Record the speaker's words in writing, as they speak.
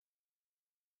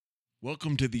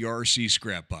Welcome to the RC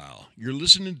Scrap Pile. You're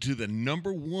listening to the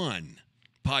 #1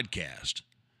 podcast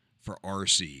for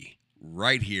RC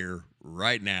right here,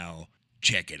 right now.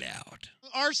 Check it out.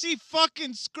 RC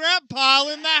fucking Scrap Pile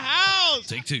in the house.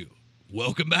 Take two.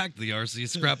 Welcome back to the RC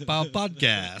Scrap Pile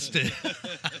podcast.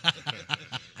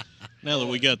 Now that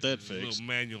we got that fixed. Little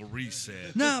manual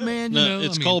reset. Nah, man.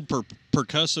 It's called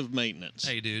percussive maintenance.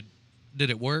 Hey, dude. Did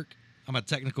it work? I'm a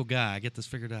technical guy. I get this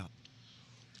figured out.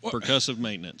 Percussive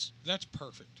maintenance. That's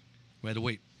perfect. We had to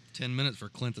wait 10 minutes for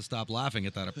Clint to stop laughing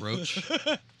at that approach.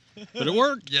 But it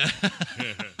worked. Yeah.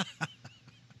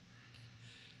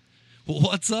 Well,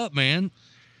 what's up, man?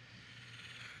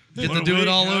 Get What to a do it week,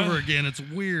 all huh? over again. It's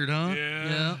weird, huh?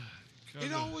 Yeah.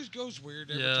 It always goes weird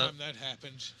every Yeah. time that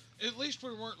happens. At least we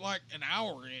weren't like an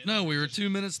hour in. No, we were 2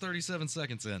 minutes, 37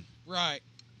 seconds in. Right.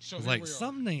 So I was here like, we are.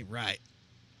 something ain't right.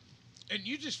 And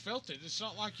you just felt it. It's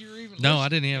not like you were even No, listening, I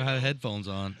didn't even you have know? headphones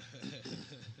on. I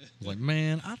was like,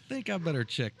 man, I think I better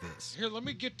check this. Here, let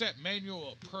me get that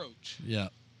manual approach. Yeah.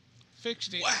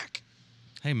 Fixed it. Whack.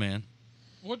 Hey, man.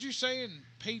 What'd you say in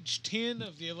page 10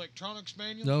 of the electronics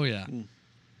manual? Oh, yeah.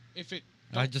 If it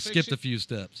I don't just fix skipped it, a few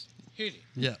steps. hit it.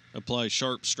 Yeah. Apply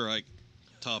sharp strike.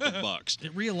 Top of box.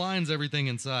 It realigns everything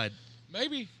inside.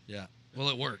 Maybe. Yeah. Well,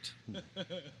 it worked.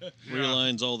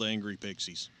 Realigns all the angry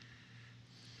pixies.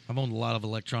 I've owned a lot of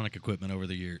electronic equipment over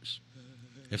the years.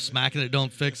 If smacking it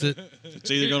don't fix it, It's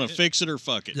either going to fix it or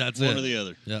fuck it. That's One it. or the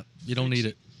other. yeah, you don't Fix need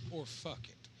it. Or fuck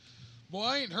it. Boy,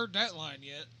 I ain't heard that line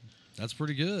yet. That's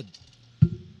pretty good.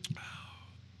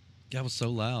 That was so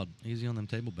loud. Easy on them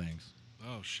table bangs.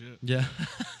 Oh, shit. Yeah.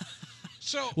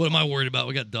 So, What am I worried about?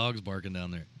 We got dogs barking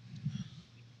down there.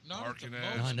 not at the Barking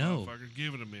moment. ass. I know. Motherfucker.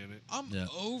 Give it a minute. I'm Yeah.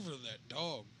 over that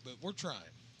dog, but we're trying.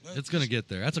 It's going to get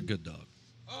there. That's a good dog.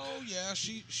 Oh yeah,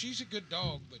 she's a good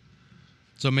dog, but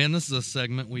So, man, this is a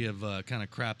segment we have kind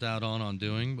of crapped out on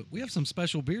doing, but we have some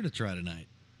special beer to try tonight.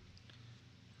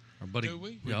 Our buddy, Do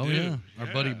we? We Oh, do, yeah. Our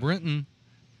buddy yeah. Brenton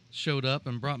showed up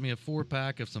and brought me a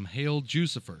 4-pack of some Hale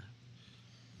Juicifer.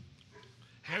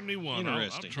 Hand me one. I'll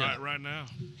Interesting. try it right now.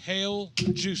 Hale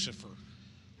Juicifer.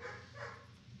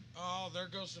 Oh, there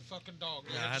goes the fucking dog.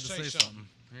 You Yeah, I had to say something.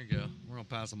 There you go. We're going to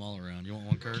pass them all around. You want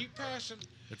one, Kurt? Keep passing.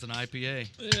 It's an IPA.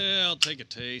 Yeah, I'll take a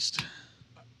taste.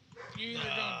 You either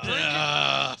gonna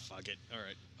drink Fuck it. All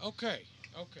right. it. Okay.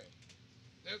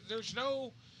 There's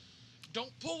no.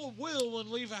 Don't pull a wheel and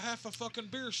leave a half a fucking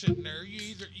beer sitting there.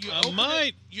 You I open might.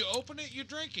 it, you open it, you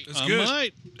drink it. It's I good.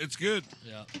 might. It's good.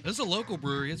 Yeah. This is a local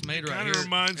brewery. It's made right Kind here. of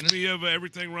reminds And it's- me of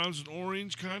Everything Runs with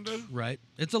Orange, kind of. Right.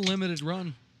 It's a limited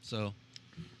run, so.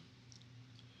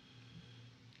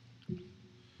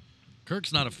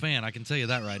 Kirk's not a fan. I can tell you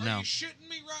that right Are now. you shitting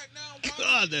me right now? Why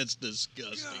God, would you- that's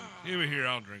disgusting. Give it here.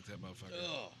 I'll drink that motherfucker.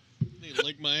 Oh, need to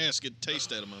lick my ass, get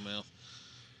taste out of my mouth.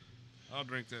 I'll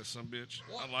drink that bitch.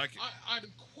 Well, I like it. I'm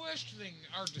questioning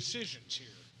our decisions here.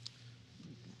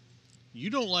 You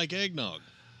don't like eggnog.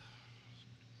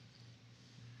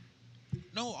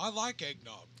 No, I like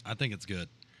eggnog. I think it's good.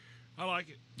 I like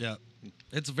it. Yeah.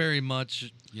 It's very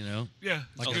much, Yeah,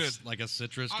 it's like good. like a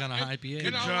citrus I- kind of and- IPA.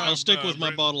 and I job. like- I'll stick with my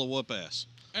Brent. bottle of whoop ass.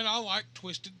 And I like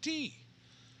twisted tea,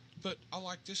 but I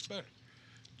like this better.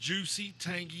 Juicy,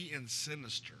 tangy, and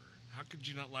sinister. How could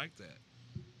you not like that?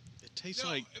 It tastes No,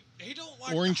 like he don't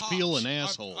like orange the peel hops. and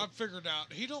asshole. I've figured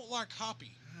out he don't like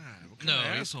hoppy. God, what kind No, of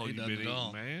he- asshole he you doesn't been at eating,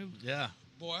 all. man? Yeah.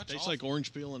 Boy, that's tastes awful. like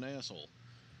orange peel and asshole.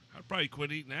 I'd probably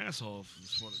quit eating asshole if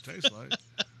that's what it tastes like.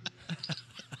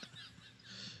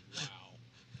 Wow.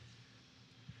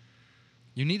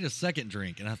 You need a second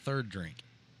drink and a third drink.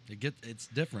 It's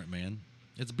different, man.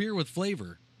 It's beer with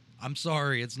flavor. I'm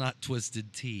sorry, it's not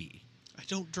twisted tea. I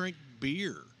don't drink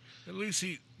beer. At least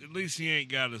he ain't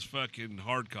got his fucking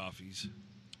hard coffees.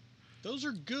 Those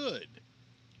are good.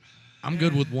 I'm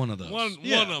good with one of those. One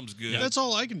Yeah. of them's good. That's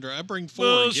all I can drink. I bring 4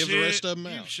 Bullshit. and give the rest of them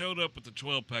You've out. showed up with the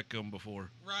 12-pack of them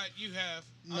before. Right, you have.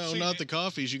 I've No, seen not it. the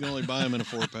coffees. You can only buy them in a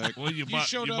 4-pack. Well, you bought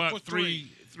showed up with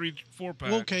three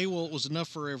 4-packs. Okay, well, it was enough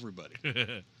for everybody.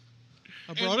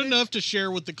 I brought then- enough to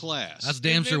share with the class. That's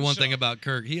damn And sure then one thing some. about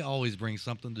Kirk. He always brings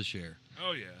something to share.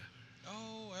 Oh yeah.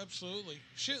 Oh, absolutely.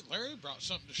 Shit, Larry brought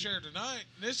something to share tonight.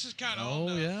 This is kind of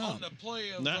Oh, yeah. on the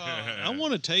play of. Now, I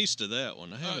want a taste of that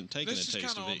one. I haven't taken a this taste is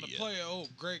of kind of on it the yet. play of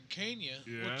old Greg Kenya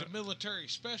Yeah. with the military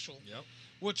special. Yep.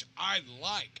 Which I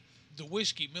like, the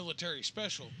whiskey military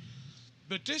special.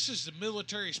 But this is the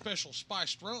military special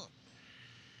spiced rum.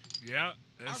 Yeah.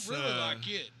 I That's, really like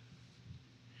it.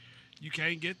 You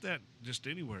can't get that just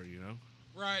anywhere, you know.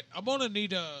 Right, I'm gonna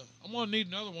need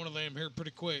another one of them here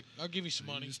pretty quick. I'll give you some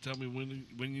You money. just tell me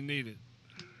when you need it.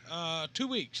 2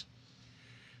 weeks.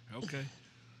 Okay.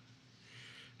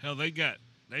 Hell, they've got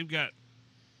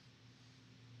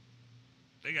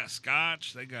They got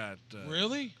scotch. They got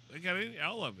Really? They got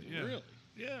all of it. Yeah. Really?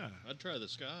 Yeah. I'd try the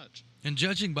scotch. And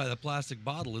judging by the plastic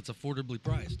bottle, it's affordably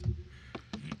priced.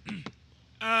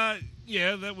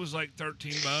 Yeah, that was like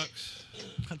 $13.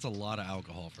 That's a lot of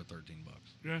alcohol for $13.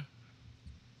 Yeah.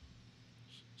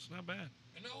 It's not bad.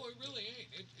 No, it really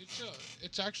ain't.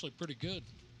 It's actually pretty good.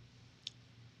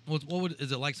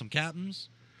 Is it like some Captain's?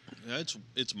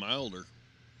 It's milder.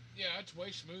 Yeah, it's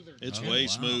way smoother. It's Oh, way wow.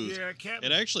 smooth. Yeah, It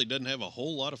Captain. actually doesn't have a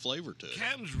whole lot of flavor to it.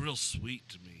 Captain's real sweet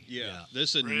to me. Yeah.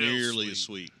 This isn't Real nearly sweet. as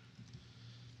sweet.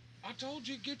 I told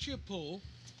you, get you a pull.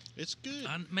 It's good.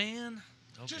 Man.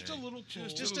 Just a Okay. little pull.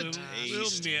 Just a a little,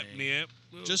 taste. little nip.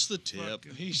 Little Just the tip.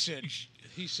 fucking- He said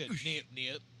nip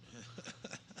nip.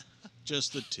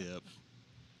 Just the tip.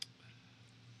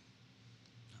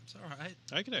 That's all right.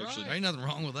 I could actually. There ain't nothing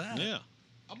wrong with that. Yeah.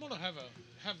 I'm gonna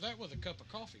have that with a cup of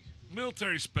coffee.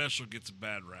 Military Special gets a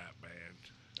bad rap, man.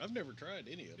 I've never tried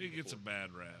any of it. It gets a before.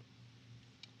 bad rap.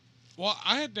 Well,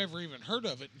 I had never even heard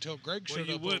of it until Greg Well, showed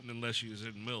you up. wouldn't unless you was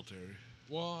in the military.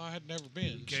 Well, I had never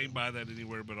been. You can't buy that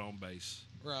anywhere but on base.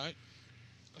 Right.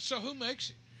 So who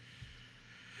makes it?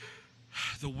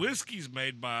 The whiskey's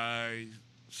made by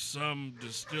some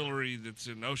distillery that's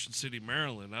in Ocean City,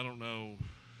 Maryland. I don't know.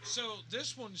 So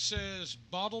this one says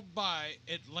bottled by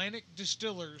Atlantic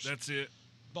Distillers, That's it.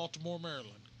 Baltimore,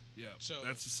 Maryland. Yeah. So-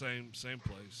 that's the same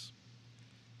place.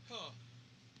 Huh.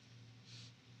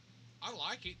 I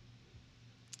like it.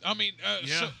 I mean,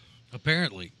 Yeah. so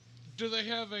Apparently. do they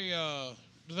have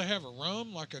a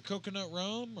rum, like a coconut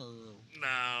rum, or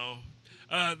No.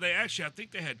 I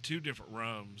think they had 2 different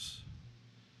rums.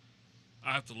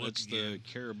 I have to look That's again. the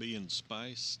Caribbean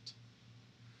spiced.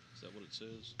 Is that what it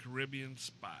says? Caribbean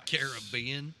Spice.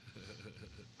 Caribbean.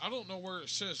 I don't know where it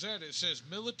says that. It says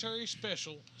military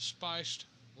special spiced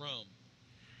rum.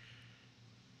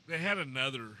 They had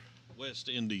another. West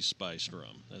Indies spiced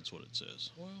rum. That's what it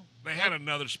says. Well, They had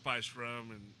another spiced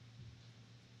rum, and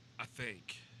I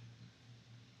think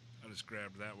I just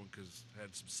grabbed that one because it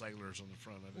had some sailors on the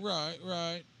front of it.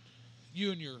 right.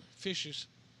 You and your fishes.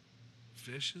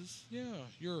 Fishes? Yeah,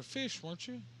 you're a fish, weren't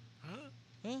you? Huh?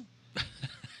 Huh?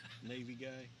 Navy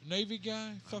guy. Navy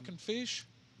guy, fucking fish,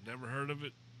 Never heard of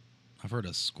it. I've heard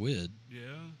of squid. Yeah.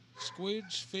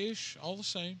 squids, fish, all the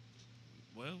same.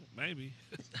 Well, maybe.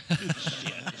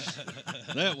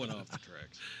 That went off the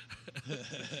tracks.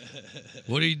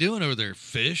 What are you doing over there,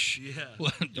 fish? Yeah.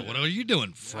 What are you doing,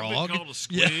 Never frog? been called a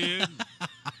squid.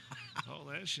 All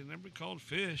that shit. Never been called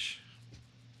fish.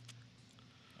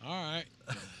 All right.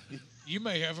 You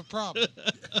may have a problem.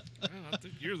 Well, I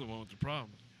think you're the one with the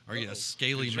problem. Are you a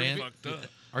scaly You're man? fucked up.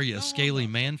 Are you a scaly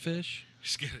manfish?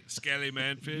 Scaly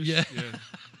manfish. Yeah.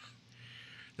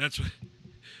 That's what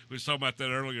we was talking about that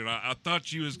earlier. I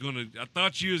thought you was gonna.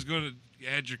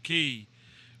 Had your key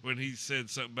when he said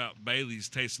something about Bailey's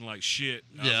tasting like shit.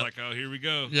 I Yeah. was like, oh, here we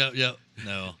go. Yep.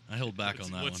 No, I held back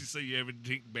on that one. What's he say? You ever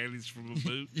drink Bailey's from a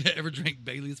boot Yeah, ever drink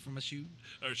Bailey's from a shoe?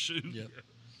 or shoe? Yep.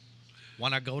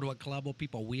 When I go to a club where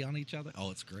people wee on each other? Oh,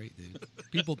 it's great, dude.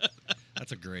 People,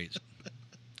 that's a great.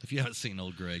 If you haven't seen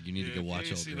Old Greg, you need to go watch If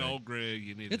you ain't Old seen Greg. Old Greg,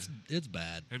 you need. It's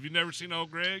bad. Have you never seen Old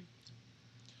Greg?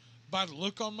 By the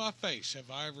look on my face, have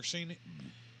I ever seen it?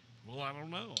 Well, I don't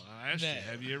know. I asked you, No.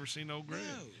 have you ever seen Old Greg?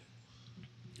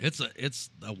 It's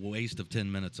a waste of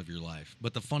 10 minutes of your life.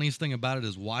 But the funniest thing about it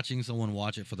is watching someone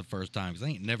watch it for the first time because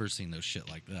they ain't never seen no shit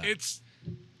like that. It's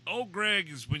Old Greg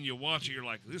is when you watch it, you're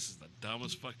like, this is the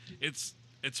dumbest fuck. It's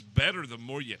better the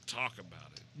more you talk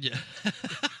about it. Yeah.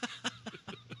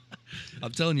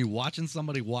 I'm telling you, watching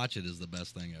somebody watch it is the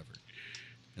best thing ever.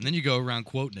 And then you go around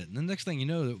quoting it, and the next thing you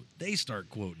know, they start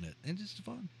quoting it, and it's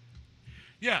fun.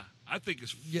 Yeah, I think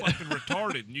it's Yeah. fucking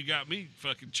retarded, and you got me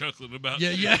fucking chuckling about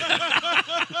Yeah. You want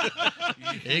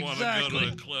to go Exactly.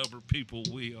 to a club where people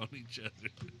wee on each other.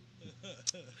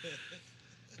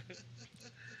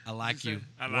 I like you.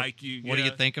 I like you. What do you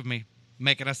yeah. think of me?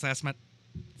 Make an assessment.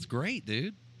 It's great,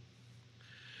 dude.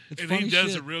 It's And funny he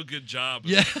does shit. a real good job.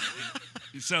 Yeah.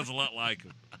 He sounds a lot like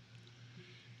him.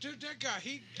 Dude, that guy,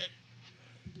 he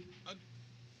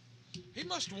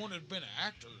must have wanted to be an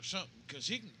actor or something, because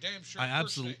he can damn sure I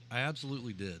impersonate.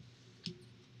 absolutely did.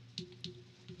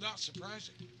 Not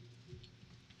surprising.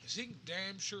 Because he can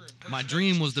damn sure impersonate. My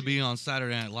dream some was to shit. be on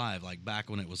Saturday Night Live, like back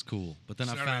when it was cool. But then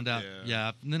I Saturday- found out,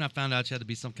 yeah. and then I found out you had to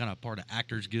be some kind of part of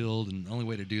Actors Guild, and the only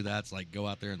way to do that's like go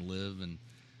out there and live and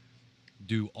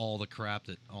do all the crap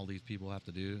that all these people have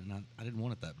to do, and I didn't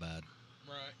want it that bad.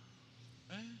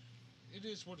 Right. It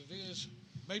is what it is.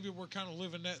 Maybe we're kind of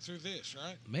living that through this,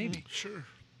 right? Maybe. Sure.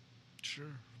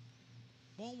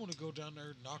 Well, I want to go down there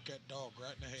and knock that dog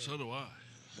right in the head. So do I.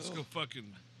 Let's go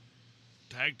fucking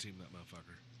tag team that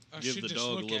motherfucker. Give she'd the just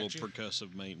dog a look little at you.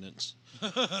 percussive maintenance.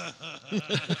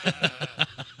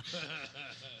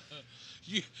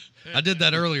 You- I did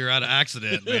that earlier out of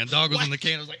accident, man. Dog was in the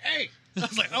can. I was like, hey. I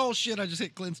was like, oh, shit, I just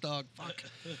hit Clint's dog. Fuck.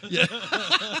 Yeah.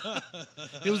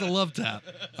 It was a love tap.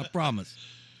 I promise.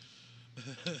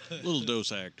 Little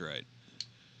dose act right.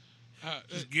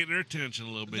 Just getting her attention a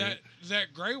little bit.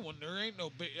 that gray one, there ain't no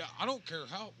big. I don't care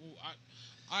how.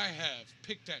 I have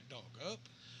picked that dog up.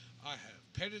 I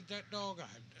have petted that dog.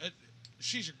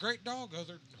 She's a great dog,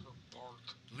 other than her bark.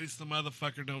 At least the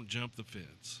motherfucker don't jump the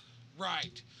fence.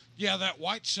 Right. Yeah, that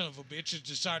white son of a bitch has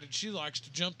decided she likes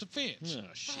to jump the fence. Oh,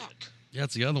 shit. Fuck. Yeah,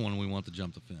 it's the other one we want to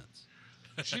jump the fence.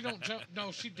 She don't jump.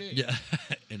 No, she did. Yeah.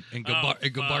 and go, Oh,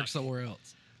 go bark fuck. somewhere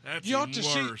else. That's You ought even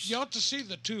to worse. see. You ought to see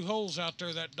the 2 holes out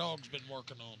there that dog's been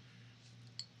working on.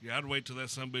 Yeah, I'd wait till that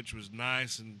sumbitch was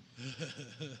nice and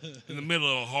in the middle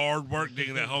of hard work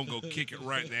digging that hole and go kick it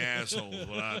right in the asshole is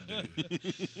what I'd do.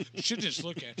 She'll just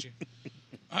look at you.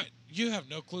 You have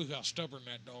no clue how stubborn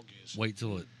that dog is. Wait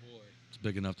till it's Boy.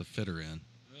 big enough to fit her in.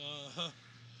 Uh-huh.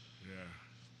 Yeah.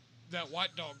 That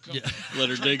white dog come Yeah. Let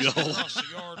her dig the hole. across the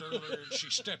yard earlier, and she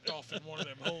stepped off in one of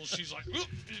them holes. She's like, "Oop,"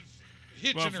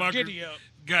 hitching her Motherfucker. giddy up.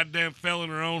 Goddamn fell in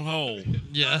her own hole.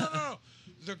 Yeah. No.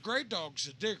 The gray dog's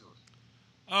a digger.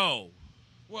 Oh.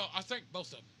 Well, I think both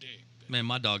of them dig. Man,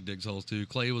 my dog digs holes too.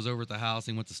 Clay was over at the house.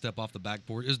 He went to step off the back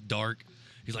porch. It was dark.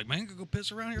 He's like, man, can I go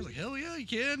piss around here? I was like, hell yeah, you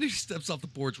can. He steps off the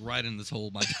porch right in this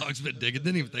hole my dog's been digging.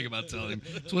 Didn't even think about telling him.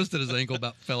 Twisted his ankle,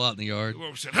 about fell out in the yard.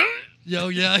 What was it? Yo,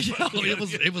 yeah.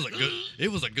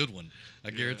 It was a good one.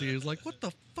 I guarantee. He was like, what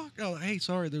the fuck? Oh, hey,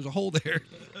 sorry, there's a hole there.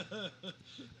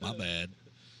 My bad.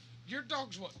 Your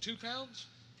dog's what, 2 pounds?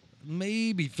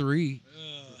 Maybe 3.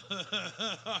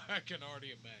 I can already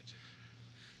imagine.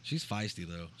 She's feisty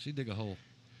though. She dig a hole,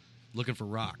 looking for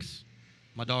rocks.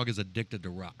 My dog is addicted to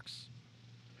rocks.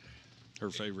 Her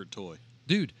favorite toy.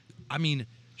 Dude, I mean,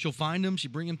 she'll find them. She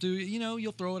bring them to you. You know,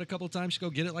 you'll throw it a couple of times. She'll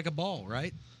go get it like a ball,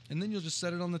 right? And then you'll just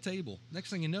set it on the table. Next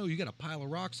thing you know, you got a pile of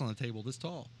rocks on the table this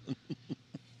tall.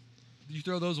 You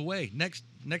throw those away. Next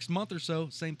month or so,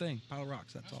 same thing. Pile of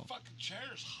rocks. That's all. Fucking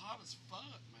chair's hot as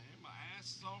fuck, man. My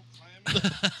ass is all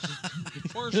clammy.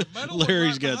 Where's the metal one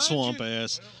Larry's right got behind swamp you?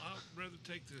 ass. Well, I'd rather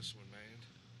take this one, man.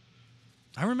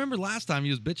 I remember last time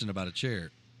you was bitching about a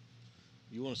chair.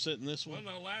 You want to sit in this Well, one?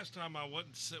 no, last time I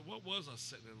wasn't sitting. What was I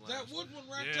sitting in last That wood time?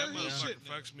 one right Yeah, there, that he's motherfucker sitting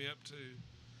in. fucks me up, too.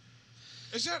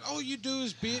 Is that all you do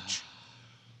is bitch?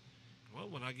 Well,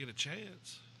 when I get a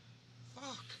chance.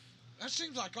 Fuck. That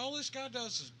seems like all this guy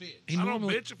does is bitch. He I don't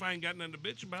normally- bitch if I ain't got nothing to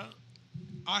bitch about.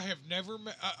 I have never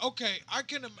met. Okay, I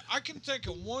can think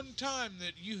of one time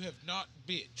that you have not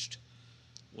bitched.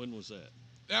 When was that?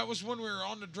 That was when we were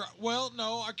on the drive. Well,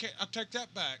 no, I can't. I take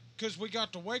that back because we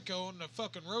got to Waco and the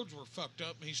fucking roads were fucked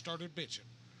up, and he started bitching.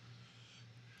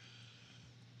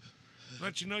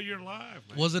 Let you know you're alive,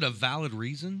 man. Was it a valid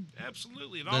reason?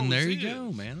 Absolutely. It Then there always you is.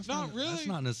 go, man. That's Not really. That's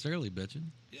not necessarily bitching.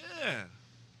 Yeah.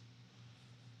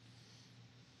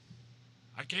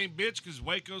 I can't bitch because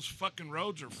Waco's fucking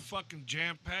roads are fucking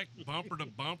jam-packed, bumper to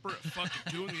bumper at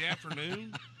fucking 2 in the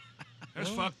afternoon. That's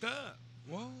Well, fucking up.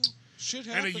 Well, shit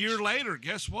And happens. a year later,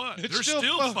 guess what? It's They're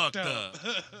still fucked up.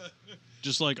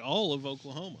 Just like all of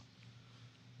Oklahoma.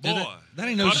 Dude, Boy. that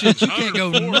ain't no Fucking shit. You can't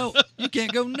go 104th. You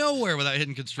can't go nowhere without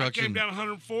hitting I construction. came down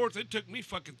 104th. It took me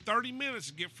fucking 30 minutes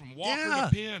to get from Walker Yeah.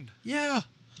 to Penn. Yeah.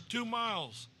 2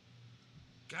 miles.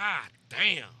 God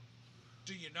damn.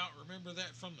 Do you not remember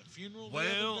that from the funeral the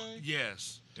Well, other day?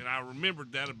 yes. And I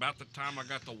remembered that about the time I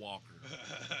got the Walker.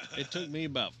 It took me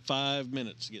about 5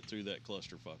 minutes to get through that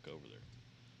clusterfuck over there.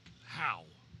 How?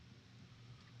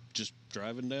 Just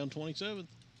driving down 27th,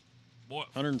 Boy,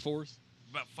 104th.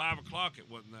 about 5 o'clock it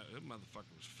wasn't that. That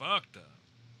motherfucker was fucked up.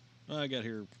 I got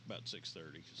here about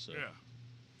 6:30. So Yeah.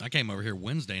 I came over here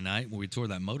Wednesday night when we tore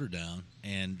that motor down,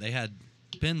 and they had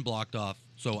Penn blocked off.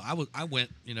 So I went,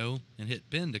 and hit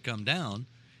Penn to come down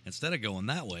instead of going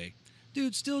that way.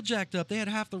 Dude, still jacked up. They had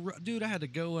half the dude. I had to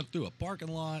go through a parking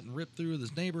lot and rip through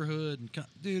this neighborhood, and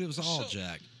dude, it was all So-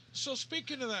 jacked. So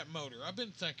speaking of that motor, I've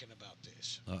been thinking about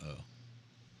this.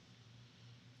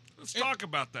 Let's talk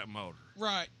about that motor.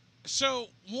 Right. So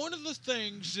one of the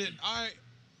things that I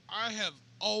have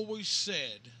always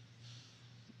said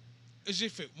is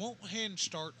if it won't hand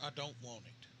start, I don't want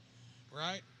it.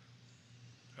 Right?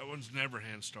 That one's never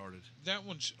hand started. That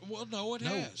one's no, it No,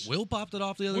 has. Will popped it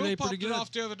off the other Will day popped pretty it good.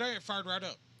 off the other day. It fired right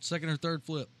up. Second or third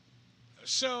flip.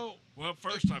 So Well,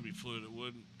 first time you flew it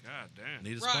wouldn't. God damn.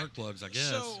 Needed Right. spark plugs, I guess.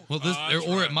 So- well, this that's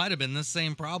or right. it might have been this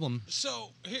same problem.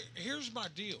 So here's my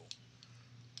deal.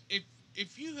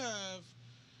 If you have,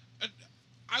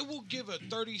 I will give a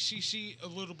 30cc a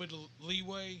little bit of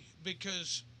leeway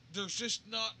because there's just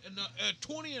not enough. A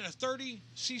 20 and a 30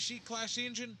 cc class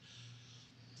engine,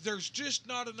 there's just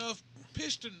not enough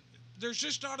piston. There's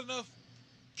just not enough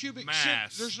cubic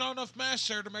Mass. there's not enough mass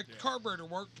there to make the carburetor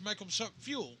work to make them suck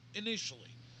fuel initially.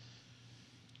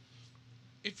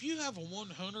 If you have a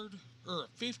 100 or a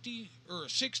 50 or a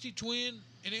 60 twin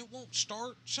and it won't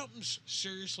start, something's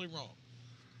seriously wrong.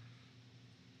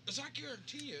 As I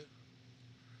guarantee you,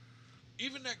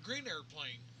 even that green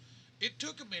airplane, it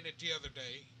took a minute the other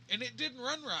day and it didn't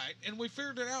run right, and we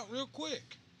figured it out real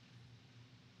quick.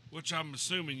 Which I'm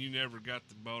assuming you never got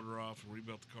the motor off and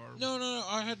rebuilt the car. No,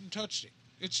 I hadn't touched it.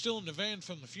 It's still in the van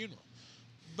from the funeral.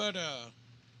 But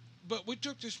we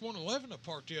took this 111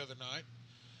 apart the other night.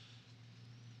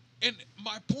 And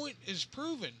my point is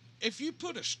proven. If you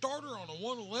put a starter on a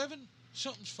 111,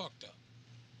 something's fucked up.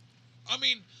 I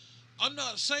mean, I'm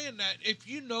not saying that if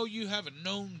you know you have a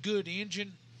known good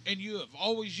engine and you have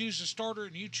always used a starter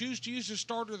and you choose to use a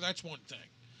starter, that's one thing.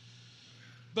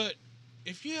 But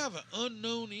if you have an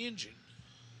unknown engine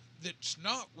that's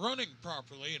not running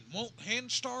properly and won't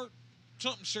hand start,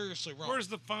 something's seriously wrong. Where's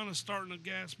the fun of starting a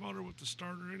gas motor with the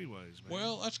starter anyways, man?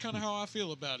 Well, that's kind of how I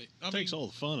feel about it. I Takes mean, all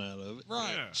the fun out of it.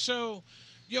 right. Yeah. So,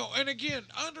 and again,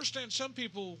 I understand some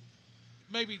people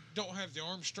maybe don't have the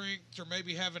arm strength or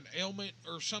maybe have an ailment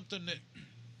or something that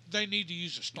they need to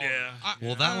use a starter. Yeah.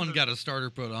 Well, that one got a starter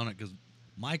put on it because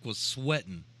Mike was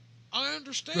sweating. I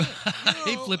understand.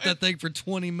 He flipped that thing for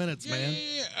 20 minutes, Yeah, man.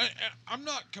 yeah. I'm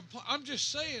not I'm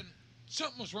just saying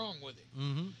something was wrong with it.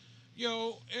 Mm-hmm.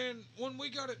 And when we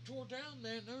got it tore down,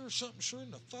 man, there was something sure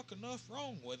enough fuck enough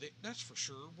wrong with it. That's for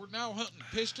sure. We're now hunting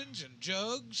pistons and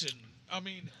jugs, and I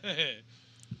mean,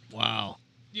 Wow.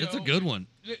 you It's a know, good one.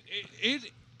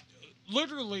 It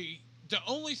literally the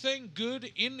only thing good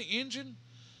in the engine,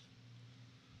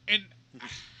 and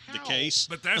The how- case.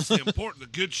 But that's the the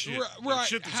good shit. Right, The right.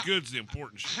 shit that's How- good's the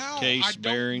important shit. How Case, I don't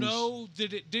bearings. know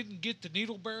that it didn't get the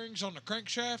needle bearings on the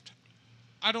crankshaft.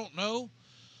 I don't know,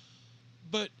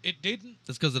 but it didn't.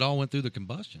 That's because it all went through the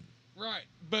combustion. Right,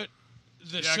 but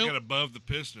the Yeah, I got above the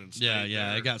piston. And Yeah, stayed yeah.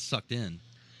 there. It got sucked in.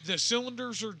 the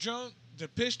cylinders are junk. The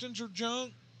pistons are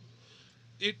junk.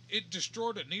 It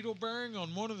destroyed a needle bearing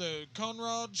on one of the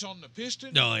conrods on the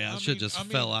piston. Oh, yeah. I It should mean- just I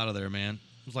mean, fell out of there, man.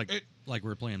 It was like It- like we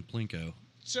were playing Plinko.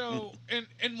 So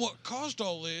and what caused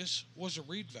all this was a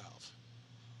reed valve.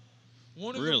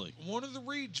 One of Really? one of the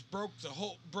reeds broke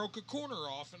a corner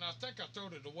off, and I think I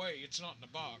thrown it away. It's not in the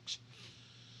box.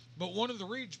 But one of the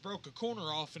reeds broke a corner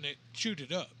off, and it chewed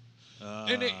it up.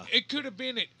 And it could have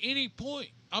been at any point.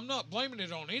 I'm not blaming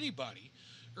it on anybody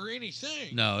or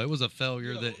anything. No, it was a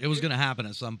failure No, that it was it- going to happen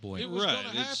at some point. It was Right, going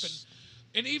to happen. it's-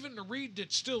 And even the reed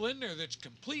that's still in there that's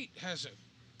complete has a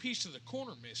piece of the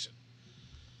corner missing.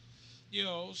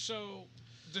 So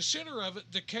the center of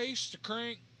it, the case, the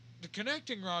crank, the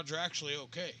connecting rods are actually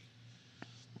okay.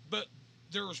 But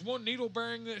there was one needle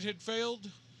bearing that had failed.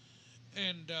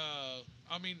 And,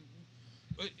 I mean,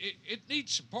 it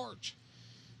needs some parts.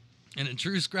 And in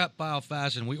true scrap pile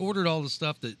fashion, we ordered all the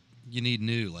stuff that you need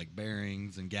new, like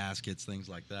bearings and gaskets, things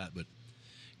like that. But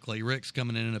Clay Rick's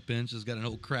coming in a pinch. Has got an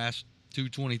old crash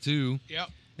 222,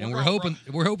 Yep. and we're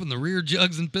hoping the rear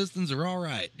jugs and pistons are all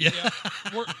right. Yeah.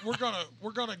 Yeah,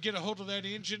 we're gonna get a hold of that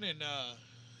engine and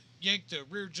yank the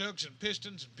rear jugs and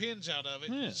pistons and pins out of it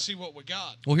Yeah. and see what we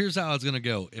got. Well, here's how it's gonna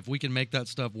go. If we can make that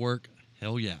stuff work,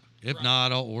 hell yeah. If Right.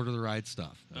 not, I'll order the right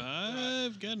stuff.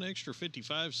 I've got an extra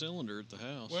 55 cylinder at the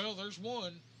house. Well, there's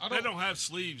one. That don't have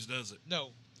sleeves, does it?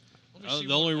 No. Let me see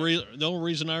The what only that- the only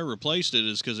reason I replaced it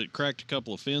is because it cracked a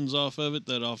couple of fins off of it.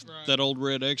 Right. That old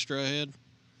red extra I had,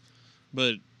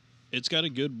 but it's got a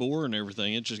good bore and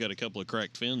everything. It's just got a couple of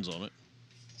cracked fins on it.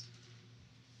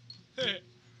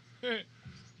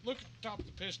 Look at the top of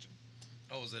the piston.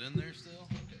 Oh, is it in there still?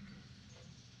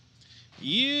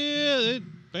 Yeah, it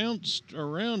bounced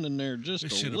around in there just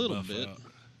It a should have little buffed bit.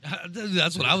 out.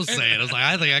 That's what I was saying. I was like,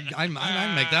 I think I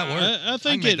can make that work. I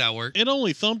think can make that work. It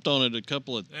only thumped on it a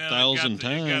couple of Yeah, thousand it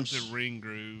times. got the ring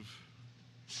groove.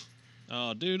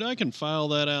 Oh, dude, I can file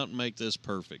that out and make this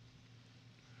perfect.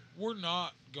 We're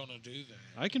not gonna do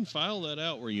that. I can file that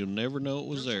out where you'll never know it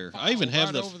was There's a there. file I even have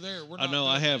right the. over there. We're I not know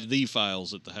I doing have that. the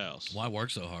files at the house Why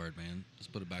work so hard, man?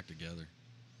 Just put it back together.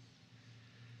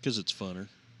 because it's funner.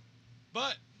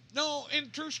 But no, in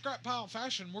true scrap pile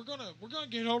fashion, we're gonna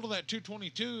get hold of that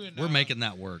 222 and We're making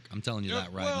that work. I'm telling you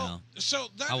that right well, now. So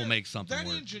that I will make something That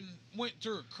work. engine went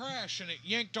through a crash and it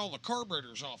yanked all the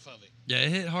carburetors off of it. Yeah, it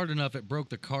hit hard enough. It broke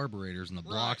the carburetors and the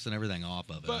blocks Right. and everything off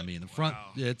of it. But- I mean, the front,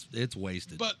 Wow. it's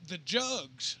wasted. But the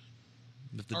jugs.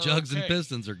 if the are jugs and okay.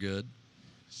 pistons are good,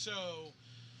 So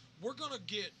we're gonna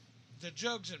get the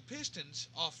jugs and pistons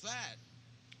off that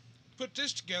put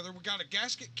this together. We got a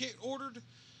gasket kit ordered.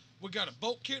 We got a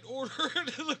bolt kit ordered.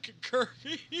 Look at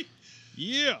Kirby.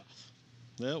 Yeah.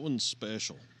 That one's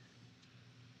special.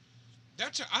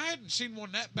 I hadn't seen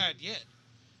one that bad yet.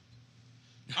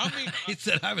 I mean, He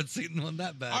said, I haven't seen one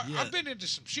that bad yet. I've been into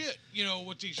some shit,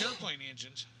 with these airplane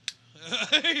engines.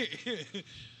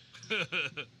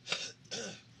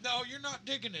 No, you're not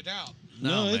digging it out.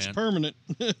 No, it's man. permanent.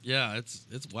 Yeah, it's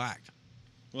whack.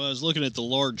 Well, I was looking at the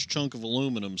large chunk of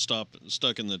aluminum stuck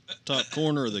in the top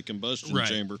corner of the combustion Right.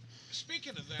 chamber.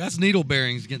 Speaking of that, That's needle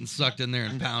bearings getting sucked in there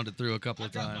and pounded through a couple I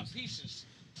of got my times. pieces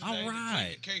today All to clean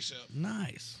right. the case up.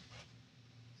 Nice.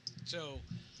 So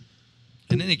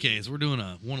In any case, we're doing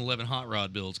a 111 hot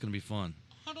rod build. It's gonna be fun.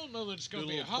 I don't know that it's going to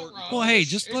Do a be a hot little rod. Well, hey, It's-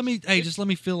 just it's- let me it's- just let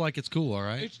me feel like it's cool. All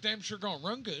right. It's damn sure going to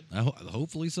run good.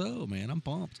 Hopefully so, man. I'm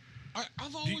pumped.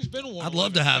 I've always been a one. I'd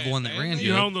love to have one that ran Do good.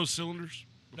 you own those cylinders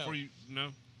before No. you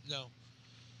no No.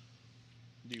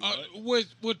 Do you what?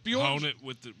 With Bjorn, hone it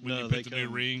with the when No, you they put the new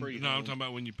come ring? No, I'm pre-honed. talking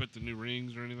about when you put the new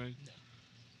rings or anything.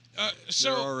 They're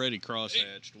so already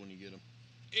cross-hatched when you get them.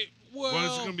 Well,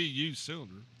 it's going to be a used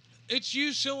cylinder. it's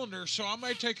used cylinder, so I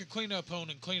may take a cleanup hone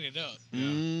and clean it up.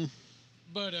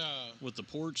 But With the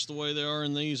ports the way they are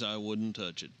in these, I wouldn't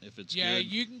touch it if it's yeah,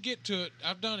 good. you can get to it.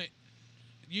 I've done it.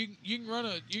 You can run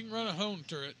a hone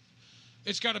through it.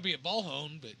 It's got to be a ball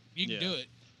hone, but you can Yeah. do it.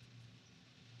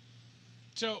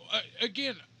 So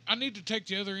again, I need to take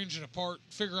the other engine apart,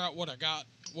 figure out what I got,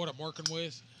 what I'm working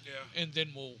with, Yeah. and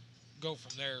then we'll go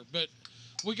from there. But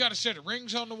we got a set of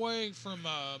rings on the way from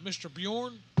Mr.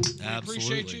 Bjorn. We Absolutely.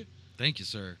 appreciate you. Thank you,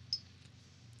 sir.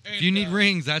 And, If you need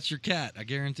rings, that's your cat. I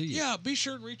guarantee you. yeah, be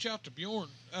sure and reach out to Bjorn.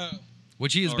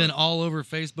 Which he has All been right. all over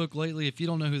Facebook lately. If you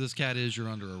don't know who this cat is, you're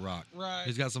under a rock. Right.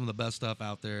 He's got some of the best stuff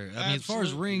out there. I mean, as far as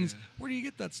Absolutely. rings, where do you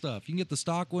get that stuff? You can get the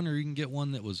stock one, or you can get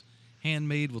one that was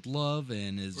handmade with love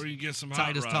and is Or you get some hot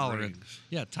tightest rod tolerance. rings.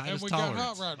 Yeah, And tightest we tolerance.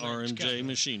 got hot rod rings RMJ coming.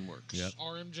 Machine Works. Yep.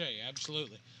 RMJ,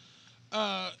 absolutely.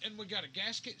 And we got a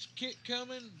gasket kit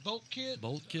coming, bolt kit.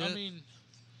 Bolt kit. I mean,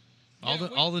 all yeah,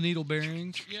 the all the needle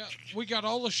bearings. yeah, we got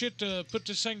all the shit to put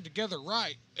this thing together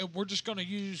right. And we're just going to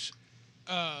use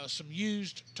some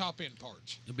used top end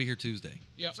parts. It'll be here Tuesday.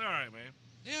 Yep. It's all right, man.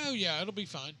 Yeah, it'll be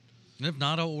fine. And if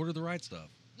not, I'll order the right stuff.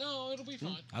 No, it'll be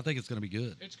fine. I think it's going to be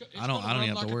good. It's I don't gonna even run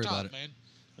have to like a worry top, about it. man.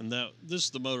 And this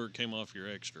is the motor that came off your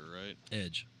extra, right?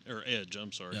 Edge. Or Edge,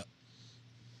 I'm sorry. Yep.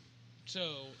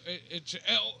 So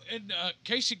and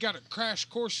Casey got a crash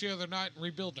course the other night in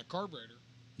rebuilding a carburetor.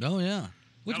 Oh yeah.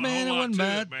 Which Not a man, whole it lot wasn't to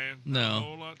bad. It, man. No. Not a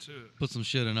whole lot to it. Put some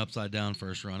shit in upside down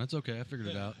first run. It's okay. I figured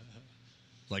it out.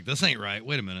 It's like this ain't right.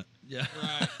 Wait a minute. Yeah.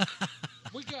 Right.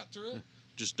 We got through it.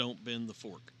 Just don't bend the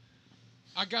fork.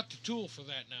 I got the tool for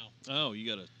that now. Oh, you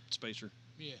got a spacer.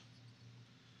 Yeah.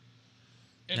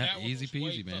 Yeah, that one easy was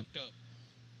way peasy, man. fucked up.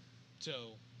 So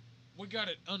we got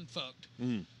it unfucked.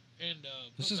 Mm. And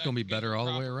This put is back going to be together better all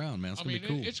the way proper. around, man. It's I going mean, to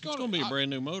be cool. it's It's going going to be a brand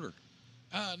new motor.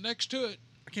 next to it.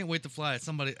 I can't wait to fly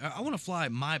somebody. I want to fly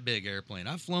my big airplane.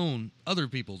 I've flown other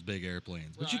people's big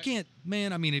airplanes, but you Right. can't,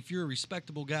 man. I mean, if you're a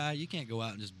respectable guy, you can't go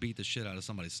out and just beat the shit out of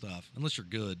somebody's stuff unless you're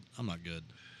good. I'm not good,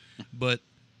 but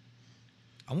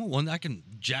I want one that I can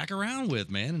jack around with,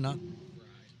 man, and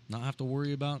not have to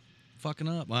worry about fucking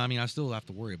up. Well, I mean, I still have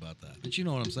to worry about that, but you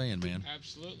know what I'm saying, man.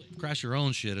 Absolutely. Crash your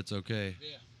own shit, it's okay.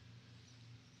 Yeah.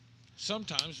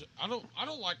 Sometimes I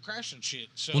don't like crashing shit.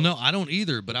 So Well, no, I don't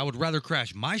either, but I would rather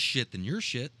crash my shit than your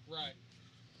shit. Right.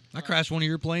 I Right. crash one of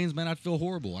your planes, man, I'd feel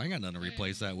horrible. I ain't got nothing to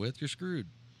replace that with. You're screwed.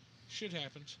 Shit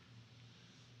happens.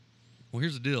 Well,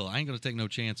 here's the deal. I ain't going to take no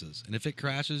chances. And if it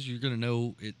crashes, you're going to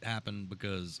know it happened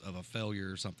because of a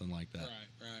failure or something like that.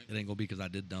 Right. It ain't going to be because I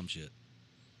did dumb shit.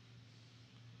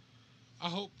 I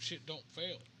hope shit don't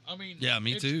fail. I mean, Yeah,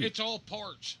 me too. It's all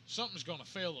parts. Something's gonna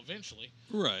fail eventually.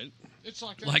 Right. It's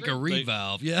like that Like a green-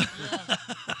 revalve, yeah. Yeah,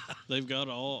 They've got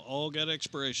all got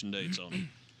expiration dates on them.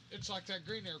 it's like that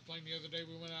green airplane the other day.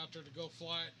 We went out there to go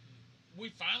fly it. We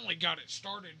finally got it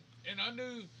started, and I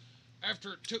knew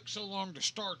after it took so long to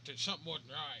start that something wasn't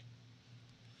right.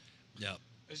 Yep.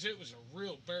 As it was a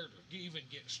real bear to even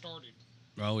get started.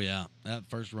 Oh, yeah. That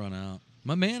first run out.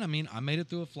 My man, I mean, I made it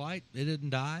through a flight. It didn't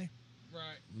die,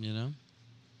 Right. you know?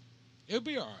 It'll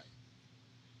be all right.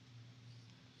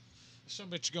 Some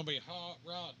bitch gonna be a hot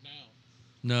rod now.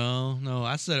 No.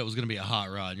 I said it was going to be a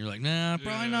hot rod. And you're like, nah,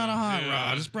 probably not a hot Yeah,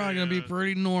 rod. It's probably going to be yeah.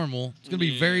 pretty normal. It's going to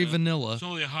be very Yeah. vanilla. It's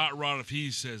only a hot rod if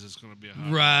he says it's going to be a hot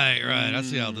rod. Right. I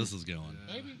see how this is going.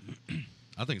 Maybe.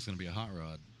 I think it's going to be a hot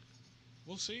rod.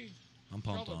 We'll see. I'm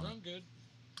pumped Probably on run it. good.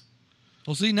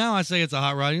 Well, see, now I say it's a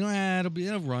hot rod. You know,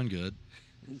 it'll run good.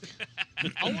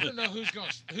 I want to know who's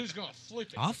gonna flip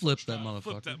it. I'll the flip first that time. motherfucker.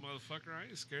 Flip that motherfucker. I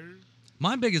ain't scared.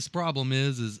 My biggest problem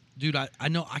is dude, I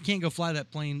know I can't go fly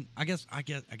that plane. I guess I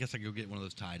go get one of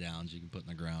those tie downs you can put in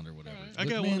the ground or whatever. Right. I But,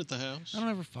 got man, one at the house. I don't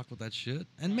ever fuck with that shit.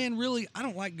 And man, really, I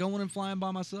don't like going and flying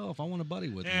by myself. I want a buddy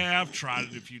with me. Yeah, I've tried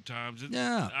it a few times.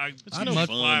 Yeah. I no did fun.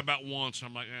 fly about once.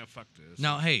 I'm like, fuck this.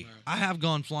 Now, hey, I have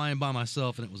gone flying by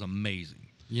myself and it was amazing.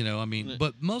 You know, I mean,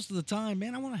 but most of the time,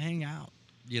 man, I want to hang out.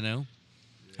 You know,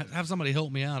 have somebody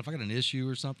help me out if I got an issue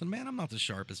or something. Man, I'm not the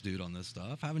sharpest dude on this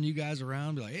stuff. Having you guys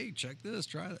around, be like, hey, check this,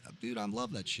 try that, dude. I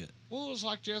love that shit. Well, it was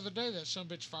like the other day that some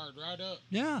bitch fired right up.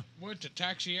 Yeah, Went to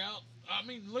taxi out. I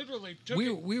mean, literally took we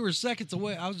it. we were seconds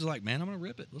away. I was just like, man, I'm gonna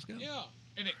rip it. Let's go. Yeah,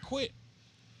 and it quit.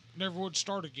 Never would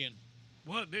start again.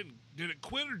 What did it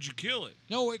quit or did you kill it?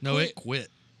 No, it No, quit it quit.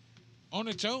 on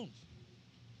its own.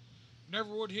 Never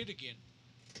would hit again.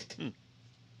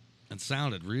 And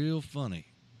sounded real funny.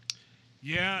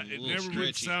 Yeah, A it little never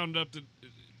would stretchy. sound up to.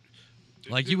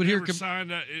 Like you would hear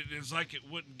it's like it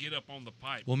wouldn't get up on the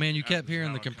pipe. Well, man, you after kept hearing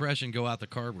the valve come- compression go out the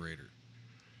carburetor.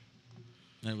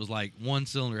 And it was like one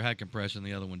cylinder had compression,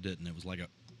 the other one didn't. It was like a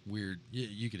weird.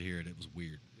 You could hear it. It was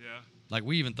weird. Yeah. Like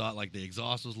we even thought like the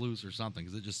exhaust was loose or something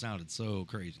because it just sounded so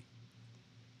crazy.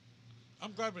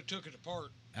 I'm glad we took it apart.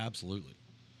 Absolutely.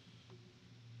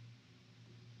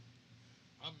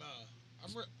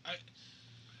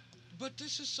 But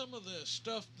this is some of the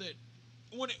stuff that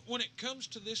when it comes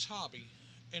to this hobby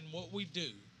and what we do,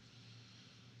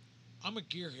 I'm a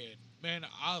gearhead, man.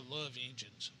 I love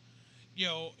engines, you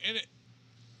know, and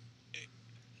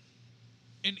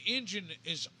an engine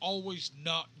is always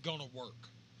not gonna work.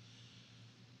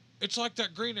 It's like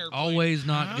that green airplane. Always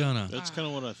not Huh? gonna. That's kind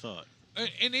of what I thought.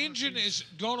 An engine is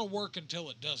gonna work until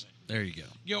it doesn't. There you go.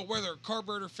 You know, whether a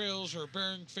carburetor fails or a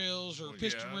bearing fails or Well,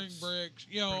 piston yeah, ring it's breaks.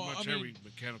 You Pretty know, much I mean, every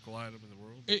mechanical item in the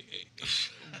world.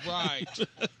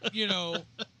 right. You know,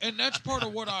 and that's part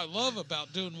of what I love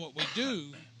about doing what we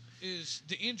do is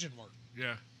the engine work.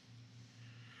 Yeah.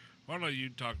 Well, I know we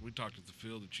talked at the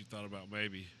field that you thought about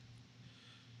maybe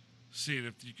seeing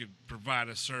if you could provide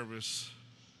a service.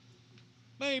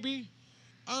 Maybe.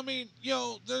 I mean, you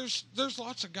know, there's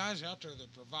lots of guys out there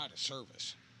that provide a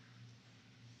service.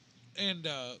 And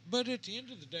but at the end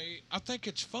of the day, I think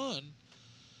it's fun,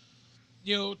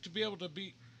 you know, to be able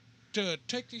to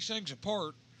take these things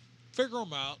apart, figure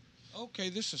them out. Okay,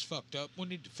 this is fucked up. We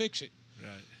need to fix it.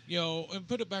 Right. You know, and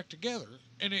put it back together.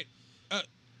 And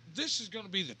this is going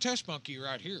to be the test monkey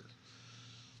right here.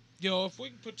 You know, if we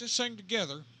can put this thing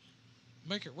together,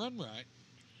 make it run right,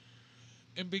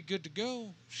 and be good to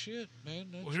go, shit, man.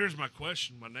 That's, Well, here's my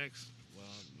question.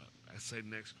 I say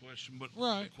next question, but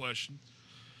Right. question.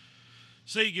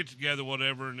 Say you get together,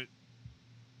 whatever, and it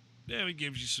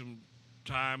gives you some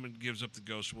time and gives up the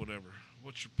ghost or whatever.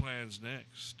 What's your plans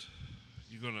next?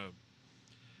 You gonna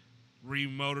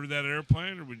remotor that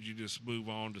airplane, or would you just move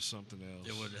on to something else?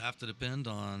 It would have to depend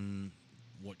on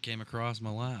what came across my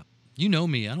lap. You know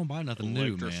me. I don't buy nothing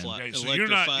new, man. Electrify- Okay, so you're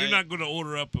not Electrify- going to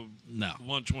order up a No.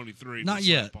 123 Not with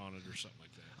yet. slap on it or something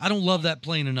like that. I don't love that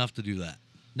plane enough to do that.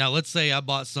 Now, let's say I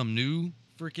bought some new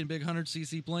freaking big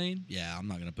 100cc plane. Yeah, I'm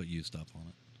not going to put used stuff on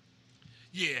it.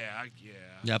 Yeah.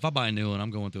 Yeah, if I buy a new one,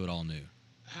 I'm going through it all new.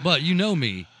 But you know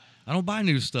me. I don't buy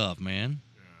new stuff, man.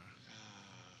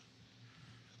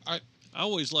 I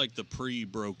always like the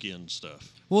pre-broke-in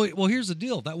stuff. Well, here's the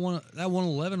deal. If that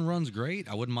 111 runs great,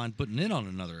 I wouldn't mind putting it on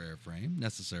another airframe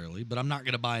necessarily, but I'm not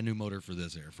going to buy a new motor for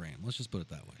this airframe. Let's just put it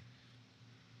that way.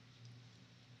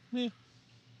 Yeah.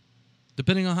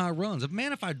 Depending on how it runs.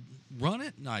 If I run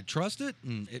it and I trust it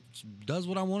and it does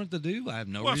what I want it to do, I have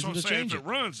no Well, that's reason what I'm to saying. change If it. it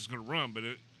runs, it's going to run. But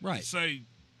Right. Say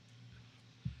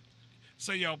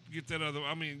y'all get that other.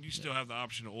 I mean, you still have the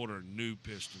option to order a new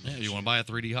piston. Yeah, you want to buy a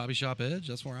 3D Hobby Shop Edge?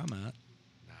 That's where I'm at.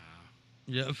 Nah.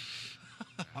 Yeah.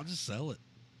 I'll just sell it.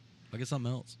 I'll get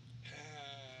something else.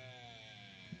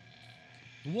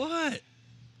 What?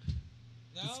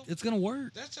 no, It's going to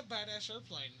work. that's a badass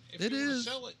airplane. If It you want is.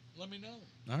 to sell it, let me know.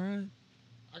 All right.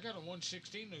 I got a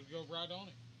 116 to go right on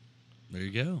it. There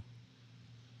you go.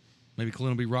 Maybe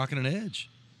Clint will be rocking an Edge.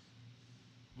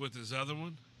 With his other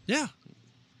one. Yeah.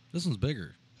 This one's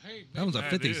bigger. Hey, That one's a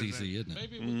That 50cc, is, isn't it?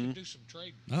 maybe we can do some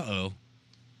trading. Uh-oh.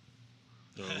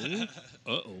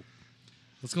 Uh-oh.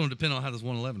 It's going to depend on how this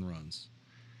 111 runs.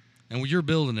 And when you're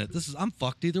building it, I'm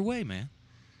fucked either way, man.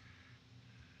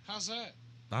 How's that?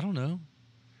 I don't know.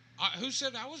 Who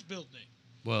said I was building it?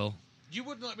 Well, You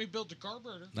wouldn't let me build the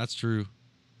carburetor. that's true.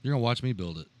 You're going to watch me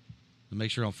build it and make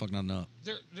sure I don't fuck nothing up.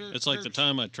 It's like the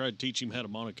time I tried to teach him how to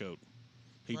monocoat.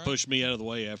 He Right. pushed me out of the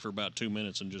way after about 2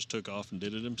 minutes and just took off and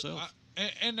did it himself.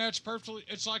 And that's perfectly.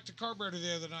 It's like the carburetor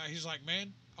the other night. He's like,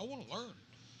 man, I want to learn.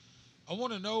 I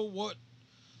want to know what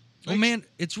Oh man,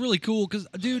 it's really cool because,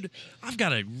 dude, I've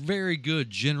got a very good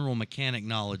general mechanic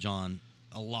knowledge on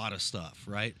a lot of stuff,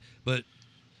 right? But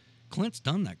Clint's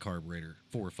done that carburetor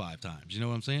 4 or 5 times. You know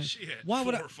what I'm saying? Shit, Why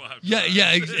would 4 I? or 5 Yeah, times.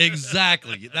 yeah,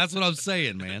 exactly. That's what I'm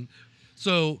saying, man.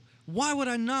 So why would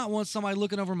I not want somebody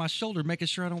looking over my shoulder, making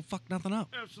sure I don't fuck nothing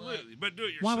up? Absolutely, but do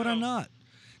it yourself. Why would I not?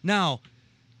 Now,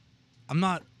 I'm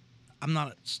not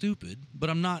stupid, but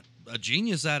I'm not a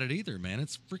genius at it either, man.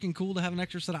 It's freaking cool to have an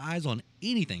extra set of eyes on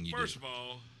anything you First do. of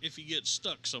all, If you get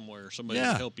stuck somewhere, somebody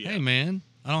Yeah. can help you Hey, out. man,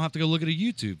 I don't have to go look at a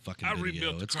YouTube fucking I video.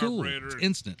 rebuilt the It's cool. carburetor It's and-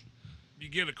 instant. you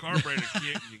get a carburetor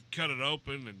kit, and you cut it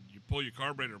open, and you pull your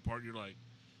carburetor apart, and you're like,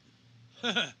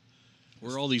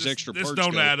 Where all these extra this parts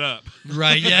don't go. add up.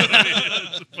 Right,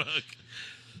 yeah. Fuck.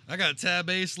 I got tab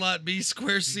A, slot B,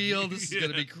 square seal. This is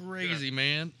going to be crazy,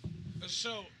 man.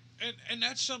 So, and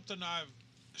that's something I've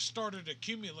started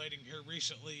accumulating here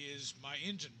recently is my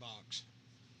engine box.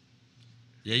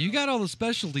 Yeah, you got all the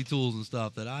specialty tools and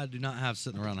stuff that I do not have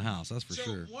sitting around the house. That's for so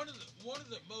sure. one of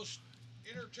the most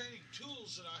entertaining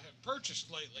tools that I have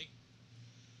purchased lately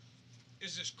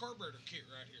is this carburetor kit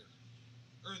right here,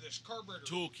 or this carburetor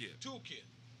Toolkit. Toolkit.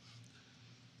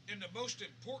 And the most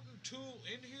important tool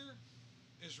in here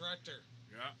is right there.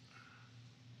 Yeah.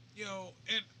 You know,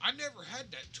 and I never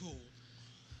had that tool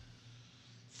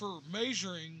for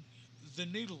measuring the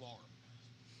needle arm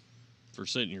For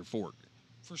setting your fork.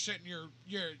 for setting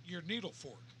your needle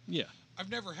fork. Yeah. I've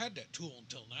never had that tool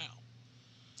until now.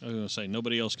 I was gonna say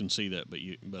nobody else can see that, but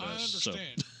I us.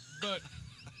 understand, but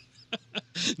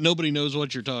So nobody knows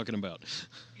what you're talking about.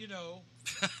 you know,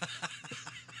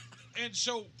 and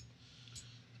so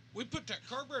we put that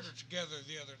carburetor together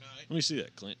the other night. Let me see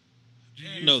that, Clint. Do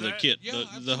And- use No, the that? kit. Yeah, the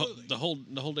absolutely. the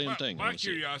whole damn thing. I My wanna see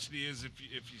it. curiosity is if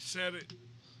you set it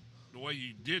the way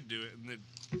you did do it, and then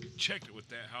checked it with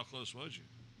that, how close was you?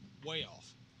 Way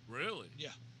off. Really?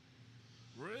 Yeah,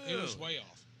 Really? it was way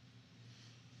off.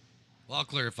 Well, I'll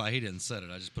clarify. He didn't set it.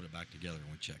 I just put it back together and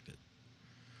we checked it.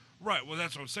 Right. Well,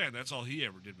 that's what I'm saying. That's all he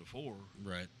ever did before.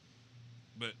 Right.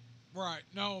 But Right.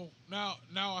 No. Now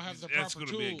I have the that's proper going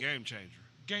to tool. be a game changer.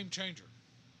 Game changer.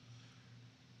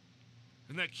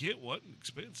 And that kit wasn't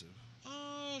expensive. It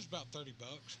was about $30.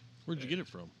 Where'd you get it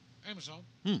from? Amazon.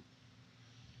 It's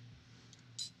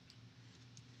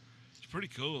pretty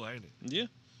cool, ain't it? Yeah.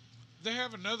 They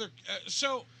have another.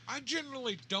 So I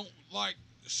generally don't like.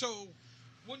 So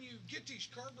when you get these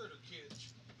carburetor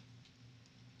kits,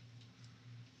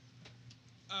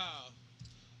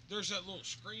 there's that little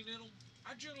screen in them.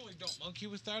 I generally don't monkey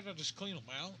with that. I just clean them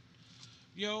out.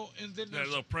 You know, and then That there's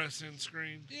little press-in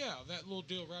screen, yeah, that little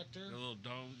deal right there. that little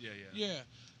dome. Yeah. Yeah,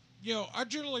 you know, I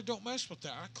generally don't mess with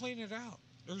that. I clean it out.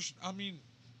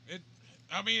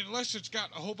 Unless it's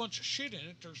got a whole bunch of shit in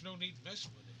it, there's no need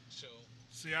messing with it. So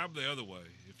See, I'm the other way.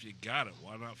 If you got it,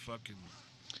 why not fucking?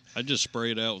 I just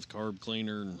spray it out with carb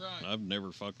cleaner, and Right. I've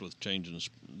never fucked with changing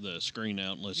the screen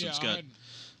out unless yeah, it's I got hadn't-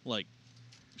 like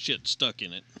shit stuck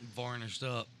in it. Varnished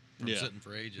up from Yeah. sitting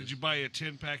for ages. Did you buy a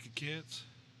 10-pack of kits?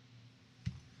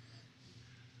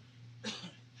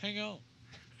 hang on.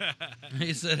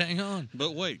 He said, hang on.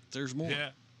 But wait, there's more. Yeah.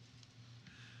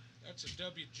 That's a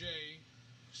WJ.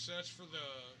 So that's for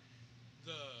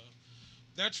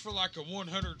that's for like a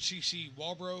 100cc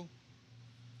Walbro.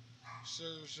 So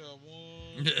there's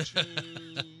 1,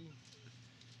 2,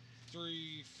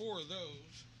 3, 4 of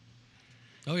those.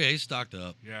 Oh, yeah, he's stocked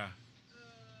up. Yeah.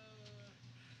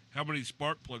 How many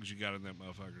spark plugs you got in that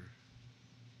motherfucker?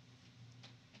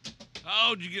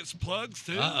 Oh, did you get some plugs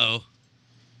too? Uh-oh.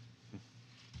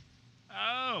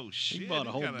 Oh shit! He bought a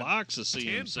you whole got box of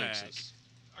 10-pack. CM6s.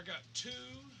 I got 2.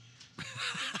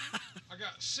 I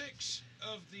got 6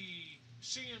 of the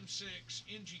CM6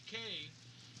 NGK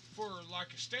for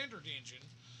like a standard engine.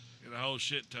 And a whole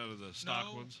shit ton of the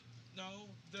stock ones. No,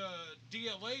 the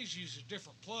DLAs use a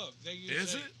different plug. They use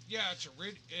Is a- it? Yeah, it's an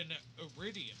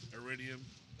Iridium. Iridium.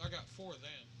 I got 4 of them.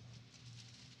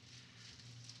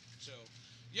 So,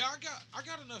 yeah, I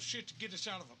got enough shit to get us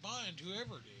out of a bind,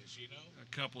 whoever it is, you know.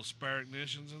 A couple spare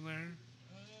ignitions in there.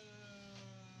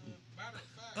 Matter of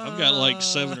fact, I've got like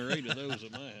 7 or 8 of those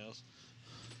at my house.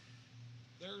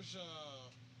 there's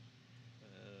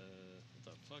What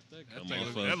the fuck that That, come thing off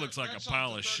looks, that of? looks like a That's off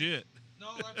pile the of 30 shit. no,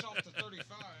 that's off the 35.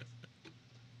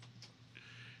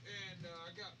 And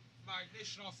I got my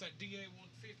ignition off that DA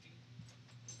 150.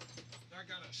 I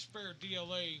got a spare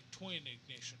DLA twin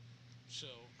ignition. So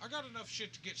I got enough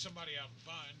shit to get somebody out of the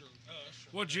bind or us.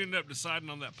 Or What'd you whatever. end up deciding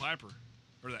on that Piper,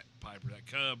 or that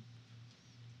Cub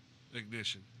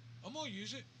ignition? I'm gonna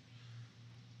use it.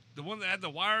 The one that had the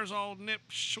wires all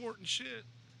nipped short and shit.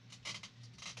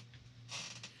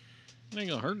 It ain't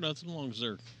gonna hurt nothing as long as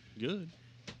they're good.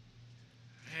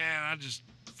 And I just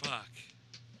fuck.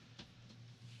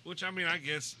 Which I mean, I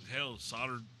guess hell,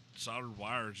 soldered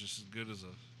wire is just as good as a.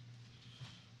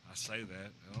 I say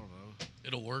that. I don't know.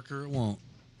 It'll work or it won't.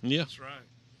 Yeah. That's right.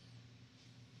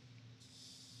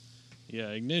 Yeah,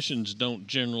 ignitions don't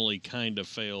generally kind of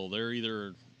fail. They're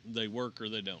either they work or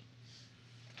they don't.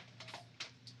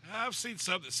 I've seen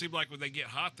some that seem like when they get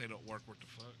hot, they don't work. What the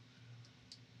fuck?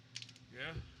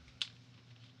 Yeah.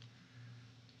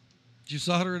 Did you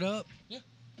solder it up? Yeah.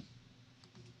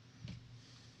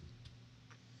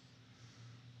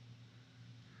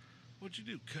 What'd you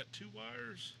do? Cut 2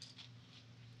 wires?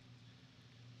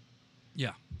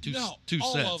 Yeah. Two all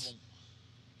sets. of them.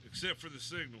 Except for the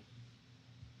signal.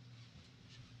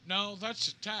 No, that's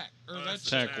a tack. Or Oh, that's that's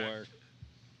Tack tack. wire.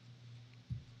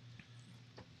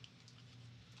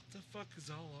 What the fuck is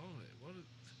all on it? What?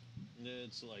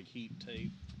 It's like heat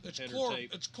tape. it's header chlor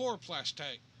tape. it's chloroplast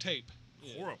tape.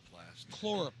 Is chloroplast?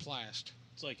 Chloroplast.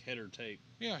 It's like header tape.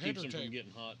 Yeah, Keeps header them from tape.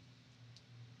 getting hot,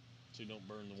 so you don't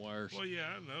burn the wires. Well, yeah,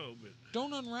 I know, but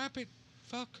Don't unwrap it.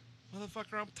 Fuck.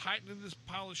 motherfucker, I'm tightening this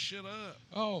pile of shit up.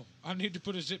 Oh, I need to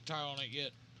put a zip tie on it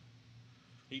yet.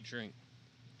 Heat shrink.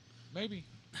 Maybe.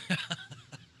 It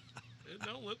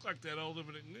don't look like that old of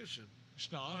an ignition. It's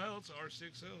Oh not. hell, it's an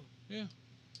R60. Yeah.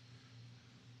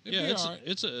 It'd Yeah, be it's all right.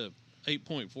 it's a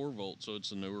 8.4 volt, so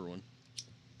it's a newer one.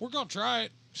 We're gonna try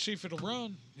it. See if it'll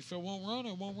run. If it won't run,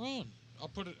 it won't run. I'll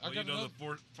put it. Well, I got you know another.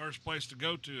 the first place to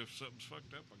go to if something's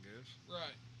fucked up, I guess.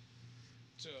 Right.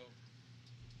 So.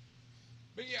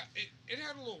 But yeah, it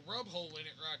had a little rub hole in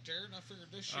it right there, and I figured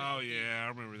this shit. Oh would be- yeah, I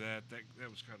remember that. That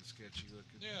was kind of sketchy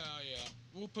looking. Yeah.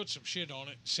 We'll put some shit on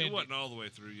it. It Send wasn't all the way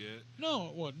through yet. No,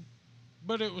 it wasn't.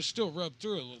 But it was still rubbed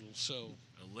through a little. So.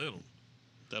 A little.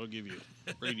 That'll give you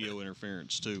radio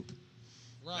interference too.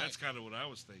 Right. That's kind of what I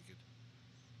was thinking.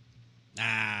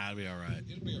 Nah, it'll be all right.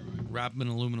 It'll be all right. Wrap them in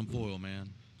aluminum foil, man.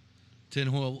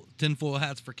 Tinfoil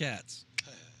hats for cats.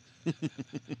 Tin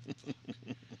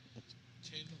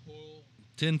foil.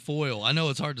 Tinfoil. I know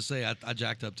it's hard to say. I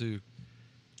jacked up too.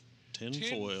 Tin Tin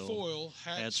foil. foil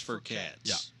hats Hats for cats.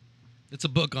 Yeah. It's a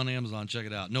book on Amazon. Check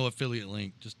it out. No affiliate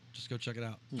link. Just go check it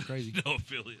out. It's crazy. No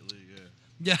affiliate league.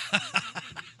 Yeah. Yeah.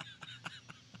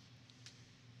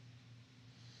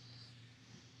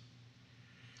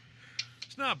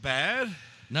 It's not bad.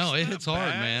 No, It's it not hits hard,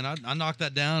 bad. man. I knocked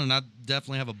that down, and I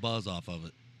definitely have a buzz off of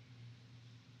it.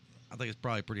 I think it's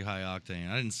probably pretty high octane.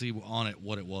 I didn't see on it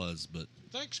what it was, but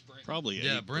Thanks, Brent. Probably 8%.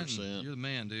 yeah, Brenton, you're the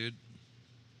man, dude.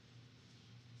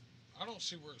 I don't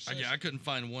see where it says. I couldn't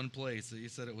find one place. You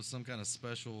said it was some kind of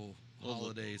special Well, the-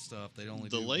 holiday stuff. They only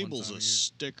the do one label's time a year.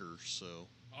 sticker, so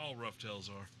All rough tails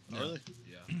are. are they?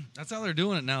 Yeah. That's how they're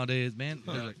doing it nowadays, man.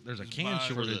 Huh. There's a Just can buy-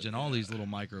 shortage in all yeah. these little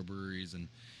microbreweries, and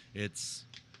it's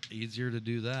easier to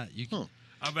do that. You can, Huh.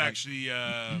 I've actually,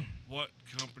 what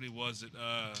company was it?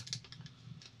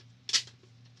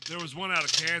 There was one out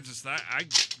of Kansas. That I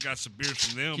got some beers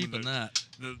from them. and keeping that.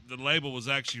 The label was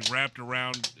actually wrapped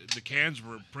around. The cans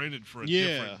were printed for a Yeah,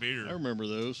 different beer, I remember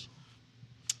those.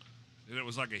 and it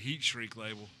was like a heat shrink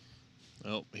label.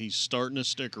 Oh, he's starting a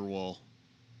sticker wall.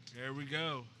 There we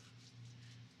go.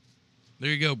 There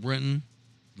you go, Brenton.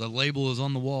 The label is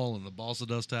on the wall in the Balsa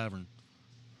Dust Tavern.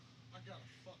 I gotta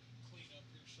fucking clean up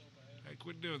here so bad. Hey,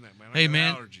 quit doing that, man. I Hey, got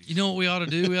man, allergies. you know what we ought to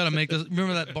do? We ought to make this.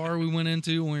 Remember that bar we went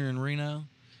into when we were in Reno?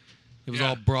 It was Yeah.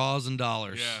 all bras and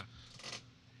dollars. Yeah.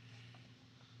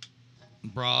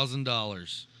 Bras and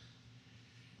dollars.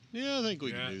 Yeah, I think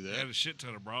we yeah, can do They had that. a shit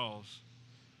ton of bras.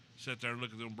 Sit there and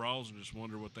look at them bras and just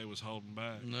wonder what they was holding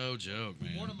back. No joke,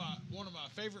 man. One of my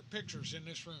favorite pictures in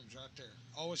this room's right there.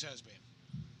 Always has been.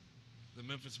 The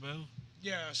Memphis Belle?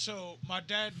 Yeah. So my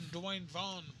dad and Dwayne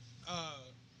Vaughn,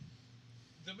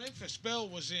 the Memphis Belle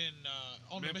was in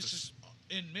on Memphis.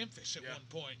 in Memphis at Yeah. one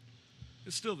point.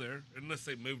 It's still there, unless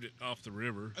they moved it off the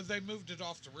river. They moved it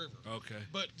off the river. Okay.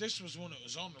 But this was when it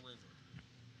was on the river.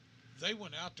 They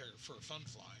went out there for a fun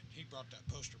fly. And he brought that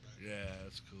poster back. Yeah,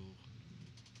 that's cool.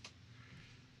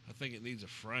 I think it needs a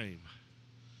frame.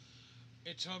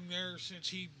 It's hung there since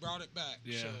he brought it back.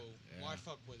 Yeah, So yeah. why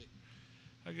fuck with it?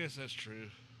 I guess that's true.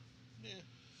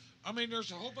 I mean,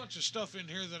 there's a whole bunch of stuff in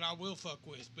here that I will fuck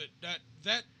with, but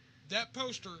that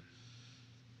poster,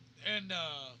 and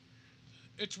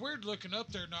it's weird looking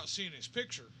up there not seeing his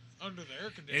picture under the air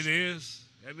It conditioner. is.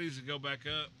 That needs to go back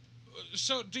up.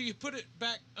 So, do you put it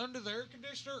back under the air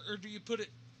conditioner, or do you put it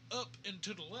up and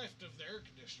to the left of the air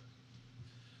conditioner?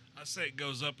 I say it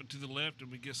goes up and to the left,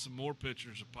 and we get some more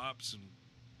pictures of pops and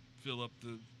fill up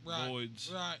the Right.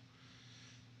 voids. Right.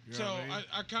 You know So what I mean?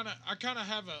 I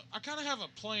kind of have a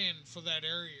plan for that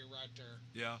area right there.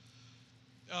 Yeah.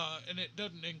 And it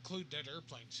doesn't include that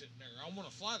airplane sitting there. I want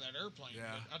to fly that airplane,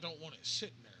 Yeah. but I don't want it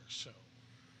sitting there. So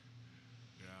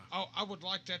Yeah. I would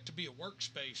like that to be a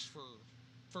workspace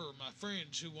for my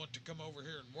friends who want to come over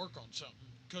here and work on something.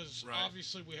 Because Right.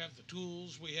 obviously we have the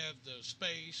tools, we have the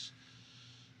space,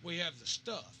 we have the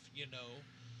stuff, you know.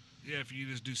 Yeah, if you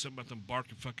just do something about them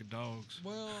barking fucking dogs.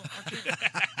 Well, I can't.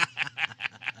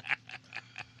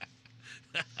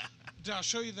 Did I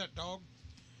show you that dog?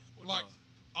 What Like, dog?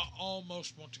 I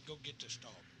almost want to go get this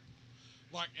dog.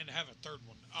 Like, and have a third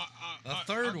one. A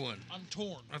third I'm- one? I'm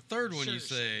torn. A third one, you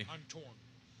Seriously, say? I'm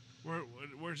torn.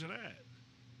 Where's it at?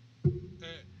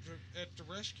 At the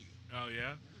rescue. Oh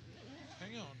yeah.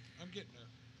 Hang on, I'm getting there.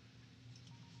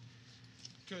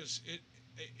 Because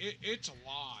it's a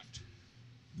lot.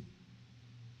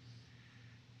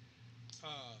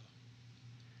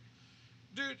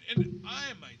 Dude, and I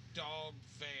am a dog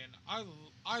fan.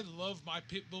 I love my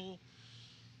pit bull.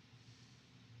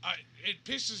 It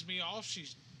pisses me off.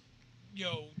 She's,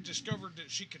 discovered that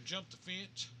she can jump the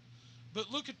fence.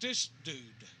 But look at this dude.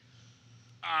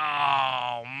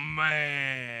 Oh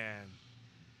man.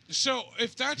 So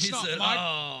if that's He not said, my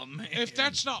 "Oh man." if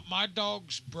that's not my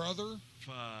dog's brother,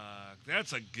 Fuck.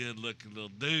 That's a good looking little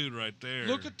dude right there.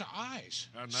 look at the eyes.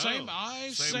 I know. Same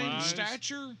eyes, Same same eyes.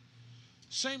 stature,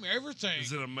 same everything.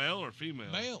 Is it a male or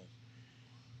female? Male?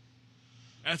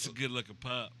 That's a good looking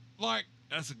pup. Like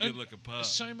That's a good looking pup.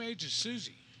 same age as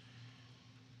Susie.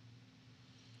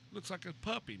 Looks like a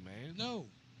puppy, man. No,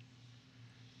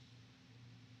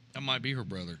 That might be her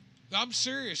brother. I'm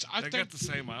serious. I They think got the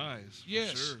same eyes. For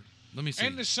Yes. Sure. Let me see.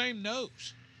 and the same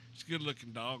nose. It's a good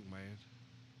looking dog, man.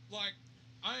 Like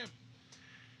I am.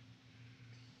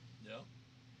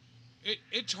 Yeah.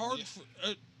 It's hard. For,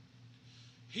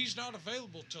 he's not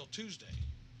available till Tuesday.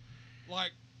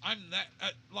 Like I'm that.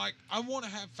 Like I want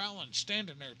to have Fallon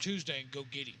standing there Tuesday and go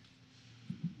get him.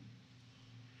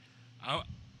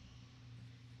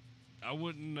 I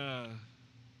wouldn't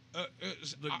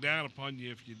look I- down upon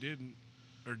you if you didn't,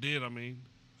 or did. I mean,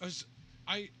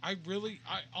 I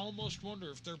almost wonder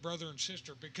if they're brother and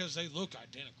sister because they look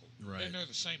identical. Right. And they're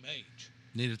the same age.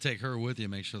 Need to take her with you,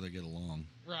 make sure they get along.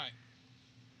 Right.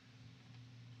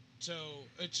 So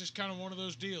it's just kind of one of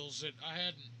those deals that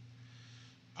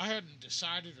I hadn't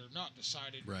decided or not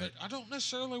decided. Right. But I don't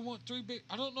necessarily want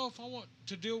I don't know if I want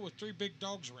to deal with 3 big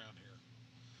dogs around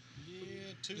here.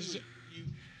 Yeah, two. Is it-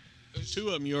 Two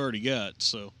of them you already got,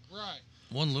 so. Right.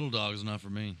 One little dog is enough for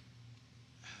me.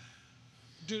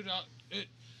 Dude,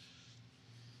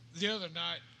 the other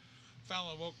night,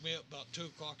 Fallon woke me up about 2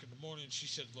 o'clock in the morning. She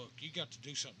said, "Look, you got to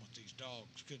do something with these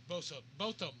dogs," because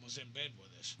both of them was in bed with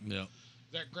us. Yeah.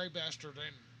 That gray bastard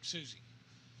and Susie.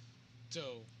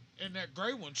 So, and that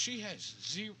gray one, she has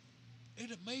zero.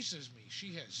 It amazes me.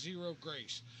 She has zero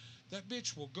grace. That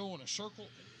bitch will go in a circle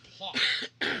and plop.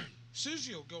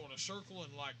 Susie will go in a circle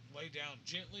and like lay down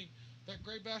gently. That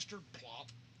gray bastard, plop,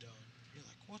 done. You're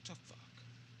like, what the fuck?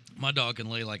 My dog can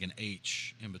lay like an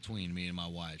H in between me and my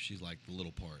wife. She's like the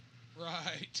little part.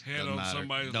 Right, head Doesn't on matter.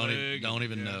 somebody's don't leg. don't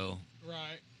even yeah. know.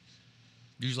 right.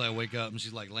 Usually I wake up and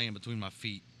she's like laying between my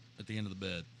feet at the end of the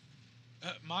bed.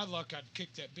 My luck, I'd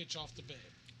kick that bitch off the bed.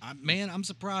 Man, I'm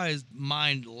surprised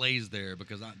mine lays there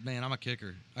because I'm a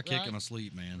kicker. I kick Right. him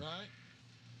asleep, man. Right?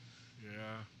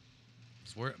 Yeah.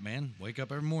 Swear, man. Wake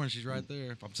up every morning, she's right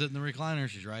there. If I'm sitting in the recliner,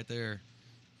 she's right there.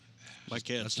 My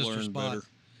cat's That's just her learned spot. better.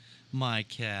 My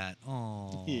cat.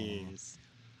 Oh. Yes.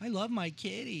 I love my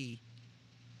kitty.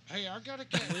 Hey, I got a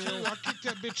cat too. I kicked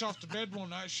that bitch off the bed one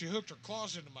night. She hooked her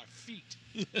claws into my feet.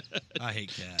 I hate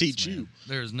cats. Teach man. you.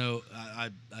 There's no. I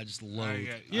just loathe.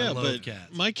 Yeah, I loathe but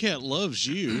cats. my cat loves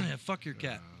you. Yeah, fuck your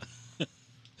cat.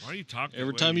 Why are you talking? Every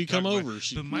the way time you come talk about- over,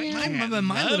 she- But my My, cat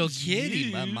my little loves kitty,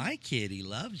 you. but my kitty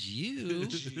loves you.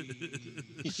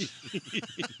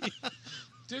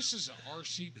 This is a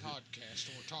RC podcast,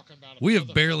 and we're talking about. We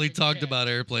have barely motherfucking talked cat. about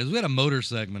airplanes. We had a motor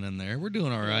segment in there. We're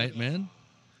doing all right, man.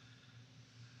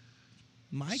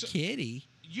 My So- kitty.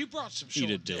 You brought some Eat show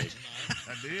a and tell dick. tonight.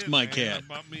 I did. my man. cat. I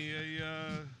bought me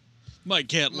a My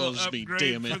cat little loves me, upgrade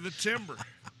damn for it. the timber.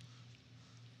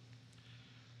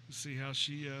 Let's see how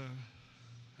she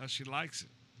likes it.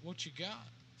 What you got?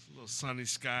 It's a little Sunny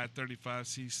Sky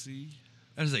 35cc.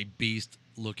 That is a beast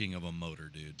looking of a motor,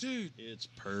 dude. Dude, It's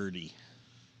purty.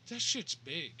 that shit's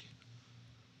big.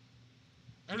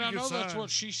 And Pretty I good know that's size. what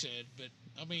she said, but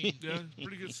I mean, Yeah,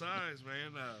 pretty good size,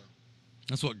 man.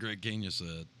 That's what Greg Kenya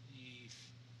said. yeesh.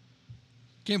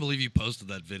 Can't believe you posted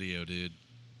that video, dude.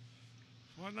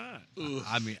 Why not?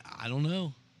 I mean, I don't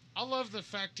know. I love the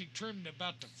fact he trimmed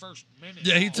about the first minute.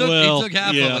 Yeah, he off. took Well,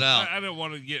 half yeah. of it out. I didn't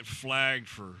want to get flagged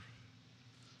for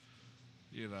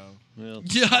You know, Well,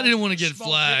 Yeah, I didn't want to get Small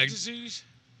dick flagged. Disease.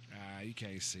 you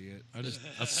can't see it. I just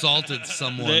assaulted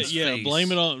someone's yeah, face.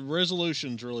 blame it on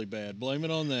resolution's really bad. Blame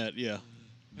it on that. Yeah.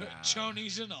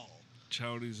 Chonies and all.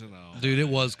 Chonies and all. Dude, it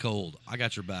was cold. I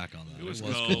got your back on that. It was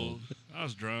cold. I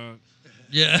was drunk.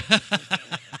 Yeah.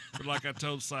 But like I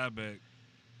told Cybeck,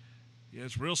 yeah,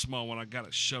 it's real small when I got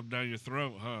it shoved down your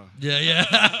throat, huh? yeah.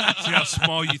 See how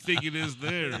small you think it is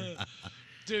there.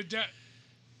 Dude,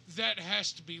 that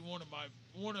has to be one of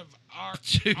our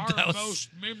Dude, our that was- most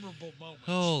memorable moments.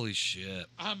 Holy shit.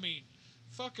 I mean,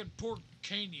 fucking poor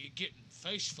Kenya getting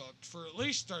face fucked for at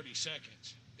least 30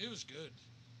 seconds. It was good.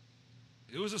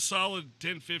 It was a solid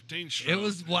 10-15 show. It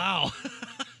was, wow.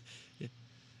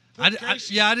 Poor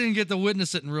Casey. I didn't get to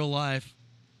witness it in real life.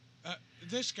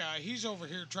 This guy, he's over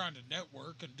here trying to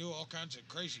network and do all kinds of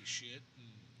crazy shit.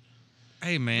 And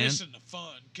Hey, man. missing the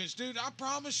fun. Because, dude, I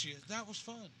promise you, that was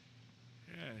fun.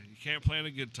 Yeah, you can't plan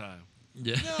a good time.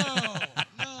 Yeah.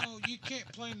 No, you can't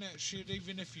plan that shit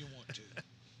even if you want to.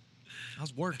 I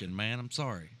was working, man. I'm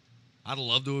sorry. I'd have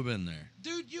loved to have been there.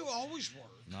 Dude, you always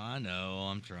work. No, I know.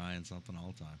 I'm trying something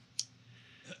all the time.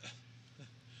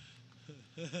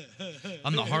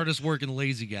 I'm the hardest working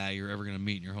lazy guy you're ever going to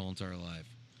meet in your whole entire life.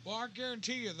 Well, I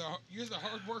guarantee you, you're the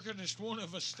hard-workingest one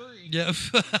of us three. Yeah.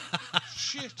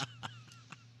 Shit.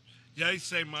 Yeah, you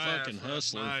say my Fucking ass last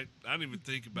hustler. night. I didn't even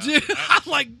think about Dude, it. I'm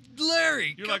like,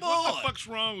 Larry, You're come like, on. what the fuck's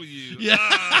wrong with you? Yeah.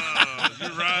 Ah, you're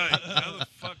right. How the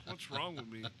fuck? What's wrong with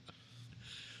me?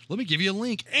 Let me give you a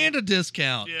link and a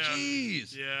discount. Yeah.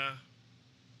 Jeez. Yeah.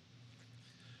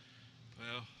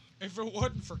 Well, If it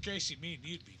wasn't for Casey, me and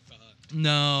you'd be fucked.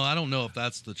 No, I don't know if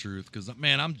that's the truth because,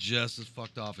 man, I'm just as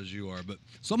fucked off as you are, but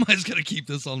somebody's going to keep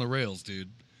this on the rails, dude.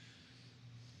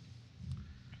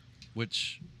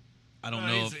 Which I don't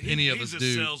know if any of us He's a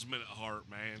do. salesman at heart,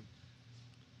 man.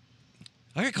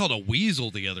 I got called a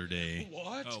weasel the other day.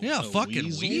 What? Oh, Yeah, a fucking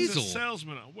weasel? He's a weasel.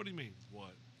 salesman. What do you mean?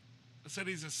 What? I said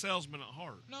he's a salesman at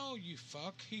heart. No, you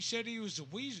fuck. He said he was a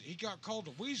weasel. He got called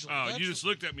a weasel. Oh, That's you just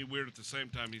looked at me weird at the same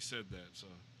time he said that. So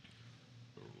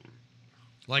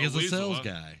Like A as a weasel, sales huh?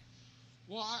 guy.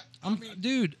 Well, I I'm, mean,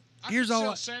 dude, I here's could all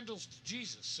sell I, sandals to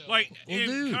Jesus. So. like Well, in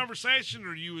dude. conversation,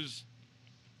 or you was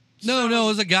No, selling- it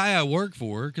was a guy I work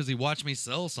for because he watched me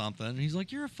sell something. And he's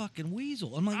like, "You're a fucking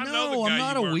weasel." I'm like, I know "No, the guy I'm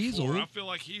not you a work weasel." For. I feel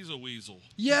like he's a weasel.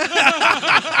 Yeah,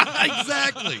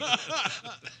 exactly.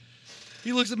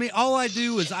 He looks at me. All I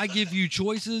do is I give you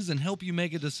choices and help you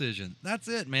make a decision. That's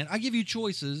it, man. I give you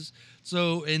choices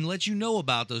and let you know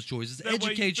about those choices, That way you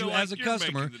educate feel you like as a you're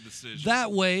customer. making the decision.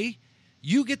 That way,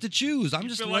 you get to choose. I'm You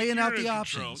just feel like laying out you're the in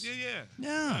control. options. Yeah.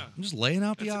 Yeah, I'm just laying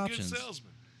out That's the a options. good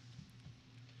salesman.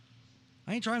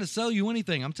 I ain't trying to sell you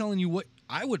anything. I'm telling you what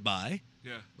I would buy.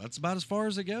 Yeah. That's about as far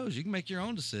as it goes. You can make your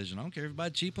own decision. I don't care if you buy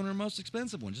a cheap one or a most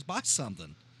expensive one. Just buy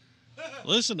something.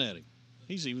 Listen at him.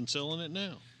 He's even selling it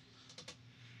now.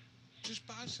 just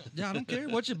buy something. Yeah, I don't care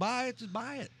what you buy. Just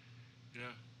buy it. Yeah.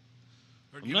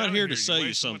 Or I'm get not outta here to You're sell you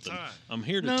wasting my something. time. I'm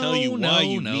here to tell you why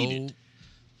you need it.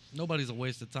 Nobody's a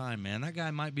waste of time, man. That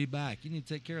guy might be back. You need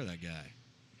to take care of that guy.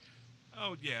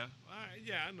 Oh yeah.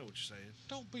 I know what you're saying.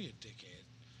 Don't be a dickhead.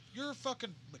 You're a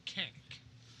fucking mechanic.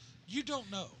 You don't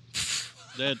know.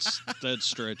 That's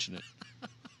stretching it.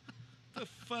 The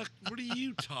fuck? What are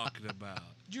you talking about?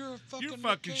 You're a fucking Your fucking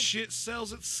mechanic. shit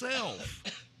sells itself.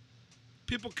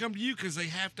 People come to you because they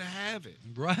have to have it.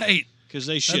 Right. Because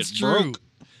they shit That's true. broke.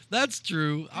 That's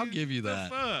true. I'll Dude, give you the that.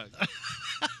 Fuck?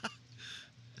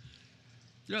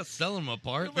 You're not selling them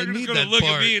apart. Nobody's They need gonna that look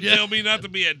part. at me and Yeah. tell me not to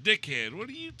be a dickhead. What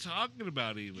are you talking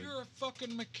about, even? You're a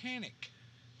fucking mechanic.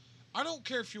 I don't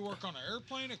care if you work on an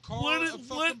airplane, a car, What a is- fucking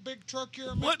what- big truck.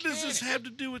 You're a mechanic. What does this have to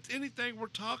do with anything we're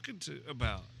talking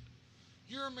about?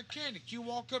 You're a mechanic. You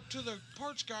walk up to the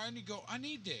parts guy and you go, "I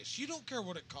need this." You don't care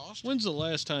what it costs. When's the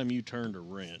last time you turned a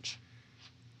wrench?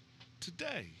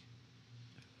 Today,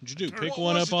 Did you do? What Pick What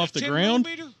one was up it, off a the 10 ground?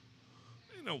 millimeter?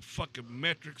 ain't no fucking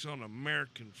metrics on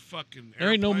American fucking.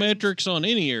 There ain't no airplanes. metrics on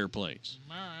any airplanes.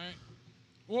 All right.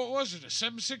 What was it? A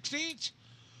 7/16?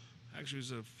 Actually, it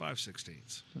was a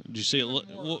 5/16. Did you see it?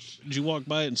 Even worse. Did you walk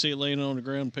by it and see it laying on the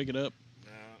ground and pick it up?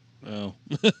 No.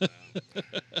 Oh.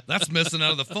 That's missing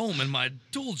out of the foam in my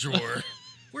tool drawer.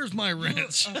 Where's my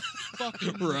wrench? You're a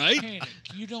fucking Right? mechanic.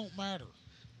 You don't matter.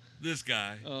 This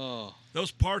guy. Oh. Those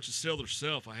parts that sell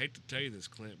themselves. I hate to tell you this,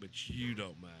 Clint, but you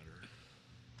don't matter.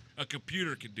 A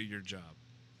computer can do your job.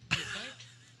 You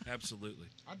think? Absolutely,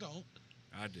 I don't.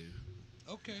 I do.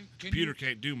 Okay. Computer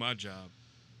can't do my job.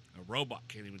 A robot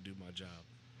can't even do my job.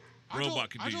 Robot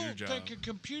can do your job. I don't think a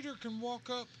computer can walk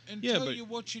up and Yeah, tell but you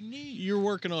what you need. You're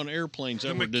working on airplanes that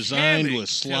The were designed mechanic with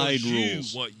slide tells you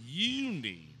rules. what you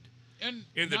need. And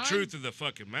in the truth of the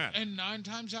fucking matter. And 9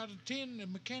 times out of 10, the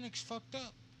mechanics fucked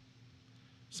up.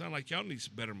 Sound like y'all need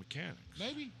some better mechanics.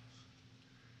 Maybe.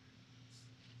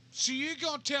 So you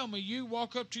gonna tell me you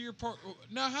walk up to your part?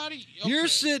 Now how do you? You're okay,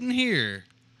 sitting here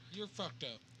You're fucked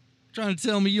up. trying to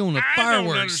tell me you on a I don't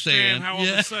fireworks understand stand. how all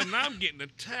yeah. of a sudden I'm getting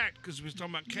attacked because we was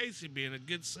talking about Casey being a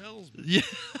good salesman. Yeah.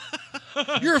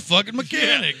 You're a fucking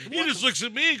mechanic. Yeah. He just looks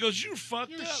at me and goes, "You're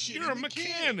fucked You're a up. shitty You're a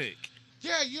mechanic." mechanic."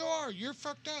 Yeah, you are. You're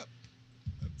fucked up.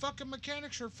 Fucking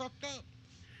mechanics are fucked up.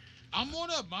 I'm one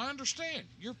of them. I understand.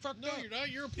 You're fucked No, up. you're not.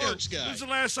 You're a Yeah, parts guy. When's the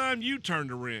last time you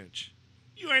turned a wrench?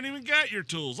 You ain't even got your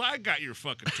tools. I got your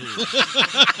fucking tools.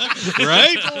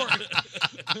 Right?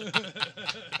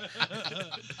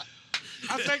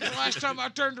 I think the last time I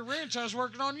turned a wrench, I was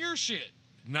working on your shit.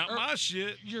 Not my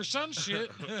shit. Your son's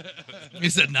shit. He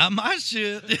said, not my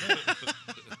shit.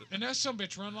 And that some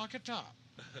bitch run like a top.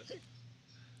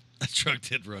 That truck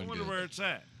did I run wonder good. where it's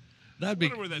at. That'd I be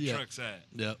wonder where that yeah. truck's at.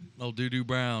 Yep. Old Doo-Doo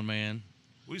Brown, man.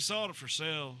 We saw it for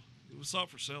sale. We saw it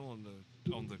for sale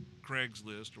on the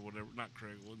Craigslist or whatever. Not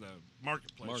Craigslist, the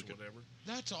marketplace Market. or whatever.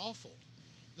 That's awful.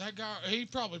 That guy, he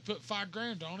probably put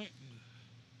 $5,000 on it.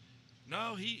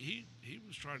 No, he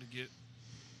was trying to get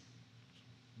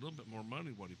a little bit more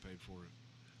money what he paid for it.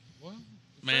 Well,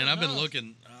 Man, fair I've been enough.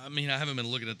 looking. I mean, I haven't been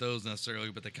looking at those necessarily,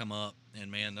 but they come up.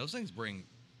 And, man, those things bring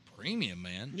premium,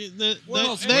 man. Yeah,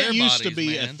 Well, that square used to bodies,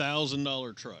 be man.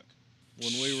 $1,000 truck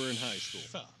when we were in high school.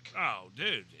 Fuck. Oh,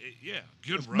 dude, yeah,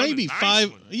 good run. Maybe nice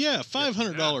one.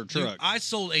 $500 Dude, truck. I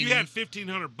sold a. You had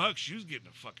 $1,500. You was getting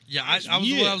a fucking. yeah, nice I was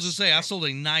Yes. what I was gonna say. I sold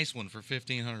a nice one for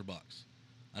 $1,500.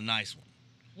 A nice one.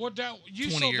 What that you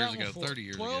 20 sold years that ago, one for? 30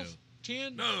 years 12, ago.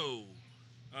 10, No,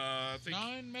 I think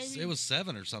 9 maybe? It was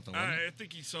 7 or something. Wasn't it? I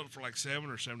think he sold it for like $700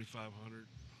 or $7,500.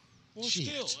 Well,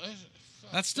 Shit.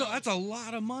 still. That's a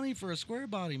lot of money for a square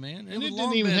body, man. and was it long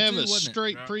didn't even bed, have too, a wasn't it?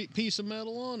 straight Yeah. piece of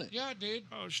metal on it. Yeah, I did.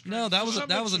 Oh, straight. No, that was Some a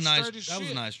bitch was nice straight as that was a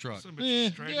shit. nice truck. Some Yeah.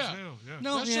 bitch straight Yeah. as hell. Yeah.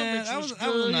 No, That some yeah, bitch that was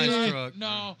good. a nice Yeah. truck.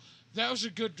 No, that was a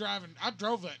good driving. I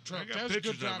drove that truck. I That got was a good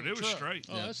pictures of driving it. It was truck. straight.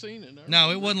 Oh, I seen it. I No, it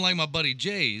remember. wasn't like my buddy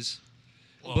Jay's.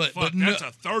 Well, but- fuck, but no- that's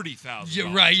a $30,000.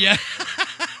 Yeah, right. Yeah.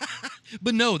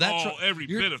 But no, that Oh, truck. every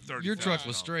your, bit of $30,000. Your truck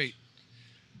was straight.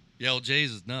 Yeah, old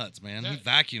Jay's is nuts, man. He That-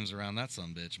 vacuums around that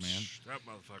sumbitch, man. That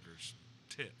motherfucker's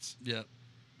tits. Yep.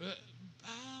 He's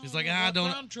He's like, I I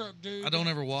don't- Brown truck, dude. I don't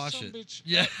That ever wash some it. Bitch,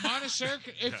 Yeah. Minus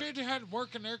if it had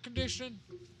working air conditioning,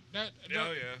 that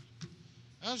Oh, yeah.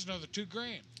 that was another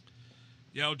 $2,000.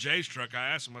 Yeah, old Jay's truck, I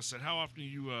asked him, I said, how often do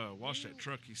you wash that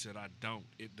truck? He said, I don't.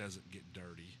 It doesn't get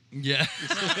dirty. Yeah.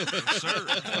 Yes,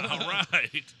 sir. All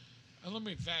right. And let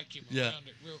me vacuum Yeah. around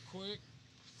it real quick.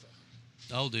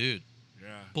 Oh, dude.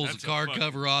 Yeah. Pulls that's the a car fucking-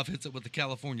 cover off, hits it with the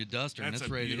California Duster, and That's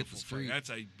it's a ready to hit the beautiful street. That's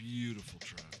a beautiful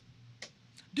truck.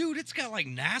 Dude, it's got like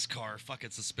NASCAR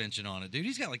fucking suspension on it, dude.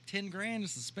 He's got like 10 grand of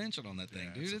suspension on that thing,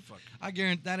 Yeah, dude. it's a It's- fucking- I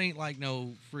guarantee that ain't like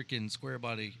no freaking square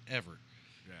body ever.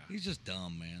 Yeah. He's just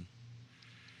dumb, man.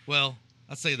 Well,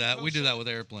 I say that. Oh, We do so- that with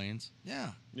airplanes.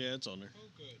 Yeah. Yeah, it's on there. Oh,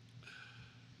 good.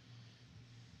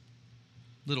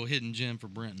 Little hidden gem for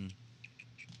Brenton.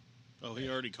 Oh, he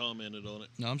already commented on it.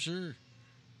 No, I'm sure.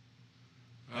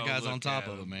 That Oh, guy's look on top at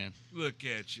of it, him. man. Look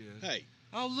at you. Hey,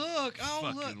 Oh, look.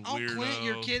 Oh, look. Fucking Oh, Clint,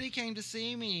 your weirdo. kitty came to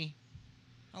see me.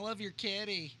 I love your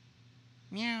kitty.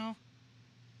 Meow.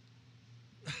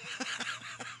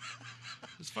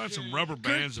 Let's find some rubber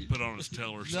bands and put on his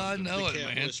tail or No, I something. know The it,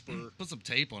 cat man. whisperer. Put some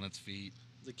tape on its feet.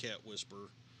 the cat whisperer.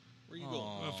 Where you Aw.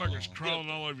 going? Motherfucker's Oh. crawling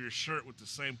all over your shirt with the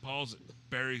same paws that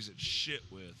buries its shit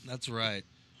with. That's right.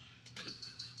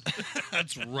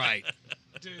 That's right.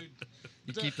 Dude,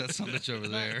 You keep that sumbitch over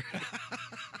there.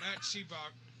 Matt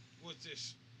Seabach with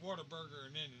this Whataburger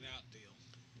and In-N-Out deal.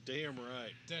 Damn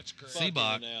right. That's great.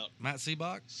 Seabach. Fucking out. Matt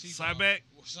Seabach? Cybeck?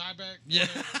 Cybeck? Yeah.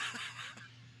 whatever.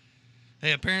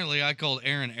 Hey, apparently I called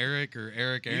Aaron Eric or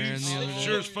Eric Aaron the other Oh, day.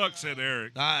 Sure as fuck said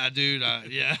Eric. Dude,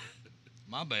 yeah.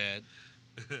 My bad.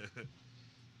 I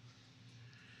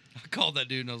called that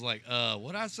dude and I was like,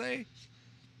 what'd I say?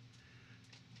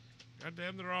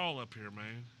 Goddamn, they're all up here,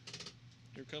 man.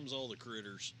 Here comes all the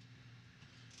critters.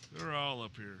 They're all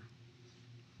up here.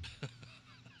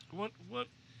 What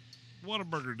a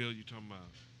burger deal you talking about?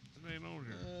 It ain't on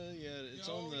here. Yeah, it's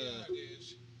Oh, on the. yeah, it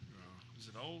is. Is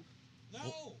it old?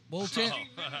 No. Well, 15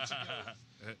 minutes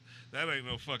ago. That ain't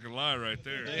no fucking lie right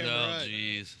there. Damn Oh, right.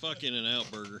 jeez. Fuck In-N-Out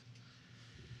burger.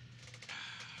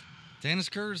 Dennis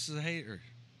Curtis is a hater.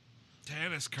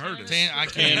 Tannis Curtis. I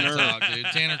can't Tanner. talk, dude.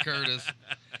 Tanner Curtis.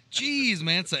 Jeez,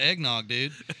 man, it's the eggnog,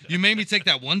 dude. You made me take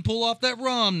that one pull off that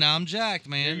rum. Now I'm jacked,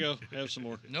 Here man. you go. Have some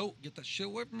more. Nope, get that shit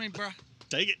away from me, bruh.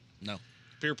 Take it. No.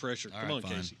 Peer pressure. All Come right, on,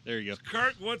 fine. Casey. There you go.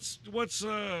 Kirk, what's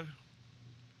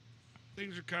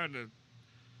things are kind of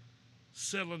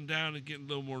settling down and getting a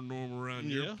little more normal around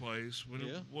your Yeah. place.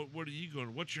 Yeah. What are you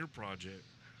going? What's your project?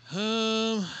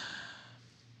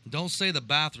 Don't say the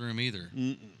bathroom either.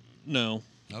 No.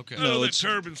 Okay. No, No, that it's-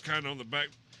 turbine's kind of on the back.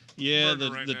 Yeah, burner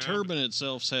the right the now, turbine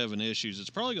itself's having issues. It's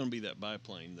probably going to be that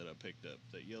biplane that I picked up,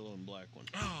 that yellow and black one.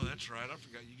 Oh, that's right. I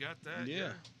forgot you got that.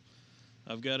 Yeah.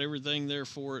 I've got everything there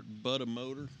for it but a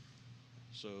motor.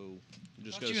 So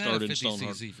just Thought got to you had start a 50 installing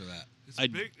hard. cc for that. Is I-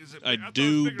 it big? Is it I big? thought do, it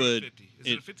was bigger than but 50. Is it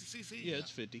a it- 50 cc? Yeah,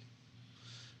 it's 50.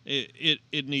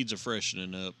 It needs a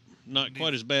freshening up. Not It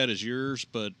quite needs- as bad as yours,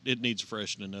 but it needs a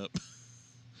freshening up.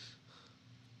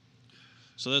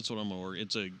 So that's what I'm gonna work.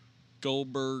 It's a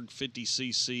Goldberg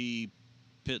 50cc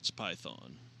Pitts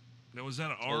Python. Now, was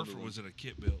that an ARF Older or one. was it a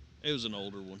kit built? It was an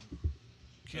older one.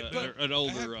 Kit But- built. an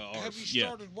older have ARF. you Yeah,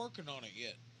 started working on it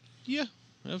yet? yeah.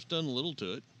 I've done a little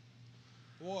to it.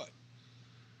 What?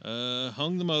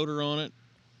 Hung the motor on it.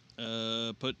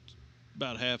 Put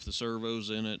about half the servos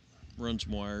in it. Run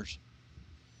some wires.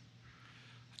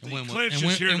 And The when, Clinch and is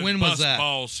when, here and to when was bust that?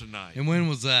 balls tonight. And when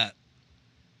was that?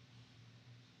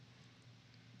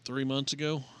 3 months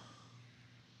ago.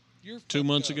 You're 2 fucked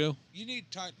months up. ago. You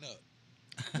need to tighten up.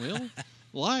 Well,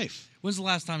 life. When's the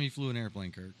last time you flew an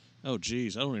airplane, Kurt? Oh,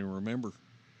 geez, I don't even remember.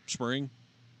 Spring.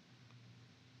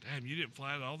 Damn, you didn't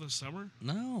fly it all this summer?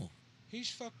 No. He's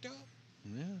fucked up.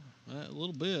 Yeah, a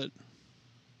little bit.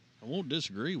 I won't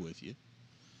disagree with you.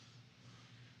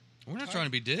 We're not trying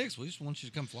to be dicks. We just want you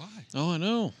to come fly. Oh, I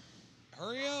know.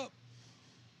 Hurry up.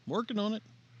 Working on it.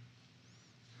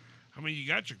 I mean, you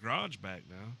got your garage back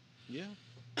now. Yeah.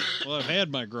 Well, I've had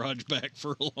my garage back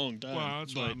for a long time. Well,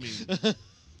 that's what I but- mean.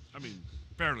 I mean,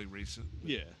 fairly recent.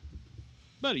 Yeah.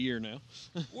 About a year now.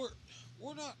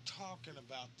 We're not talking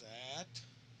about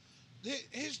that.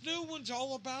 His new one's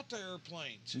all about the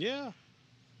airplanes. Yeah.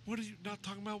 What are you not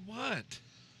talking about? What?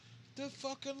 The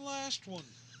fucking last one.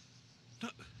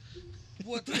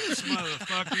 What this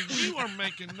motherfucker? You are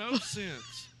making no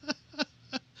sense.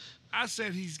 I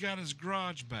said he's got his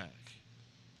garage back.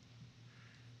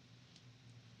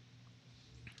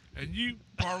 And you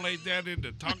parlayed that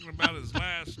into talking about his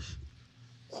last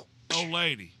old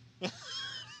lady.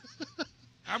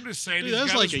 I'm just saying Dude, he's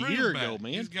that's got like his a room year back. ago,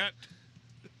 man. He's got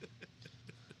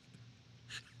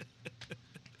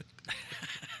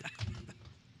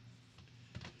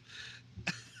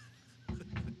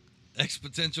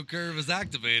Exponential curve is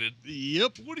activated.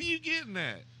 Yep. what are you getting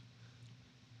at?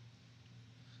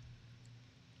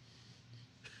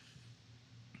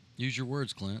 Use your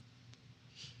words, Clint.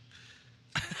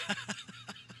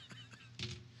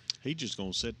 He's just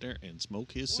going to sit there and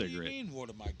smoke his What cigarette. do you mean, what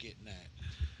am I getting at?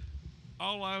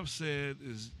 All I've said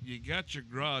is you got your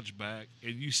garage back,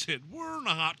 and you said, we're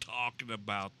not talking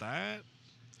about that.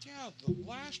 Yeah, the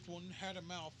last one had a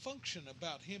malfunction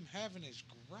about him having his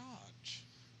garage.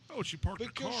 Oh, she parked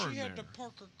Because the car she in had there. to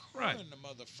park her car Right. in the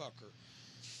motherfucker.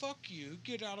 Fuck you,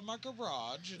 get out of my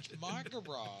garage. It's my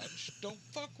garage. Don't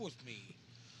fuck with me.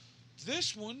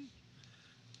 This one,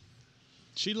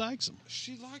 She likes him.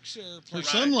 she likes airplanes. Her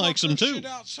son likes them, too. Shit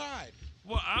outside.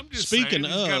 Well, I'm just Speaking saying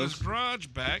he's got of- his garage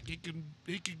back. He can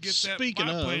get that Speaking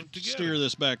biplane of, together. steer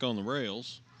this back on the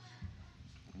rails.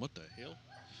 What the hell?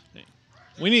 Hey,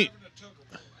 we need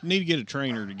to get a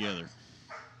trainer together.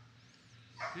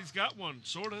 He's got one,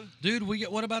 sort of. Dude,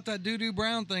 what about that doo-doo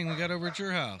brown thing we got over at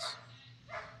your house?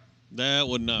 That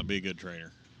would not be a good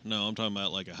trainer. No, I'm talking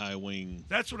about like a high wing.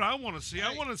 That's what I want to see.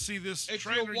 I Hey, want to see this If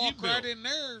trainer you'll you walk built. right in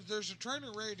there, there's a trainer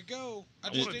ready to go. I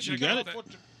I just wanna need check to out come that. up with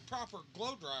the proper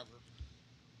glow driver.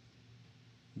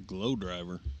 Glow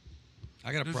driver.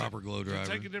 I got a Does proper it- glow does it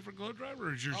driver. take a different glow driver,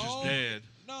 or is yours Oh, just dead?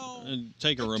 No. And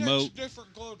take a it remote. Takes a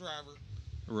different glow driver.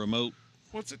 A remote.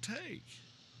 What's it take?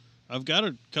 I've got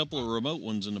a couple of remote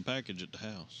ones in the package at the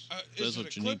house. Is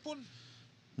it a clip one?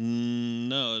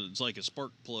 No, it's like a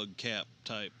spark plug cap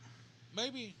type.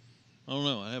 Maybe. I don't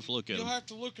know. I have to look at You'll them. have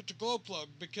to look at the glow plug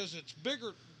because it's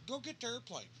bigger. Go get the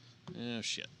airplane. Yeah,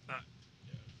 shit.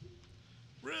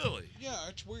 Really? Yeah,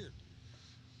 it's weird.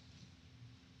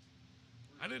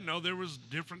 I didn't know there was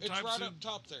different It's types right of up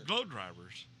top there. glow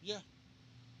drivers. Yeah.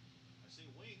 I see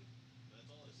a wing. That's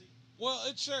all I see. Well,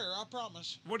 it's there. I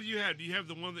promise. What do you have? Do you have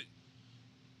the one that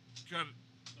got it?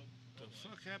 The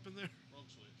fuck happened there? Wrong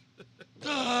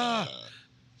switch.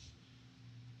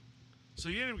 So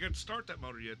you didn't even get to start that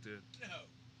motor yet, then? No.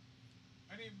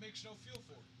 I didn't even mix no fuel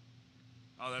for it.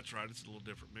 Oh, that's right. It's a little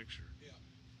different mixture.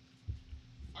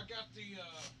 I got the.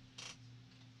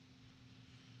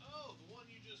 Oh, the one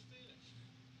you just finished.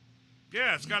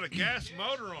 Yeah, it's got a gas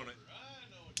motor on it. I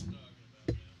know what you're talking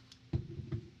about now.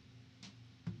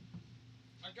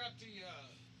 I got the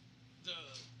the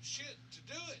shit to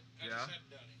do it. I Yeah. just hadn't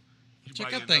done it. You Check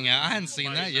buy that you thing another- out. I hadn't seen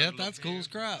buy that you yet. another That's little cool as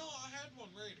can. crap. No, I had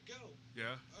one ready to go.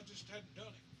 Yeah. I just hadn't done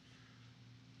it.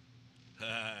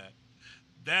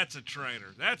 That's a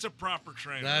trainer. That's a proper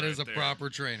trainer. That is right a there. proper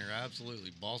trainer.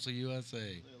 Absolutely. Balsa USA.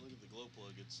 Yeah, look at the glow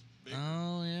plug. It's bigger.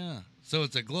 Oh, yeah. So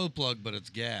it's a glow plug, but it's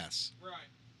gas. Right.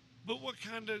 But what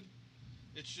kind of?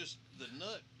 It's just the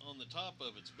nut on the top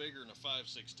of it's bigger than a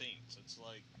 5/16. It's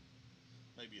like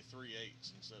maybe a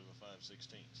 3/8 instead of a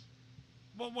 5/16.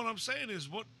 Well, what I'm saying is,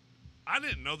 what I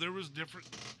didn't know there was different.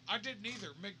 I didn't either.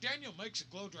 McDaniel makes a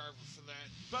glow driver for that,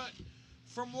 but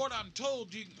from what I'm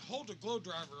told, you can hold a glow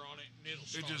driver on it and it'll It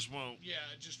start. just won't. Yeah,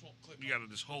 it just won't click. You on. got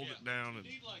to just hold Yeah. it down, You and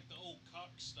need like the old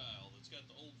Cox style that's got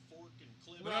the old fork and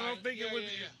clip. but I don't Right. think Yeah, it would.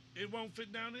 yeah, It won't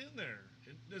fit down in there.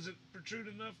 Does it protrude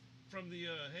enough from the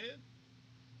head?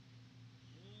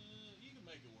 You can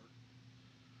make it work.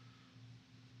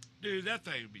 Dude, that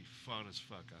thing would be fun as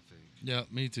fuck. I think. Yeah,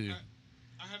 me too.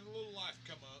 I had a little life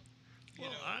come up. You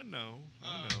Well, know,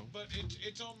 I know. but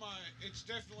it's on my. It's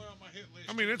definitely on my hit list.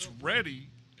 I mean, it's Real- ready.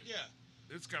 Yeah,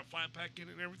 It's got flat pack in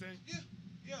it and everything.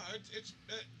 yeah. It's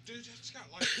dude. It's got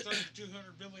like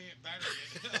 3,200 milliamp battery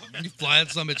in it. You fly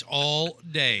that some bitch all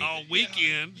day. All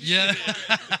weekend. You Yeah. should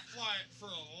fly it for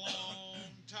a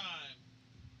long time.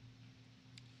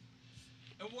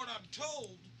 And what I'm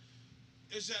told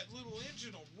is that little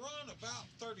engine will run about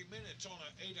 30 minutes on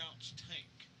an 8-ounce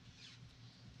tank.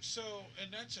 So,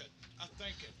 and that's I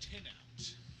think a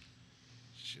 10-ounce.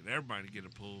 Shit, everybody get a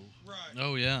pull. Right.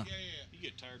 Oh, yeah. Yeah. You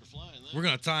get tired of flying that. We're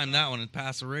going to time that one and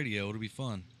pass the radio. It'll be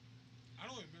fun. I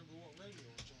don't even remember what radio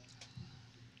it's on.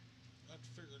 I have to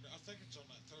figure it out. I think it's on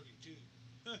that 32.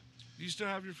 You still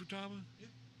have your Futaba?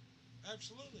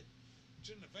 Absolutely. It's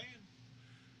in the van.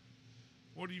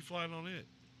 What are you flying on it?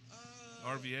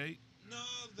 RV8? No,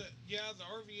 the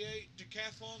RV8,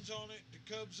 Decathlon's on it, the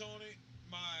Cub's on it,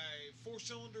 my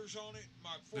 4-cylinders on it,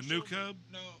 my The new 4-cylinder Cub?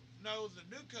 No, the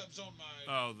new Cub's on my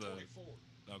Oh, the 24,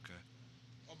 okay.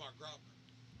 on my Grobner.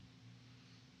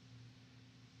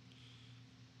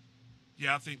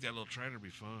 Yeah, I think that little trainer would be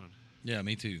fun. Yeah,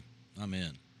 me too. I'm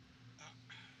in.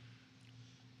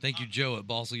 Thank you, Joe at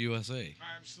Balsa USA.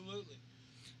 Absolutely.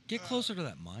 Get closer to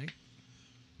that mic.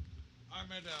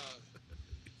 I'm at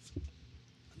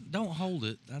Don't hold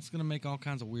it. That's going to make all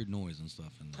kinds of weird noise and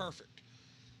stuff in there. perfect.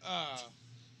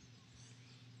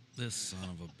 This son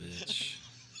of a bitch.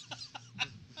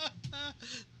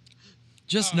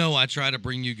 Just know I try to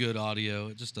bring you good audio.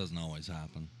 It just doesn't always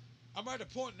happen. I'm at a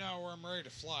point now where I'm ready to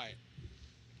fly it.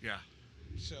 Yeah.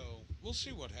 So we'll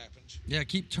see what happens. Yeah,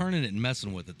 keep turning it and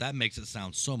messing with it. That makes it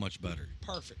sound so much better.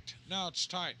 Perfect. Now it's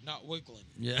tight, not wiggling.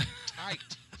 Yeah. Tight.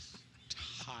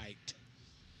 Tight.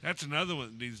 That's another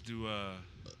one that needs to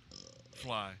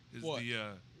fly. Is What? the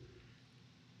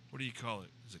what do you call it?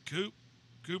 Is it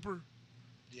Cooper?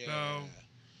 Yeah. No.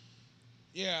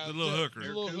 Yeah. The little hooker. The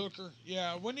little hooker.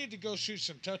 Yeah, we need to go shoot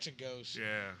some touch and goes.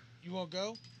 Yeah. You want to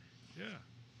go? Yeah.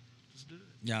 Let's do it.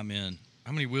 Yeah, I'm in.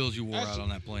 How many wheels you wore That's- out on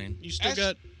that plane? You still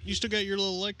That's- got your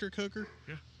little electric hooker?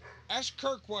 Ask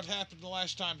Kirk what happened the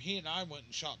last time he and I went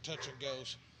and shot touch and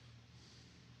goes.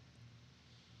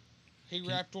 He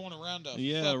wrapped one around a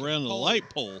Yeah, fucking around the pole. light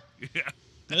pole. Yeah.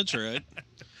 That's right.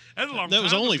 That's a long That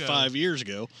was time only ago. 5 years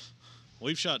ago.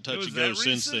 We've shot touch was and that goes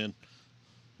since recent?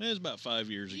 then. It was about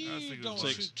 5 years ago. I think You it don't was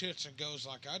like- shoot touch and goes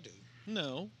like I do.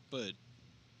 No, but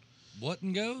What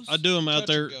and goes? I do them out Touch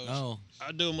there. and goes. Oh,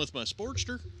 I do them with my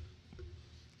Sportster.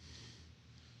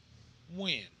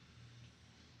 When?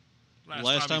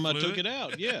 Last time you I flew took it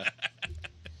out, yeah.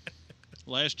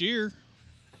 Last year.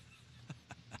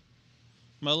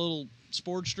 My little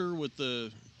Sportster with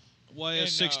the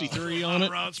YS63 on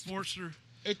it. Rod Sportster.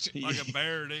 It's Like a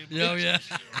bear, dude. yeah, yeah.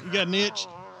 You got an itch?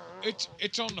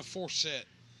 it's on the 4 set.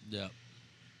 Yeah.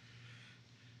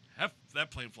 That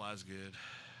plane flies good.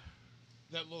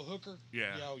 That little hooker.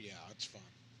 Yeah. Oh yeah, it's fun.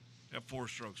 That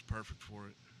 4-stroke's perfect for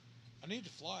it. I need to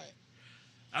fly it.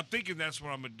 I'm thinking that's what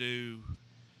I'm going to do.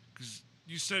 Because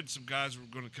you said some guys were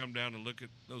going to come down and look at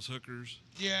those hookers.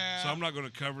 Yeah. So I'm not going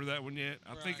to cover that one yet.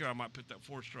 I'm Right. thinking I might put that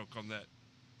 4-stroke on that,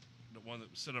 the one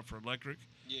that was set up for electric.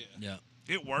 Yeah. Yeah.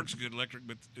 It works good electric,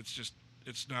 but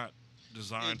it's not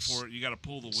designed It's for it. You got to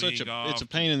pull the Such wing off. it's a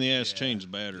pain in the ass to Yeah. change the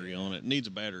battery on it. It needs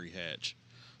a battery hatch.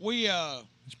 We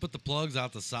Just put the plugs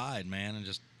out the side, man, and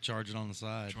just charge it on the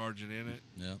side. Charge it in it.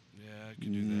 Yeah. Yeah, I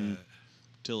can do that.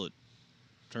 Till it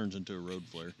turns into a road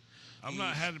flare. I'm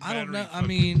not had a I battery don't know. I fucking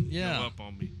mean, go yeah. up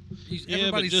on me. You- Yeah, but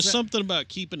everybody just said- something about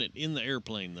keeping it in the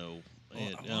airplane, though. I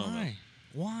don't know. Why?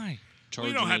 Why? Well,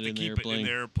 Charging you don't have it to in the keep it airplane. in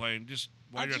the airplane. Just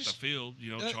while I you're at just- the field,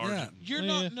 charge yeah. it. You're Yeah.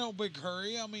 not in no big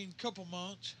hurry. I mean, couple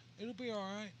months. It'll be all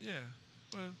right. Yeah.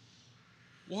 Well,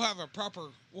 We'll have a proper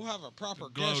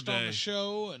Glow guest on day. the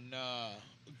show and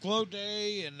glow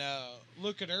day and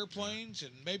look at airplanes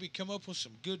and maybe come up with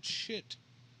some good shit.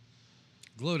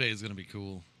 Glow Day is gonna be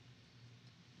cool.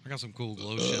 I got some cool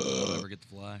glow shit that I'll never get to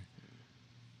fly.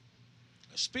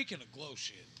 Speaking of glow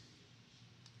shit,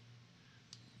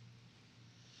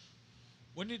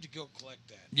 we need to go collect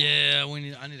that. Yeah,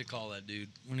 I need to call that dude.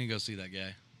 We need to go see that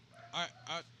guy.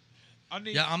 I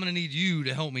need. Yeah, I'm gonna need you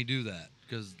to help me do that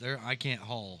because I can't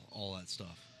haul all that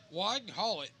stuff. Well, I can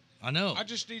haul it. I know. I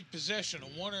just need possession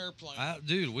of one airplane.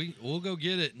 Dude, we'll go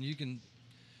get it and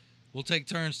we'll take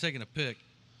turns taking a pic.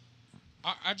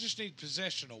 I just need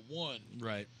possession of one,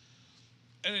 Right.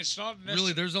 and it's not Really,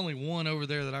 necessarily. there's only one over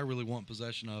there that I really want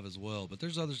possession of as well, but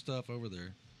there's other stuff over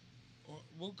there.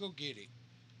 We'll go get it.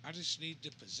 I just need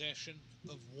the possession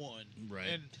of one. Right.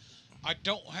 And I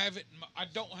don't have it. I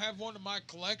don't have one in my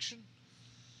collection.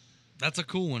 That's a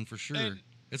cool one for sure. And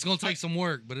It's gonna take some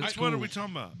work, but it's Which cool. one are we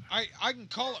talking about? I can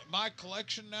call it my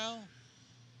collection now.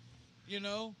 You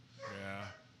know, Yeah.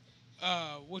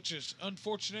 which is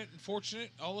unfortunate and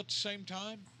fortunate all at the same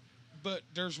time. But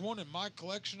there's one in my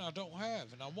collection I don't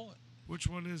have, and I want Which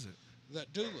one is it?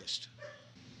 that Duelist.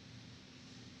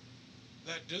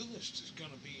 That Duelist is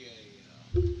going to be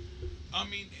a. I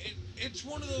mean, it's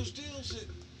one of those deals that,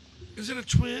 Is it a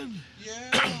twin?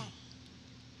 yeah.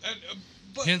 and,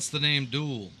 but Hence the name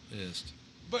Duelist.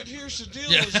 but here's the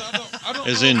deal: Yeah. is I don't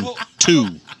As know in the whole-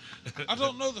 2. I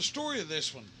don't know the story of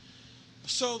this one.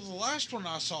 So the last one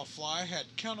I saw fly had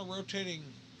counter-rotating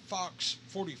Fox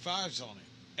 45s on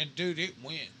it, and dude, it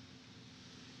went.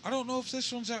 I don't know if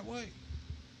this one's that way.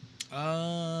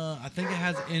 I think it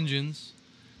has engines.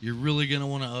 You're really gonna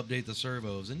want to update the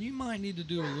servos, and you might need to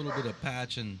do a little bit of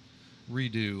patch and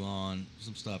redo on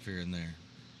some stuff here and there.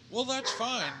 Well, that's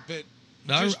fine, but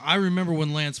I, just- I remember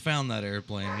when Lance found that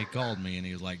airplane. He called me and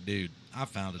he was like, "Dude, I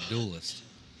found a Duelist.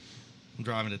 I'm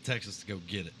driving to Texas to go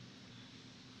get it."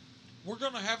 we're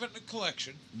gonna have it in the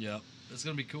collection, Yep, it's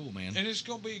gonna be cool, man. and it's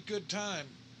gonna be a good time.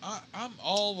 I'm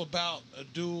all about a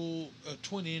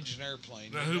twin-engine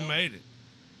airplane. Now, you who know? made it?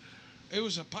 It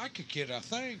was a Pica kit, I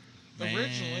think, Man,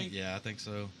 originally. yeah, I think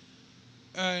so.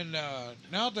 And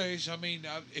nowadays, I mean,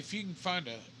 if you can find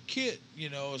a kit,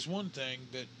 is one thing,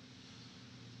 but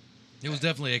It was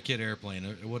definitely a kit airplane.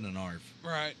 It wasn't an ARF.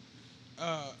 right,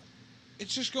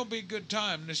 it's just going to be a good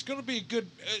time, and it's going to be a good.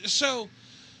 So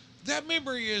that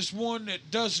memory is one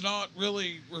that does not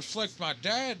really reflect my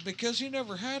dad because he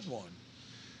never had one.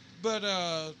 But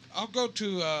I'll go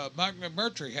to Mike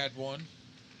McMurtry had one.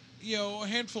 A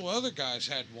handful of other guys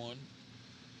had one.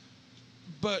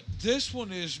 But this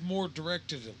one is more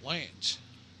directed at Lance.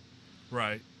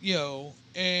 Right.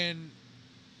 And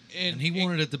And he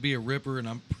wanted it to be a ripper, and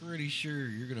I'm pretty sure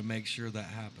you're gonna make sure that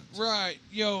happens. right,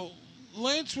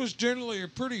 Lance was generally a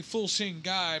pretty full-scene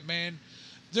guy, man.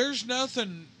 There's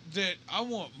nothing that I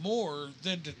want more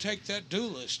than to take that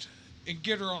Duelist and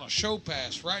get her on a show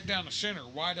pass right down the center,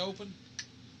 wide open.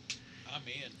 I'm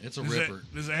in. It's a Does ripper.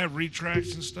 Does it have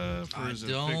retracts and stuff, or I is it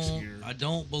fixed don't. gear? I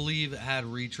don't believe it had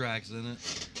retracts in it.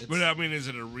 It's, But I mean, is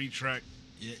it a retract?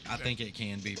 I think it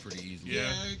can be pretty easy.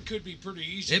 Yeah. It could be pretty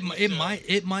easy. It, with,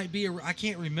 it might be I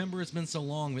can't remember. It's been so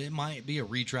long. But it might be a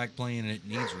retract plane and it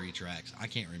needs retracts. I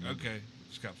can't remember. Okay,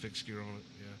 it's got fixed gear on it.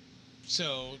 Yeah.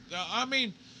 So, I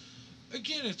mean,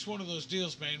 again, it's one of those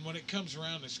deals, man. When it comes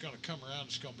around, it's going to come around.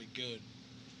 It's going to be good.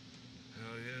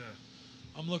 Hell yeah.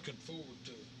 I'm looking forward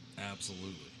to it.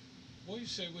 Absolutely. What do you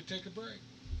say we take a break?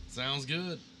 Sounds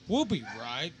good. We'll be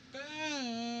right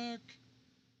back.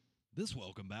 This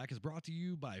welcome back is brought to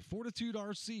you by Fortitude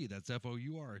RC. That's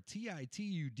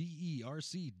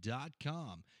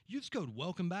FORTITUDERC.com. Use code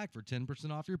welcome back for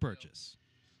 10% off your purchase.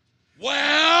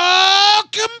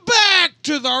 Welcome back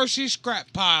to the RC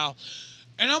Scrap Pile.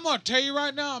 And I'm going to tell you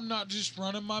right now, I'm not just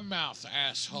running my mouth,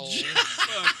 asshole.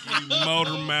 Fuck you,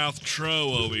 motor mouth tro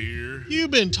over here.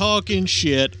 You've been talking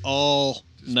shit all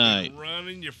Just night. been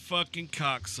running your fucking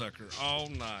cocksucker all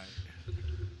night.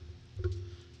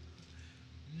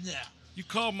 Now, You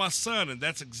called my son, and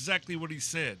that's exactly what he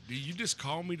said. Did you just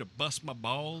call me to bust my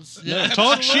balls? No,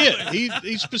 talk shit. He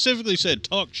specifically said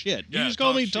talk shit. You Yeah, just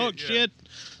called talk me shit, talk yeah. shit.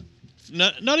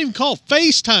 Not even call.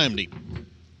 FaceTimed him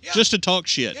yeah, just to talk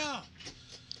shit. yeah,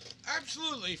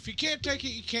 absolutely. If you can't take it,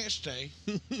 you can't stay.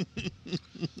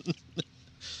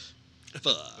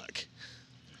 Fuck.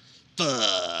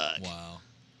 Wow.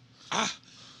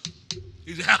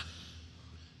 He's out.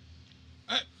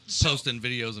 So, Posting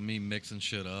videos of me mixing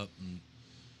shit up. And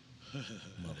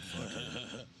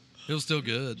motherfucker. It was still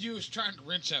good. you was trying to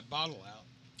rinse that bottle out.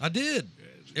 I did.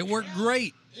 It worked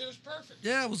great. It was perfect.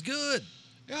 Yeah, it was good.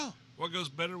 Yeah. What goes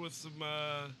better with some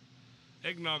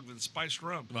eggnog than spiced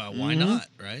rum. Why not,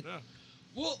 right? Yeah.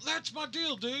 Well, that's my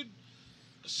deal, dude.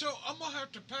 So I'm gonna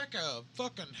have to pack a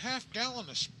fucking half-gallon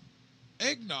of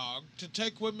eggnog to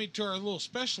take with me to our little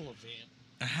special event.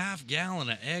 A half gallon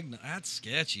of eggnog. That's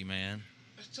sketchy, man.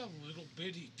 That's a little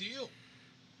bitty deal.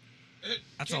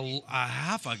 That's Can you- a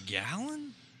half a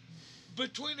gallon?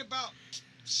 between about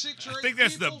 6 or 8 I think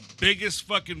that's people. the biggest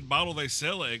fucking bottle they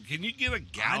sell. Egg. Can you get a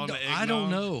gallon of eggnog? I don't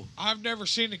know. I've never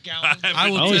seen a gallon. I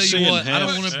will I tell was you saying what, I don't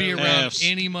halves. want to be around Halves.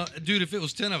 any dude. If it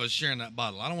was 10 of us sharing that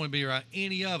bottle, I don't want to be around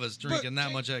any of us drinking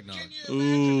that much eggnog. Can you imagine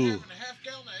Ooh. having a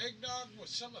half-gallon of eggnog with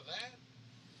some of that?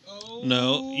 Oh,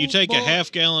 No, you take boy. a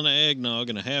half gallon of eggnog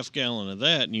and a half gallon of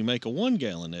that, and you make a 1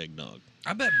 gallon eggnog.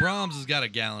 I bet Brahms has got a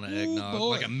gallon of Ooh, eggnog, boy.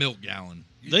 like a milk gallon.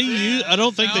 They use. I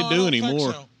don't think No, they I do don't think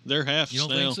anymore. so. They're half You don't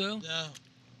now. think so? No.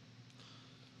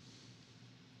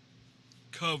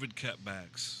 COVID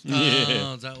cutbacks. Yeah.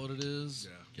 Oh, is that what it is?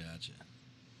 Yeah.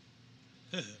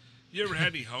 Gotcha. You ever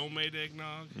had any homemade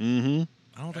eggnog? Mm-hmm.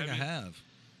 I don't think I Have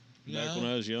you? have. Back when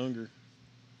I was younger.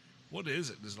 What is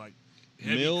it? It's like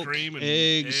heavy Milk, cream and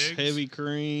eggs, heavy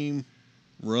cream,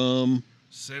 rum.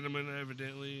 cinnamon,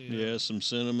 evidently. Yeah, some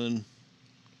cinnamon.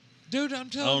 Dude, I'm I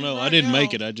telling don't you know. right I didn't now,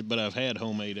 make it. But I've had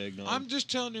homemade eggnog. I'm just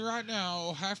telling you right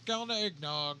now, half-gallon of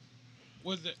eggnog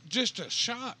with just a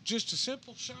shot, just a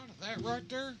simple shot of that right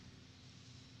there.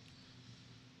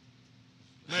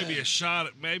 Maybe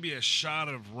a shot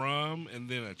of rum and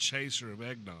then a chaser of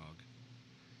eggnog.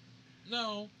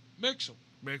 No, mix them.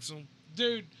 Mix them.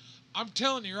 Dude, I'm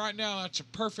telling you right now, that's a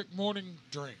perfect morning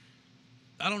drink.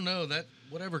 I don't know that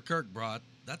whatever Kirk brought.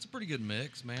 That's a pretty good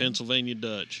mix, man. Pennsylvania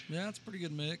Dutch. Yeah, it's a pretty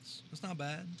good mix. It's not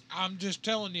bad. I'm just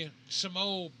telling you, some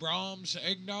old Brahms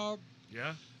eggnog.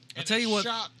 Yeah. And tell you what- a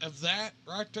shot of that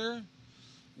right there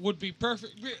would be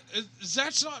perfect.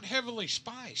 That's not heavily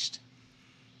spiced.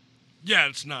 Yeah,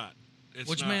 it's not. It's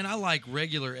Which, not. man, I like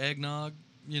regular eggnog,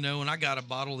 you know, and I got a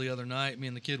bottle the other night. Me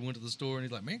and the kid went to the store, and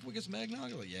he's like, man, can we get some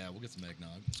eggnog? I'm like, yeah, we'll get some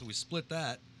eggnog. So we split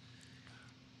that.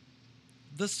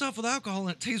 The stuff with alcohol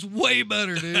in it tastes way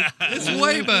better, dude. It's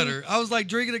way better. I was like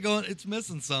drinking it going, it's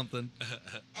missing something.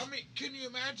 I mean, can you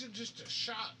imagine just a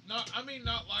shot? Not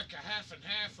like a half and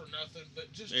half or nothing,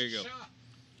 but just There a you go. shot.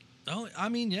 Oh, I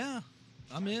mean, yeah.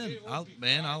 I'm in. It would be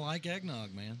I fine. like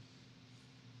eggnog, man.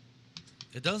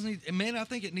 It does need, man, I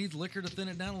think it needs liquor to thin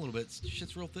it down a little bit.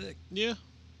 Shit's real thick. Yeah.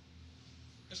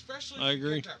 Especially if I you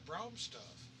agree. get that Brahms stuff.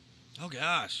 Oh,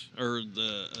 gosh. Or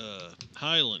the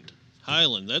Highland.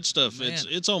 Highland. That stuff. Man.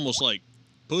 It's almost like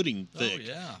pudding thick.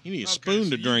 Oh, yeah. You need a Okay, spoon so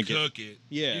to you drink it. cook it.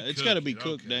 Yeah, You it's cook got to be it,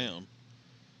 cooked okay. down.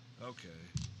 Okay.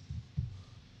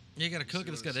 You got to cook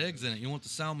it. It's got eggs in it. You want the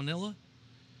salmonella?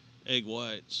 Egg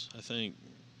whites, I think.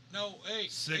 No, egg.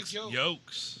 6 egg yolk.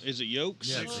 yolks. Is it yolks?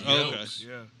 Yeah, Six it's Oh, okay. yolks.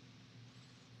 Yeah.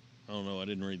 I don't know. I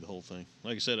didn't read the whole thing.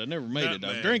 Like I said, I never made it. I've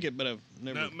Nutmeg. drank it, but I've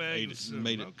never Nutmeg ate and it. cinnamon.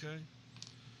 Made it. Okay.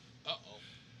 Uh-oh.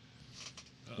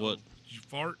 Uh-oh. What? Did you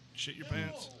fart? Shit your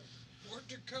pants? No. Where'd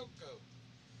the Coke go?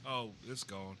 Oh, it's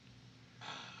gone.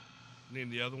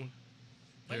 Need the other one?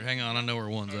 Here, hang on. I know where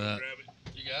one's at. Grab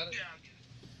it. You got it?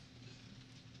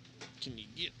 Can you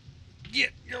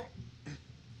get? Yo.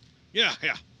 Yeah,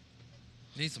 yeah.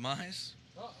 Need some ice?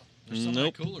 Uh-oh. There's some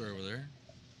Nope. cooler over there.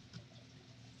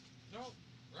 No,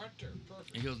 right there.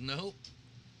 Perfect. He goes, nope.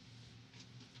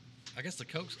 I guess the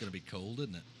Coke's going to be cold,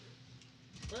 isn't it?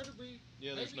 Better be.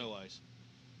 Yeah, there's maybe. no ice.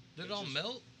 Did it It's all just-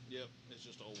 melt? Yep, it's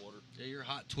just all water. Yeah, your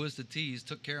hot twisted teas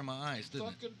took care of my ice, didn't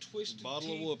it? Fucking twisted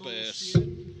Bottle of tea whoop bullshit. ass. That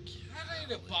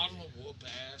ain't a bottle of whoop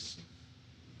ass.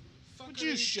 Would Fucking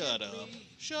you are shut kidding up? me?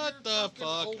 Shut Your the fucking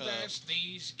fuck old up. ass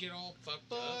knees get all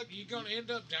fucked up. Fuck You're gonna end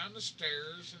up down the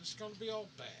stairs and it's gonna be all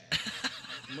bad.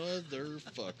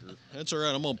 Motherfucker. That's all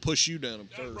right. I'm gonna push you down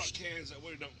I brought first. cans that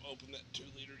way. Don't open that 2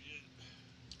 liter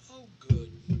yet. Oh, good.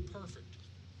 Perfect.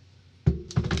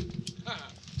 Ha.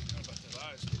 How about that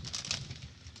ice?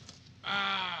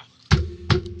 Ah,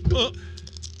 Oh,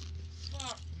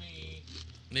 fuck me.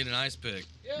 Need an ice pick.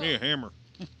 Yeah. me a hammer.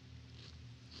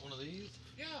 One of these?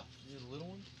 Yeah. Need a little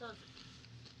one? Perfect.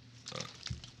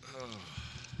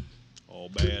 All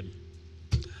bad.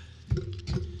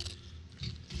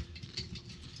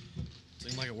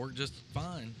 Seemed like it worked just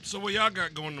fine. So what y'all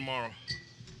got going tomorrow?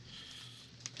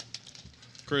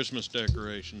 Christmas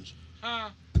decorations. Huh?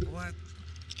 What?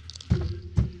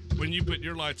 When you put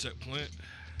your lights up, Clint.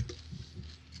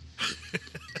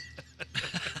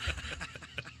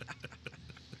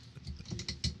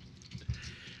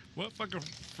 What fucking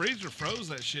freezer froze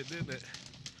that shit, didn't it?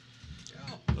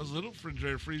 Yeah. Those little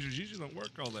refrigerator freezers usually don't work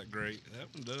all that great. That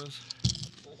one does.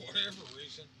 For whatever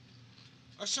reason.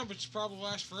 Our something's probably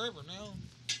last forever now.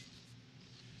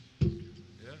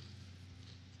 Yeah.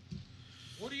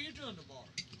 What are you you doing tomorrow?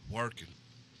 Working.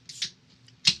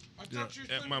 I You know, thought you was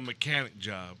at putting, my mechanic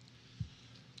job.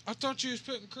 I thought you was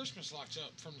putting Christmas lights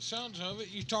up. From the sounds of it,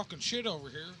 you talking shit over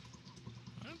here.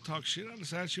 I didn't talk shit. I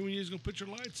just asked you when you was going to put your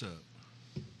lights up.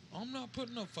 I'm not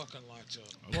putting no fucking lights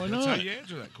up. Why That's how not? you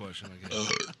answer that question, I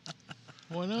guess.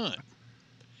 Why not?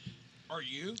 Are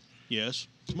you? Yes,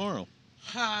 tomorrow.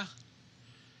 Ha!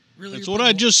 Really? That's you're what I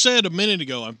putting- just said a minute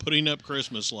ago. I'm putting up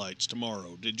Christmas lights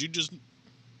tomorrow. Did you just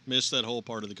miss that whole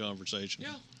part of the conversation?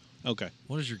 Yeah. Okay.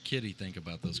 What does your kitty think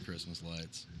about those Christmas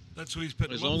lights? That's what he's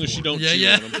putting As them up long as for. you don't Yeah, chew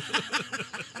yeah. on them.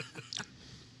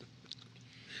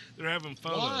 They're having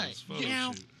photos. Why? Photo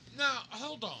Yeah. shoot. Now,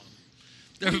 hold on.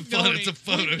 They're We've fun. known It's a e-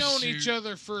 photo We've known shoot. each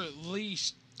other for at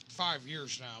least 5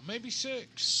 years now, maybe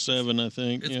 6. 7, I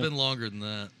think. It's yeah. been longer than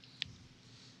that.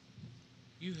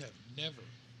 You have never,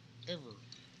 ever,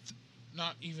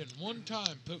 not even one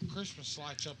time put Christmas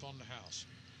lights up on the house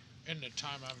in the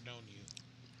time I've known you.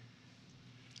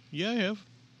 Yeah, I have.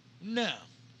 No,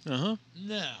 Uh-huh.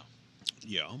 no,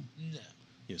 Yeah. no,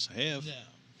 Yes, I have. no.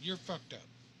 You're fucked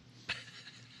up.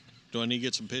 Do I need to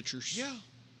get some pictures? Yeah.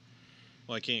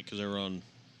 Well, I can't because they're on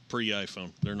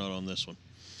pre-iPhone. They're not on this one.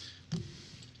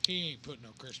 He ain't putting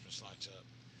no Christmas lights up.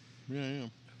 Yeah, yeah.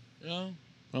 No?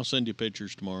 I'll send you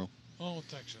pictures tomorrow. I don't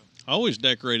think so. I always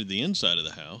decorated the inside of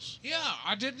the house. Yeah,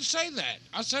 I didn't say that.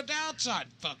 I said the outside,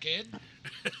 fuckhead.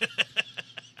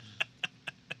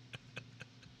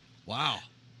 Wow.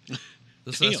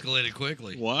 This Damn. escalated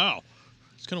quickly. Wow.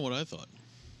 That's kind of what I thought.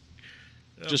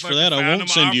 Just for Fucking that, I found won't him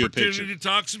send you a opportunity picture. to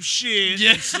talk some shit.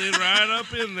 Yeah. And slid right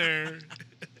up in there.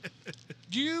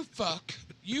 You fuck.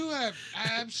 You have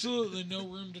absolutely no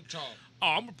room to talk. Oh,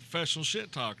 I'm a professional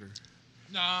shit talker.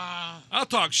 Nah. I'll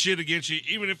talk shit against you.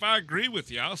 Even if I agree with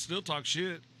you, I'll still talk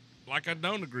shit like I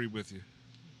don't agree with you.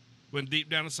 When deep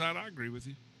down inside, I agree with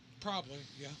you. Probably.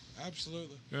 Yeah,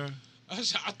 absolutely. Yeah.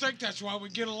 I think that's why we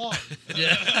get along.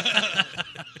 Yeah.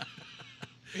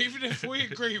 Even if we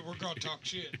agree, we're going to talk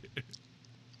shit.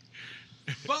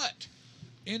 But,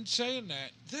 in saying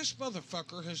that, this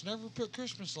motherfucker has never put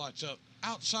Christmas lights up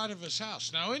outside of his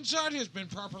house. Now, inside has been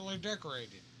properly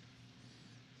decorated.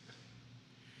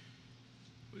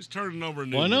 He's turning over a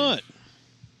new Why not? leaf.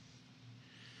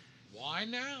 Why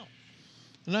now?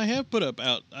 And I have put up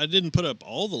I didn't put up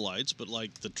all the lights, but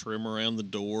like the trim around the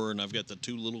door, and I've got the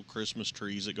 2 little Christmas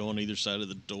trees that go on either side of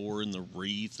the door, and the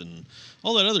wreath, and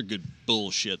all that other good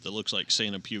bullshit that looks like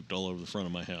Santa puked all over the front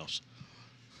of my house.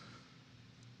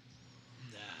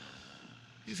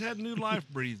 He's had new life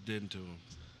breathed into him.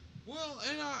 Well,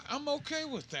 and I'm okay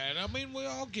with that. I mean, we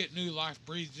all get new life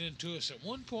breathed into us at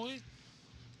one point.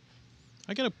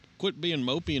 I gotta quit being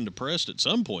mopey and depressed at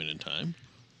some point in time.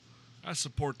 I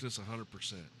support this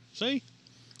 100%. See?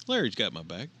 Larry's got my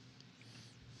back.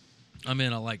 I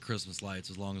mean, I like Christmas lights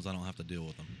as long as I don't have to deal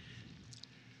with them.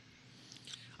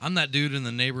 I'm that dude in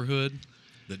the neighborhood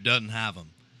that doesn't have them.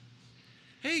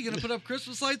 Hey, you gonna put up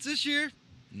Christmas lights this year?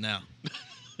 No.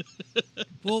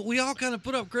 Well, we all kind of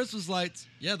put up Christmas lights.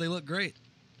 Yeah, they look great.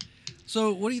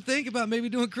 So, what do you think about maybe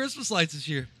doing Christmas lights this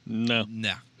year? No.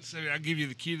 No. So I'll give you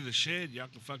the key to the shed. Y'all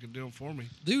can fucking do them for me.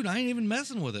 Dude, I ain't even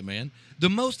messing with it, man. The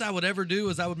most I would ever do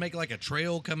is I would make like a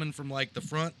trail coming from like the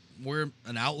front where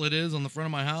an outlet is on the front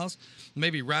of my house.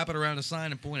 Maybe wrap it around a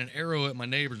sign and point an arrow at my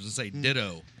neighbors and say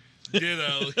ditto.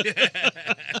 Ditto.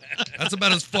 That's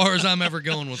about as far as I'm ever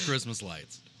going with Christmas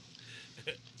lights.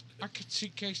 I could see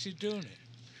Casey doing it.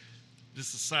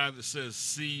 Just a sign that says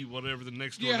C, whatever the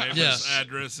next door Yeah. neighbor's Yeah.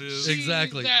 address is.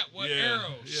 Exactly. See that what Yeah,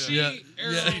 arrow. yeah. See Yeah,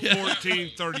 arrow. yeah.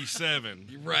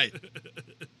 1437. Right.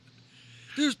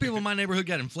 There's people in my neighborhood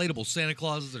got inflatable Santa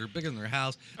Clauses that are bigger than their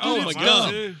house. Oh Dude, my it's God.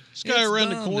 dumb. Dude. This guy It's around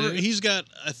dumb, the corner, dude. he's got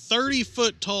a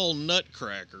 30-foot tall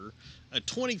nutcracker, a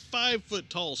 25-foot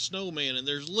tall snowman, and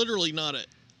there's literally not an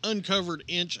uncovered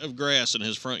inch of grass in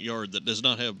his front yard that does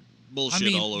not have bullshit I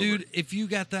mean, all over dude, it. if you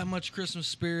got that much Christmas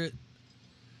spirit,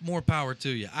 more power to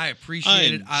you. I appreciate I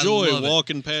it. enjoy I love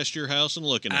walking past your house and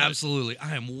looking it. at it. Absolutely.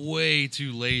 I am way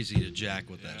too lazy to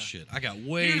jack with Yeah. that shit. I got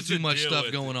way Here's too the much deal stuff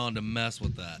with going on to mess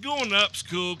with that. Going up's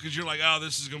cool because you're like, oh,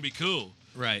 this is going to be cool.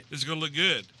 Right. This is going to look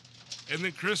good. And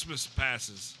then Christmas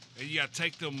passes, and you got to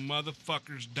take them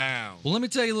motherfuckers down. Well, let me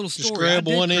tell you a little Just story. grab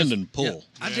I did one end and pull. Yeah,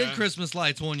 I did Yeah. Christmas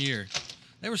lights one year.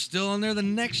 They were still on there the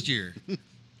next year.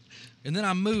 And then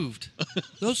I moved.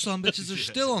 Those son bitches are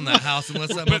still on that house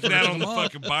unless that Put motherfucker that took on the them off.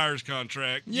 fucking buyer's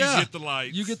contract. Yeah. You get the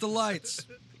lights. You get the lights.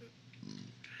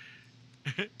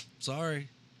 Sorry.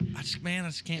 I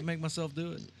just can't make myself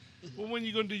do it. Well, when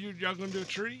you going to do y'all going to do a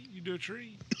tree? You do a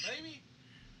tree. Maybe.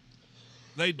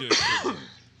 They do a tree.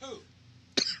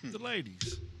 Who? The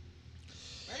ladies.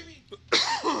 Maybe.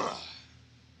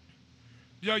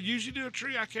 Y'all usually do a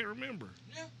tree? I can't remember.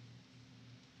 Yeah.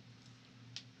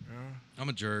 I'm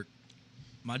a jerk.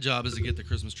 My job is to get the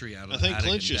Christmas tree out of I the think attic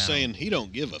Clint's and just down. saying he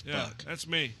don't give a Yeah, fuck. that's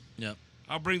me. Yep.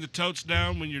 I'll bring the totes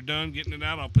down when you're done getting it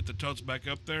out. I'll put the totes back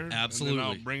up there. Absolutely. And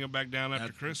then I'll bring them back down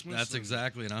after Christmas. That's and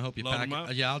exactly, and I hope you load pack 'em up.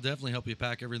 it. Yeah, I'll definitely help you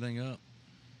pack everything up.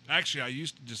 Actually, I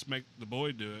used to just make the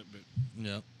boy do it, but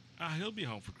Yep. he'll be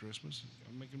home for Christmas.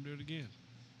 I'll make him do it again.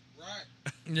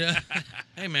 Right. Yeah.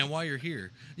 Hey, man, while you're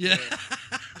here. Yeah.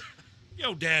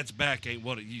 Yo, Dad's back ain't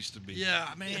what it used to be.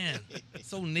 Yeah, man.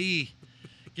 So knee.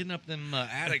 Getting up them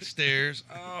attic stairs.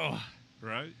 Oh.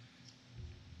 Right?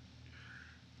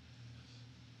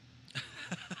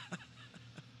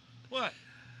 What?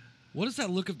 What is that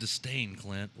look of disdain,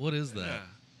 Clint? What is that? Yeah.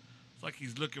 It's like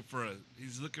he's looking for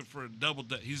a double.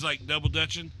 He's like double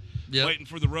dutching, Yep. waiting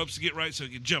for the ropes to get right so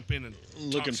he can jump in and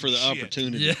Looking talk for the some shit.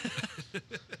 opportunity. Yeah.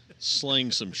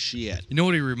 Sling some shit. You know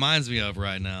what he reminds me of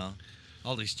right now?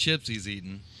 All these chips he's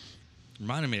eating.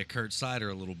 Reminded me of Kurt Sider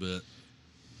a little bit.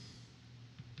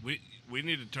 We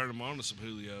need to turn him on to some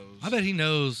Julios. I bet he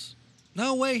knows.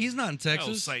 No way, he's not in Oh,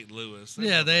 Texas. St. Louis.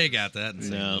 Yeah, they got that in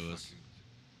St. No. Louis.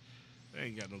 They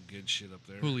ain't got no good shit up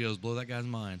there. Julio's blow that guy's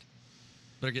mind.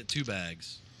 Better get 2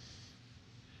 bags.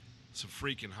 Some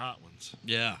freaking hot ones.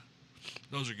 Yeah.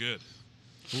 Those are good.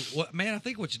 What, man, I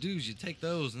think what you do is you take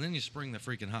those and then you spring the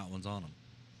freaking hot ones on them.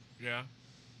 Yeah.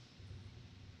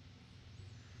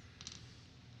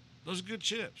 Those are good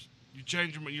chips. You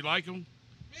change them. You like them?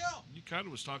 Yeah. You kind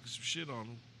of was talking some shit on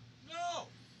them. No.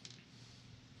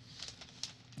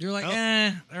 You're like, How-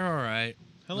 they're all right.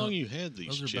 How No, long you had these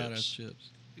Those are chips? badass chips.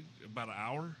 About an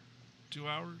hour, 2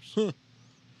 hours. Huh.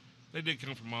 They did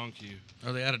come from On Cue.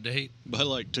 Are they out of date? By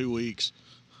like 2 weeks.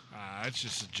 It's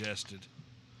just suggested.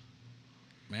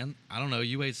 Man, I don't know.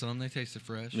 You ate some. They tasted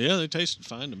fresh. Yeah, they tasted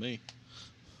fine to me.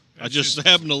 I That's just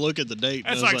happened to look at the date.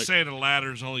 That's and I like was saying a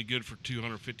ladder's only good for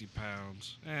 250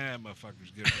 pounds.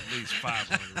 Motherfucker's good for at least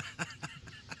 500.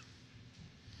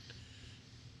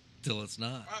 Till it's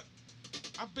not.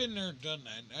 I've been there and done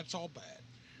that. And that's all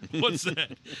bad. What's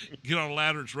that? Get on a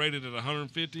ladder, it's rated at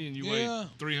 150, and you Yeah. weigh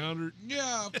 300.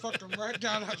 Yeah, I fucking right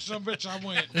down that some bitch I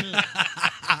went. Too.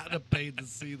 I'd have paid to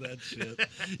see that shit.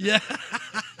 Yeah.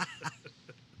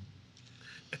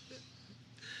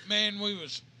 Man,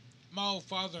 my old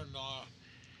father-in-law,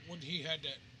 when he had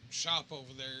that shop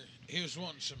over there, he was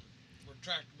wanting some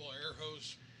retractable air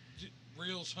hose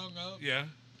reels hung up. Yeah.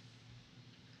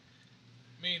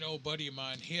 Me and an old buddy of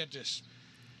mine, he had this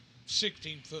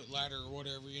 16-foot ladder or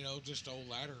whatever, just an old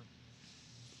ladder.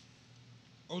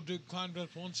 Old dude climbed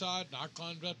up one side and I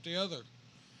climbed up the other.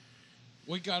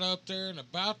 We got up there, and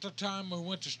about the time we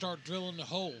went to start drilling the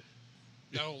hole,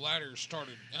 that old ladder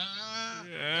started.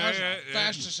 That was the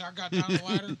fastest I got down the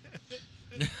ladder.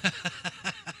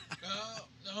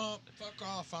 No, fuck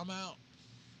off, I'm out.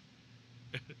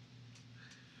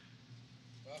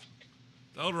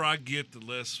 The older I get, the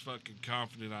less fucking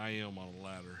confident I am on a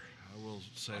ladder. I will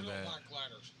say I don't that. like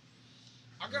ladders.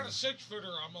 I got a 6-footer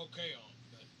I'm okay on,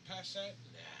 but past that,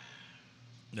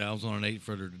 nah. Yeah, I was on an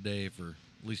 8-footer today for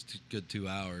at least good 2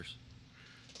 hours.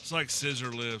 It's like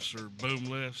scissor lifts or boom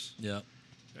lifts. Yep.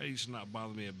 That used to not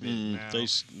bother me a bit now. they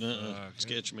Fuck,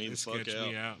 sketch me it the fuck sketch out.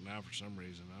 me out now for some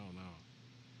reason. I don't know.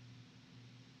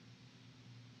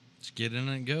 Just get in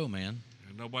and go, man.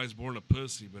 And nobody's born a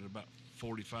pussy, but about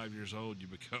 45 years old, you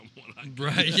become one. I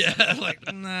guess. Right, yeah.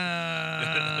 Like,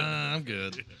 nah, I'm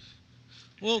good.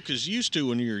 Well, because used to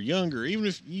when you were younger, even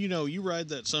if, you ride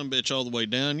that sumbitch all the way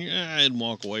down, I'd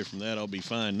walk away from that, I'll be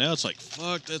fine. Now it's like,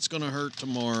 fuck, that's going to hurt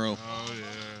tomorrow. Oh,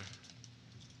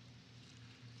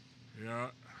 yeah. Yeah.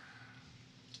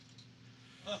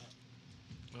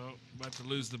 Oh, about to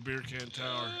lose the beer can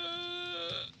tower.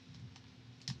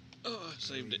 Oh, I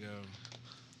saved There it. you go.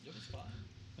 It was fine.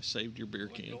 I saved your beer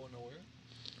can. nowhere.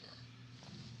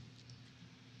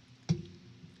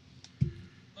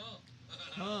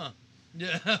 Huh.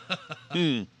 Yeah.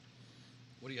 Hmm.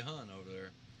 What do you hunt over there?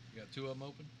 You got 2 of them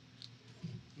open?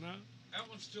 No, That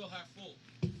one's still half full.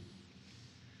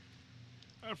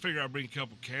 I figure I'd bring a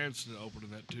couple cans to open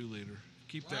in that 2-liter.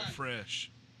 Keep that Right.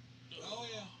 fresh. Oh,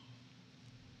 yeah.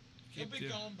 He'll Keep be the-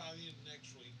 gone by the end of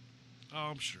next week. Oh,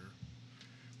 I'm sure.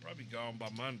 Probably gone by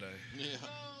Monday. Yeah.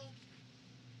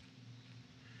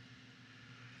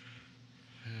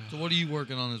 So what are you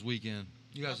working on this weekend?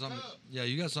 You got Fuck something? up. Yeah,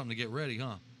 you got something to get ready,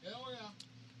 huh? Hell yeah.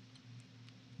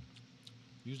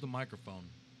 Use the microphone.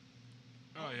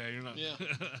 Oh, yeah, you're not. Yeah.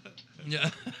 Yeah.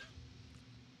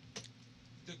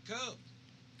 The Cub.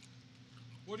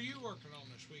 What are you working on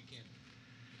this weekend?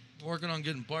 Working on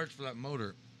getting parts for that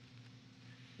motor.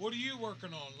 What are you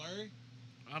working on, Larry?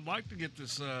 I'd like to get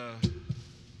this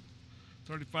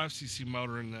 35cc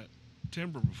motor in that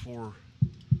timber before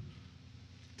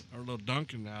our little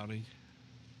Duncan outing.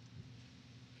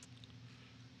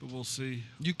 But we'll see.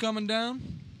 You coming down?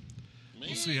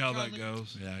 We'll see how that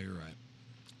goes. Yeah, you're right.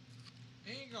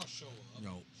 He ain't gonna show up.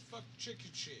 No. It's fucking chicken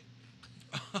shit.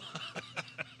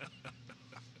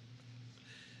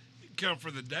 You can come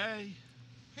for the day.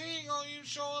 He ain't gonna even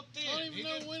show up then. I don't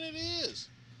even know when it is.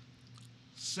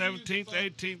 17th,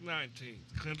 18th,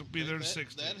 19th. Clint will be there the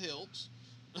 16th. That helps.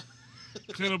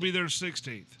 Clint will be there the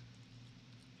 16th.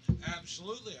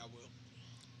 Absolutely, I will.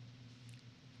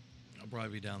 I'll probably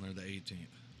be down there the 18th.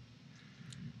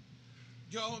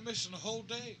 Y'all are missing a whole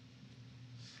day.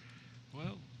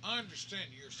 Well, I understand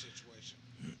your situation.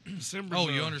 December's Oh,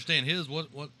 you understand his? What?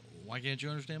 Why can't you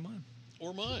understand mine?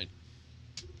 Or mine.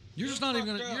 You're just not even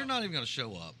gonna. You're not even gonna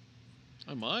show up.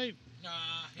 I might. Nah,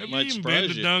 Have he, Might you even surprise been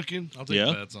to you. Duncan? I'll take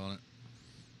Yeah. bets on it.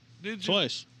 Did you?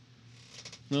 Twice.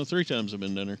 No, 3 times I've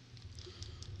been down there.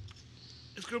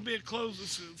 It's going to be a close.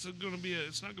 It's going to be a.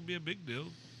 It's not going to be a big deal.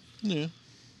 Yeah,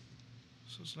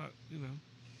 So it's not.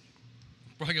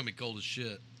 Probably gonna be cold as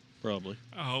shit. probably.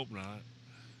 I hope not.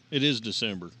 It is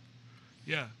December.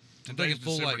 Yeah. I'm thinking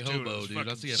Today's full like December, too, hobo, and dude.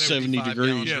 I see a 70 75 degrees.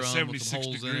 gallon Yeah, drum with 76 some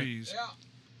holes in it degrees. yeah.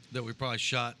 that we probably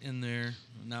shot in there.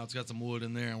 Now it's got some wood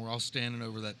in there, and we're all standing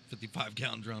over that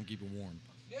 55-gallon drum, keep it warm.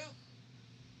 Yeah.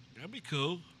 That'd be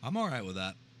cool. I'm all right with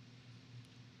that.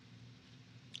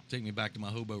 Take me back to my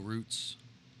hobo roots.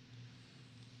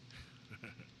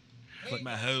 Like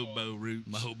my hobo roots.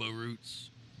 My hobo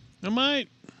roots. I might.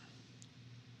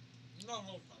 No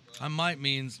hope, my brother. I might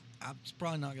means it's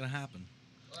probably not gonna happen.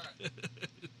 Right.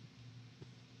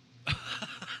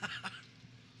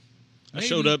 I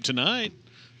showed up tonight.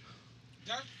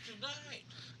 That's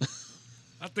tonight.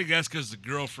 I think that's because the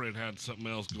girlfriend had something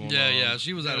else going on. Yeah,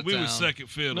 she was out of we town. was second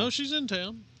fiddle. No, she's in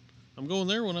town. I'm going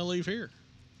there when I leave here.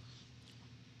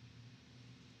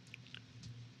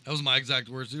 That was my exact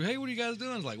words too. Hey, what are you guys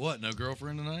doing? I was like, what? No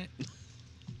girlfriend tonight?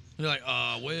 They're like,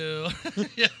 well,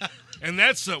 yeah. And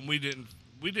that's something we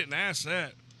didn't ask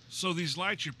that. So these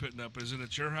lights you're putting up, is it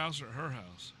at your house or at her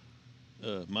house?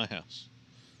 My house.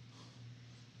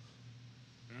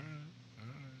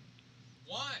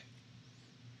 Why?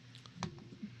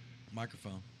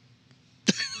 Microphone.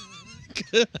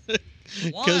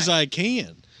 Because I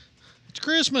can. It's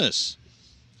Christmas.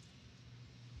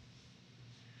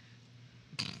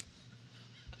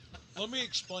 Let me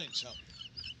explain something.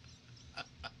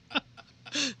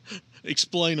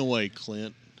 Explain away,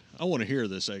 Clint. I want to hear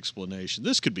this explanation.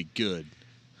 This could be good.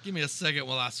 Give me a second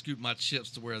while I scoop my chips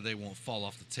to where they won't fall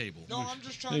off the table. No, I'm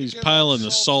just trying He's to get piling all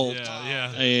the salt. salt.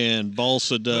 Yeah. And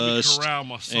balsa Let me dust corral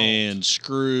my salt. and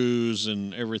screws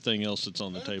and everything else that's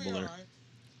on the It'll be table there. all right.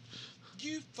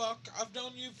 You fuck, I've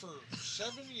known you for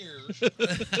 7 years, and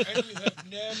you have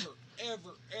never, ever,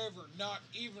 ever, not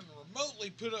even remotely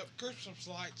put up Christmas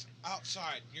lights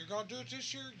outside. You're going to do it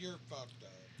this year? You're fucked up.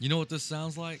 You know what this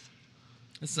sounds like?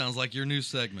 This sounds like your new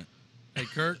segment. Hey,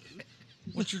 Kirk,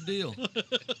 what's your deal?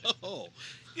 Oh,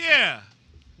 Yeah.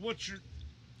 What's your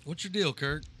What's your deal,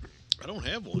 Kirk? I don't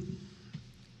have one.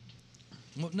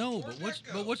 Well, no, Where'd but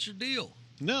that go? what's your deal?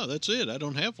 No, that's it. I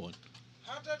don't have one.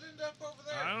 How'd that end up over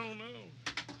there? I don't know.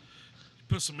 You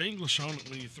put some English on it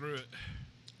when you threw it.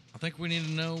 I think we need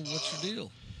to know what's your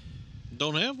deal.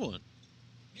 Don't have one.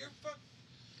 You're fuck.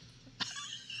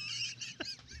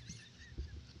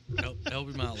 Help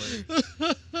him out later.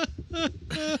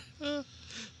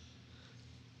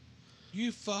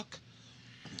 You fuck.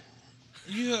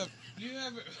 You haven't.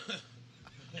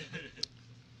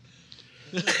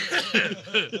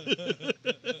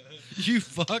 You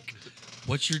fuck.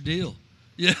 What's your deal?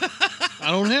 Yeah. I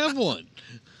don't have one.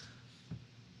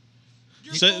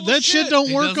 You're So, full of that shit don't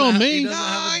He work doesn't on have- he me. doesn't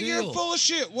have Nah, a you're deal. full of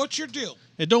shit. What's your deal?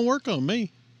 It don't work on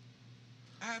me.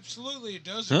 Absolutely, it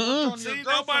does. It Uh-uh. worked on your See,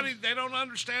 girlfriend. they don't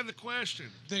understand the question.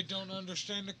 They don't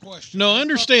understand the question. No, I They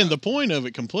understand the fucked point of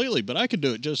it completely, but I could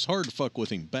do it just hard to fuck with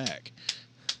him back.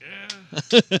 Yeah. I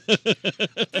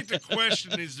think the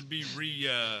question needs to be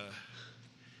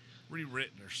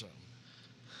rewritten or something.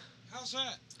 up. How's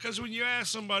that? Because when you ask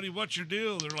somebody what's your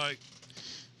deal, they're like,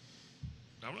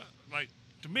 I'm not, like,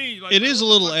 to me, like, It is a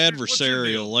little what's your deal?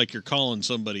 adversarial, like you're calling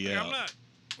somebody Like, out. I'm not.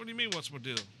 What do you mean, what's my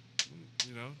deal?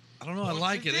 You know? I don't know. I What's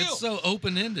like your it. deal? It's so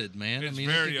open-ended, man. It's I mean,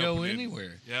 it very could go open-ended.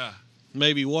 anywhere. Yeah.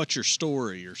 Maybe what's your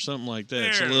story or something like that.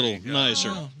 It's a There little you go.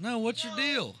 nicer. No, what's your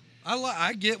deal?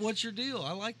 I get what's your deal.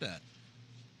 I like that.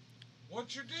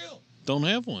 What's your deal? Don't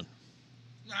have one.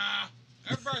 Nah,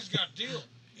 everybody's got a deal.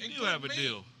 You have a including me.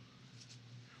 deal.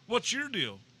 What's your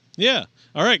deal? Yeah.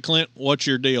 All right, Clint. What's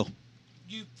your deal?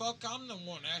 You fuck, I'm the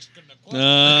one asking the question.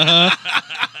 Uh-huh.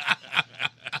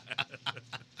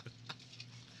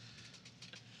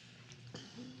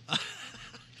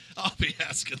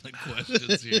 asking the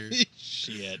questions here.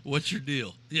 Shit. What's your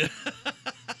deal? Yeah.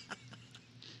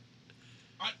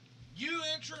 You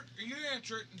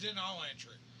answer it, and then I'll answer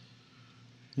it.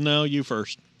 No, you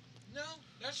first. No,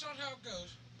 that's not how it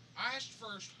goes. I asked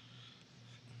first.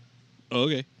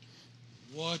 Okay.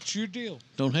 What's your deal?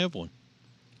 Don't have one.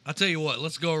 I'll tell you what.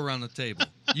 Let's go around the table.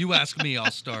 You ask me, I'll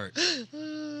start.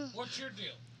 What's your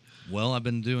deal? Well, I've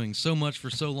been doing so much for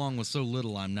so long with so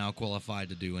little, I'm now qualified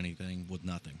to do anything with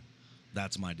nothing.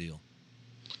 That's my deal.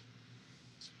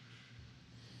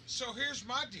 So here's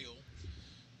my deal.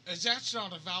 Is that's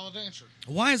not a valid answer.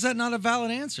 Why is that not a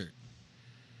valid answer?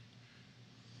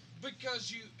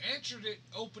 Because you answered it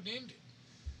open-ended.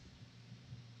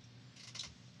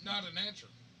 Not an answer.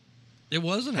 It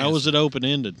wasn't. How was it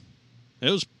open-ended? It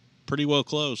was pretty well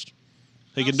closed.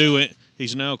 He How can do so? it.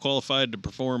 He's now qualified to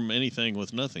perform anything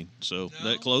with nothing. So No.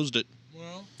 that closed it.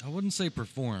 Well, I wouldn't say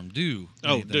perform. Do.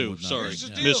 Oh, anything do. with nothing. Sorry. Here's the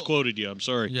Yeah. deal. Misquoted you. I'm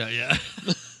sorry. Yeah.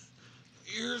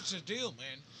 here's the deal,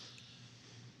 man.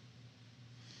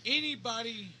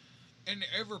 Anybody and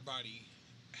everybody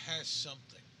has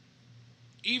something.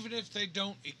 Even if they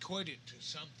don't equate it to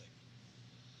something.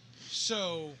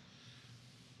 So,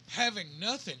 having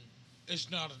nothing is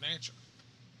not an answer.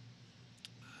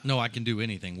 No, I can do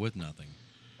anything with nothing.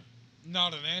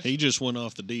 Not an answer. He just went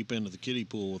off the deep end of the kiddie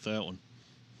pool with that one.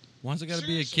 Why's it got to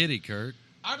be a Seriously. kitty, Kurt?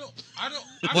 I don't.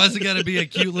 Why's it got to be a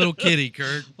cute little kitty,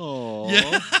 Kurt? Oh.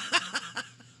 Yeah.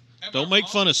 Am Don't I make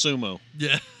wrong? fun of sumo.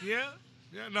 Yeah. Yeah.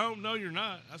 Yeah. No, you're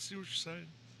not. I see what you're saying.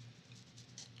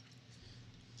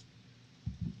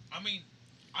 I mean,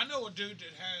 I know a dude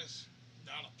that has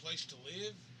not a place to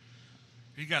live.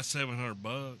 He got $700.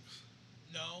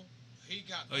 No, he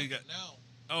got Oh, you nothing got- now.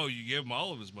 Oh, you give him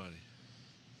all of his money.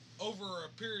 Over a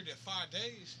period of 5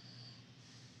 days.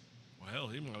 Well, hell,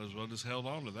 he might as well just held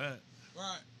on to that.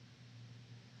 Right.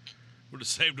 Would have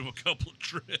saved him a couple of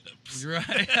trips. You're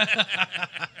right.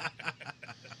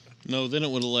 No, then it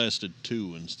would have lasted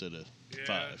 2 instead of Yeah.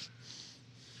 5.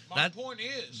 My That- point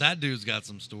is. That dude's got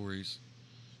some stories.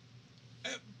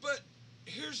 But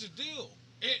here's the deal.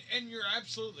 And you're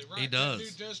absolutely right. He does.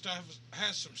 That dude does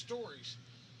has some stories.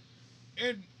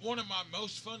 And one of my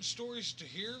most fun stories to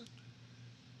hear.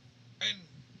 And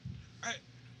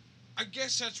I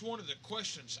guess that's one of the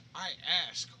questions I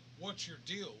ask. What's your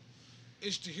deal?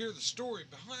 Is to hear the story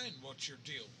behind what's your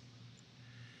deal.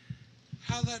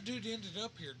 How that dude ended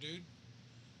up here, dude.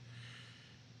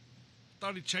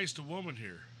 Thought he chased a woman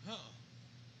here. Huh.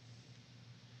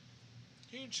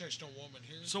 He didn't chase no woman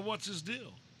here. So what's his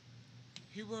deal?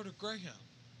 He rode a Greyhound.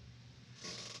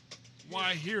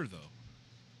 Why here, though?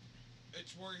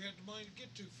 It's where he had the money to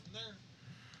get to from there.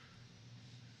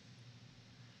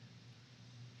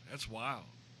 That's wild.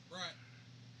 Right.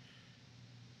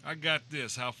 I got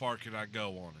this. How far can I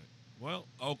go on it? Well,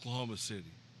 Oklahoma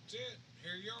City. That's it.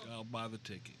 Here you are. I'll buy the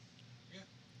ticket.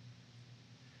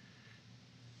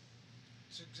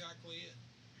 That's exactly it.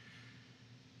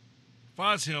 If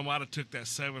I was him, I'd have took that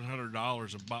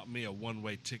 $700 and bought me a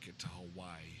one-way ticket to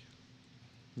Hawaii.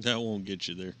 That won't get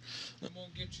you there. It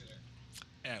won't get you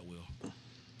there. At will.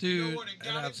 Dude, what it it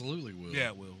got him? absolutely will. Yeah,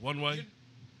 it will. One way? You-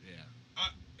 Yeah.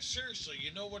 Seriously,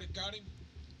 you know what it got him?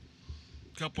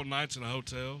 Couple nights in a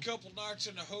hotel. A couple nights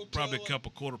in a hotel. Probably a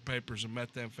couple quarter papers of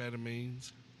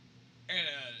methamphetamines.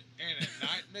 And a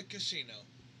night in a casino.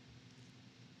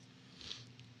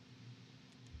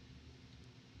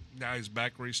 Now he's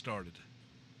back where he started.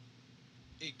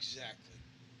 Exactly.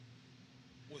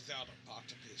 Without a pot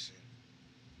to piss in.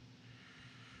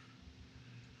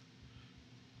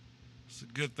 It's a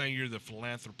good thing you're the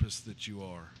philanthropist that you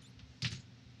are.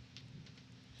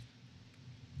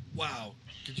 Wow.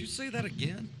 Could you say that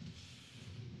again?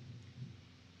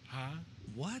 Huh?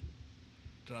 What?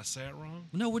 Did I say it wrong?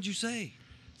 No, what'd you say?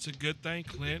 It's a good thing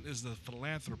Clint is the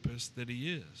philanthropist that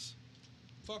he is.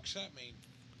 Fuck's that mean?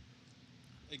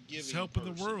 A He's helping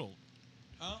the world.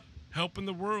 Huh? Helping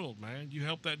the world, man. You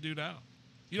help that dude out.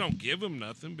 You don't give him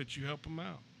nothing, but you help him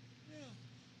out.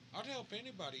 Yeah. I'd help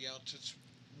anybody out that's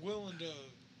willing to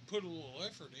put a little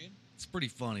effort in. It's pretty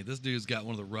funny. This dude's got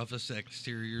one of the roughest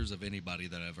exteriors of anybody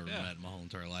that I've ever Yeah. met in my whole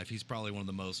entire life. He's probably one of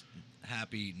the most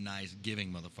happy, nice,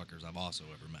 giving motherfuckers I've also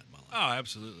ever met in my life. Oh,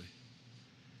 absolutely.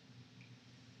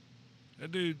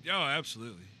 That dude, oh,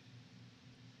 absolutely.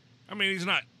 I mean,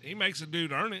 he makes a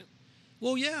dude earn it,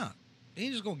 Well, yeah. He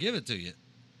ain't just going to give it to you.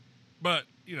 but,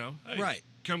 you know, hey, Right.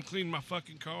 come clean my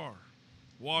fucking car.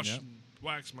 Wash Yep. and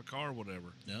wax my car,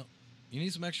 whatever. Yep. You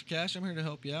need some extra cash? I'm here to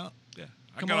help you out. Yeah.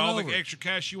 I Come got on all over. the extra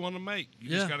cash you want to make. You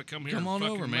Yeah. just got to come here Come on and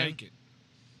fucking over, man. make it.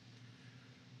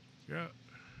 Yeah.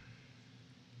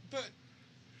 But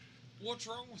what's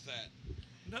wrong with that?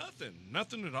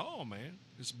 Nothing at all, man.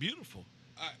 It's beautiful.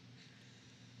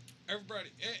 Everybody,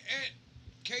 and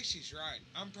Casey's right.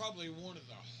 I'm probably one of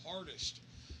the hardest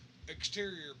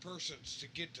exterior persons to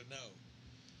get to know.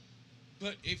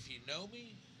 But if you know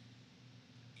me,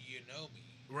 you know me.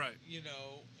 Right. You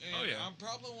know, and Oh, yeah. I'm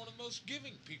probably one of the most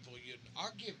giving people.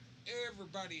 I'll give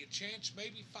everybody a chance,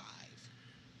 maybe 5.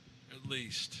 At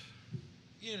least.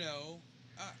 You know,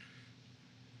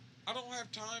 I don't have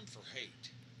time for hate.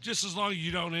 Just as long as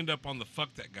you don't end up on the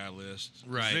fuck that guy list. 'Cause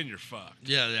Right. Then you're fucked.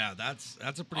 Yeah, that's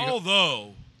a pretty.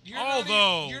 Although, You're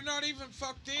not even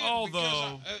fucked in.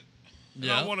 Although- because and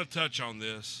Yeah. I want to touch on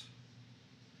this.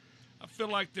 I feel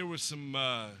like there was some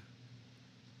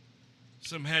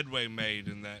headway made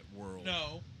in that world.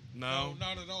 no, No?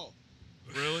 not at all.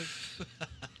 Really?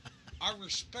 I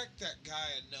respect that guy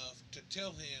enough to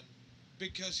tell him,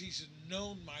 because he's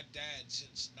known my dad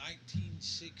since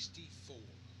 1964,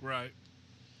 Right.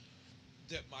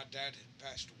 that my dad had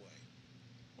passed away.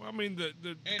 Well, I mean, the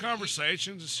And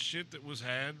conversations and shit that was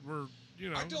had were, you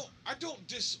know. I don't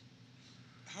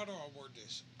how do I word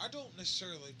this? I don't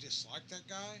necessarily dislike that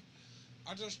guy.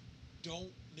 I just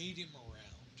don't need him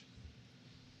around.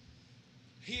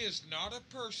 He is not a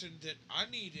person that I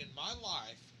need in my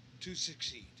life to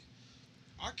succeed.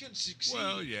 I can succeed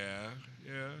Well, yeah.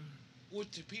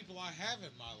 with the people I have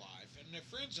in my life and the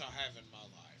friends I have in my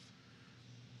life.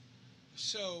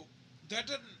 So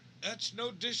that's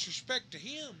no disrespect to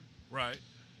him, Right.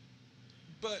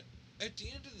 but at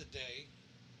the end of the day,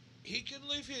 he can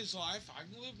live his life, I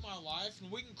can live my life, and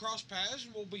we can cross paths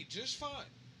and we'll be just fine.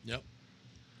 Yep.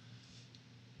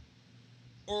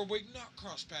 Or we can not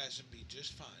cross paths and be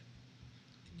just fine.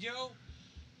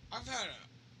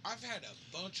 I've had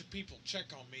a bunch of people check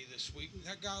on me this week.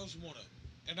 That guy was one of them,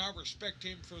 and I respect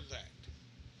him for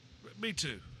that. Me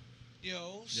too.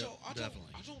 So I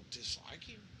definitely. don't dislike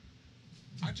him.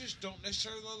 I just don't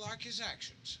necessarily like his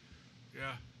actions.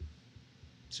 Yeah.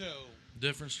 So,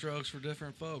 Different strokes for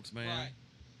different folks, man. right.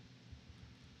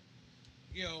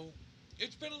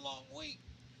 It's been a long week.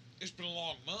 It's been a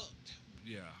long month.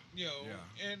 Yeah. Yeah.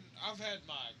 Yeah. And I've had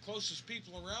my closest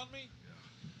people around me.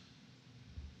 Yeah.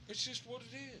 It's just what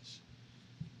it is.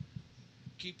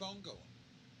 Keep on going.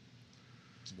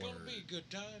 It's going to Word. be a good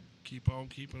time. Keep on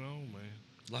keeping on, man.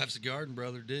 Life's a garden,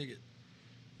 brother. Dig it.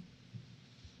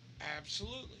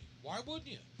 Absolutely. Why wouldn't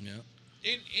you? Yeah.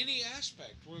 In any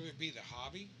aspect, whether it be the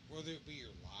hobby, whether it be your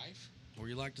life. Or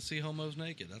you like to see homos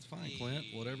naked. That's fine, Clint.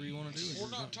 Whatever you want to do. is We're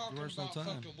your not talking personal about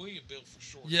time. fucking William Bill for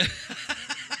short. Yeah.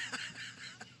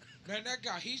 Man, that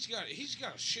guy, he's got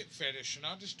a shit fetish, and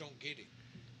I just don't get it.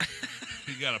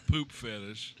 He got a poop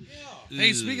fetish. Yeah,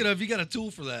 Hey, speaking of, you got a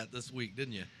tool for that this week,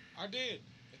 didn't you? I did.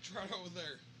 It's right over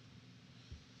there.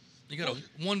 You got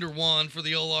a Wonder Wand for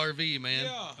the old RV, man.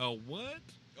 Yeah, Oh, what?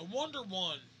 a Wonder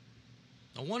One.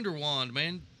 A Wonder Wand,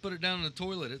 man. Put it down in the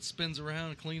toilet. It spins around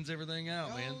and cleans everything out,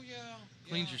 man. Oh, yeah.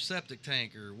 Cleans yeah. your septic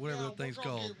tank or whatever Yeah, that thing's we're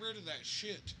gonna called. Get rid of that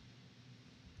shit.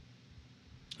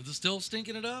 Is it still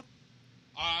stinking it up?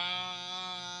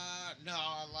 No,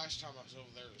 last time I was over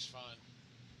there it was fine.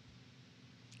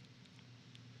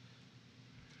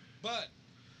 But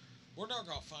we're not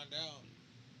gonna find out.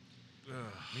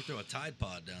 Ugh. You throw a Tide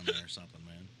Pod down there or something,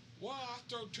 man. Well, I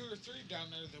throw 2 or 3 down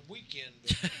there the weekend,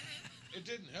 but it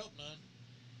didn't help none.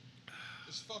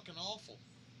 It's fucking awful.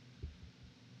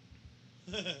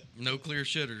 No clear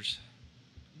shitters.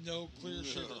 No clear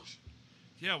shitters.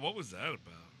 Yeah, what was that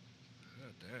about?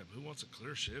 God damn, who wants a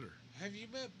clear shitter? Have you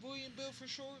met William Bill for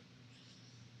short?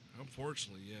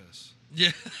 Unfortunately, yes.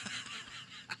 Yeah.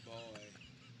 Boy.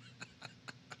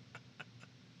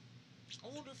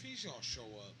 I wonder if he's gonna show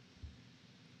up.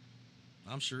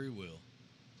 I'm sure he will.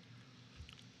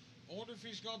 I wonder if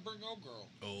he's gonna bring old girl.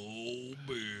 Oh,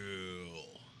 Bill.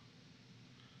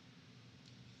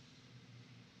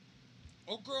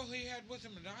 Old girl he had with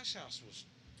him in Ice House was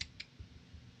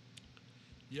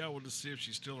Yeah, I wanted to see if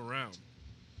she's still around.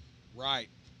 right.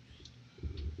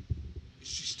 Is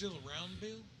she still around,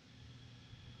 Bill?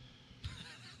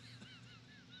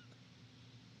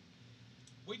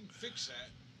 We can fix that.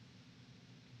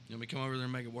 You want me to come over there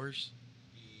and make it worse?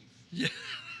 Eve. Yeah.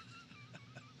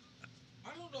 I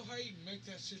don't know how you can make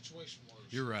that situation worse.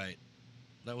 You're right.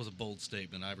 That was a bold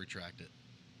statement. I retract it.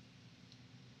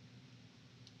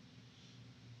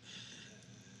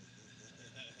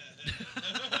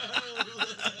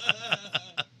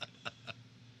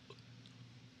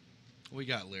 What we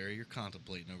got, Larry? You're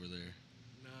contemplating over there.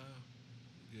 No,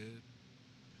 good.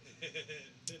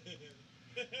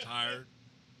 Tired.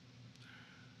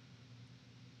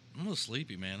 I'm a little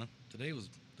sleepy, man. Today was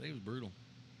brutal.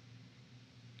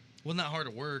 Wasn't that hard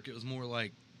to work. It was more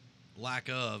like lack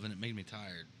of, and it made me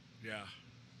tired. Yeah.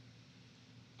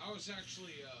 I was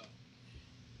actually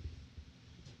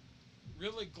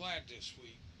really glad this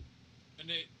week, and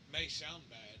it may sound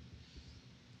bad.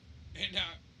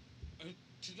 And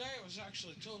today I was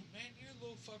actually told, man, you're a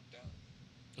little fucked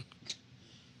up.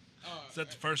 Is that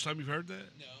the first time you've heard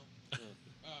that? No.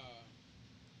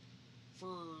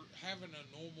 For having a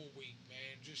normal week,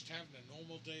 man, just having a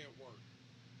normal day at work,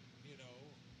 you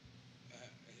know,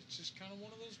 it's just kind of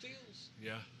one of those deals.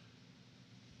 Yeah.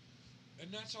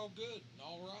 And that's all good and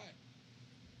all right.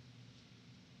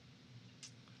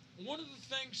 One of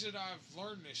the things that I've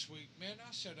learned this week, man,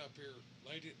 I sat up here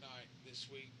late at night this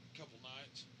week, a couple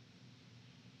nights,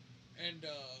 and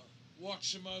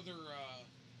watched some other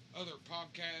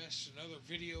podcasts and other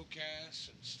video casts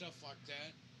and stuff like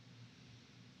that.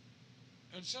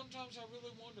 And sometimes I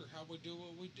really wonder how we do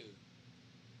what we do.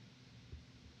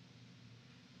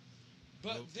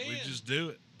 But Well, then we just do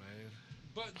it, man.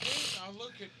 But then I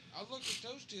look at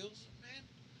those deals, and man,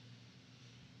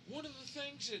 one of the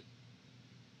things that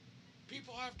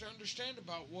people have to understand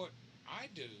about what I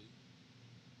do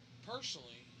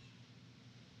personally,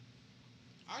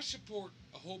 I support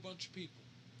a whole bunch of people,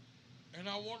 and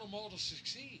I want them all to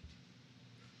succeed.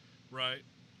 Right.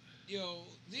 You know,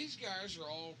 these guys are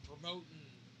all promoting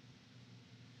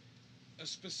a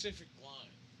specific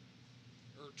line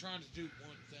or trying to do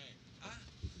one thing.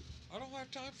 I don't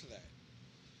have time for that.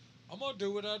 I'm gonna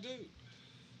do what I do.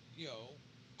 You know,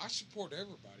 I support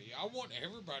everybody. I want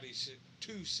everybody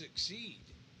to succeed.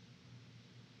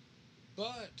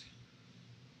 But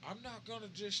I'm not gonna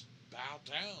just bow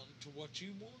down to what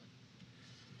you want.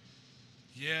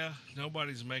 Yeah,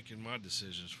 nobody's making my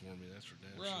decisions for me. That's for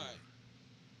damn Right. sure.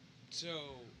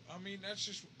 So, I mean, that's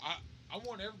just, I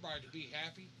want everybody to be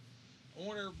happy. I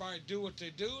want everybody to do what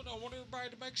they do, and I want everybody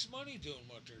to make some money doing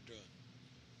what they're doing.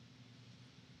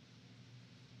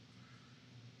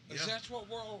 Because Yeah. that's what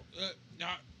we're all,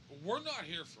 we're not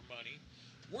here for money.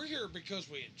 We're here because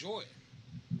we enjoy it.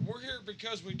 We're here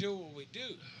because we do what we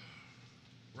do.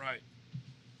 Right.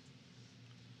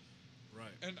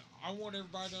 Right. And I want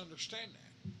everybody to understand that.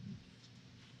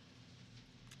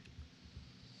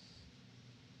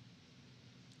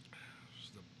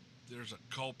 There's a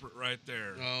culprit right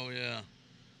there. Oh yeah.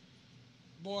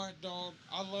 Boy, that dog,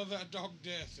 I love that dog to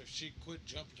death if she quit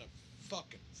jumping a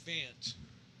fucking fence.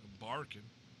 Barking.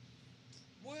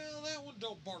 Well, that one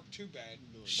don't bark too bad.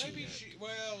 Maybe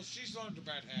she's learned a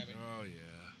bad habit. Oh,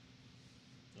 yeah.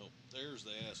 Nope. There's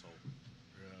the asshole.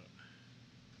 Yeah.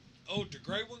 Oh, did the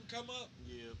gray one come up?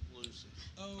 Yeah, Lucy.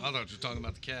 Oh, I thought you were talking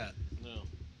about the cat. No,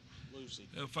 Lucy.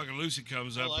 That fucking Lucy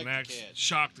comes I up like and the acts cat.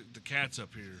 shocked that the cat's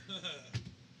up here.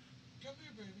 Come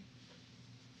here, baby.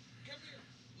 Come here.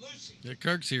 Lucy. Yeah,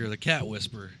 Kirk's here, the cat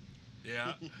whisperer.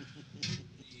 Yeah.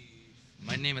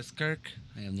 My name is Kirk.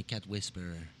 I am the cat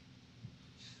whisperer.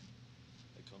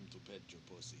 I come to pet your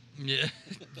pussy. Yeah.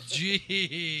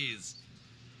 Jeez.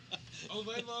 Oh,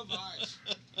 they love ice.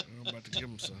 I'm about to give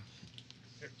him some.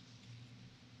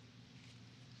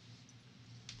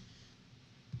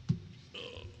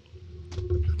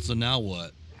 So now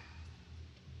what?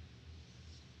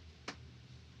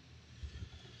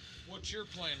 What's your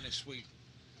plan this week?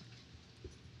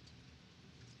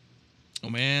 Oh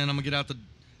man, I'm gonna get out to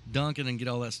Dunkin' and get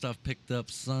all that stuff picked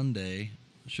up Sunday.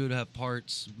 Should have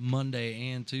parts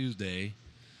Monday and Tuesday.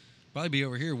 Probably be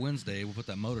over here Wednesday. We'll put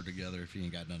that motor together if you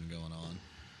ain't got nothing going on.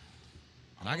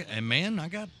 And I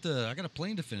got a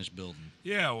plane to finish building.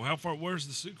 Yeah, well, how far? Where's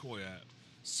the Sukhoi at?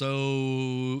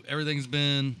 So everything's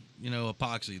been,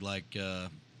 epoxy, like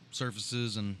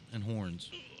surfaces and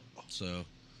horns. So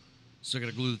still got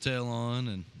to glue the tail on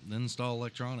and then install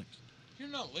electronics. You're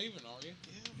not leaving, are you?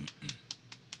 Yeah. I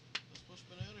was supposed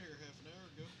to been out of here half an hour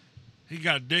ago. He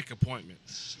got a dick appointment.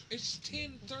 It's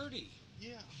 10:30.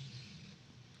 Yeah.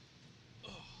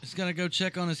 He's gonna go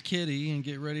check on his kitty and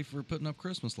get ready for putting up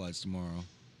Christmas lights tomorrow.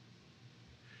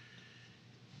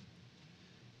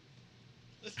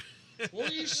 Where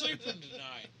are you sleeping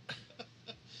tonight?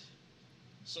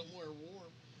 Somewhere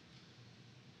warm.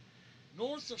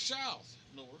 North or south?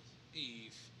 North.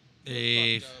 Eve.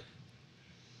 Eve.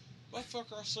 Fucked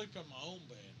up. Motherfucker, I sleep in my own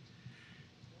bed.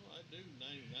 Well, I do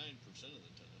 99% of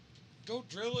the time. Go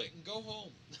drill it and go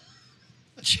home.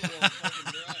 That's a long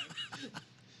fucking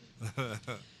drive.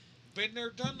 Been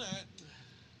there, done that.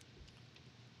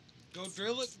 Go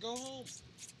drill it and go home.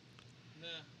 Nah.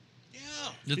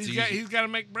 Yeah. It's He's got to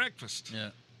make breakfast. Yeah.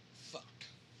 Fuck.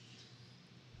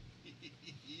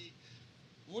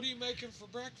 What are you making for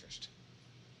breakfast?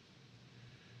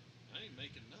 I ain't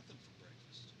making nothing for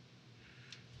breakfast.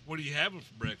 What are you having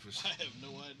for breakfast? I have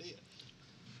no idea.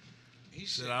 He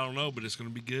Said, said, I don't know, but it's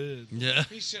going to be good. Yeah.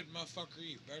 he said, motherfucker,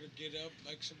 you better get up,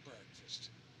 make some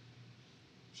breakfast.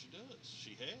 She does.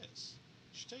 She has.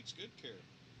 She takes good care of it.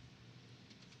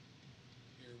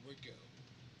 Here we go.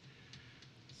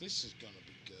 This is going to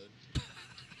be good.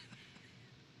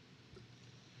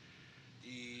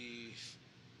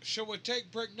 Shall we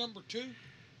take break number 2?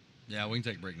 Yeah, we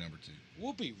can take break number 2.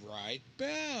 We'll be right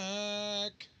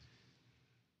back.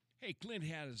 Hey, Clint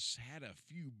has had a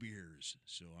few beers,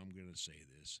 so I'm going to say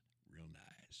this real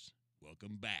nice.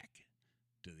 Welcome back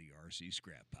to the RC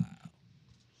Scrap Pile.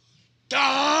 Don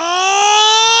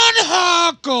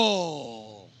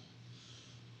Huckle!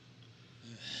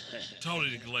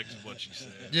 Totally neglected what you said.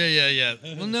 Yeah.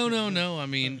 Well, no. I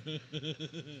mean,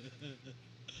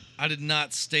 I did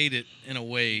not state it in a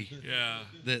way Yeah.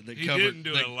 that He covered. didn't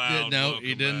do a loud No, welcome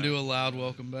he didn't do back. a loud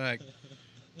welcome back.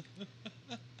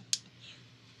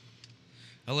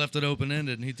 I left it open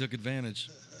ended, and he took advantage.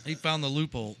 He found the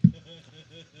loophole.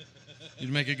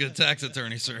 You'd make a good tax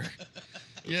attorney, sir.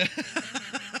 Yeah.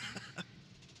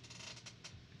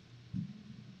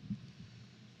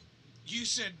 You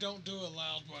said don't do a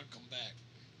loud welcome back.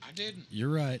 I didn't. You're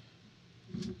right.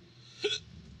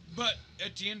 But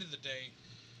at the end of the day,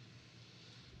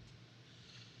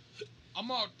 I'm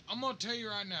gonna tell you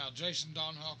right now, Jason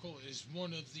Don Huckle is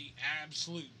one of the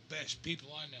absolute best people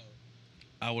I know.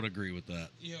 I would agree with that.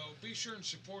 You know, be sure and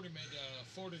support him at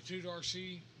Fortitude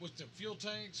RC with the fuel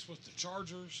tanks, with the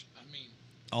chargers. I mean,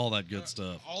 All that good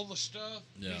stuff. all the stuff.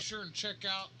 Yeah. Be sure and check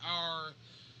out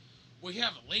we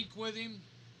have a link with him.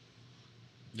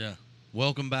 Yeah.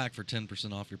 Welcome back for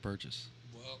 10% off your purchase.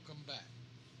 Welcome back.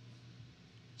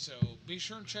 So be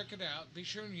sure and check it out. Be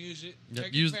sure and use it. Yep,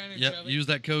 Take use, advantage yep, of it. use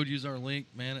that code, use our link,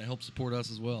 man. It helps support us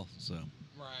as well. So,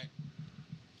 Right.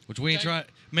 which we ain't Thank-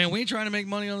 trying, man. We ain't trying to make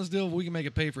money on this deal. If we can make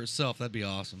it pay for itself, that'd be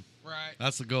awesome. Right.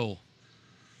 That's the goal.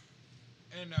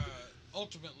 And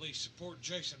ultimately support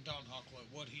Jason Don Huckle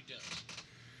at what he does.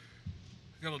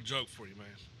 I got a joke for you, man.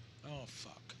 Oh,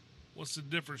 fuck. What's the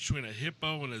difference between a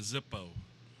hippo and a zippo?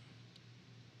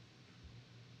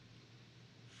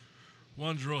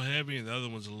 One's real heavy and the other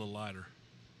one's a little lighter.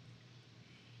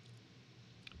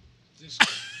 This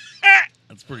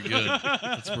That's pretty good.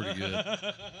 That's pretty good.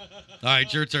 All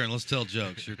right, your turn. Let's tell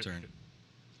jokes. Your turn.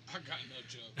 I got no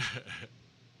joke.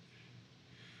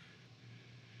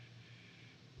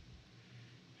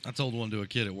 I told one to a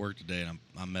kid at work today, and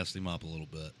I messed him up a little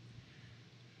bit.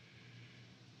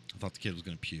 I thought the kid was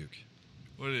going to puke.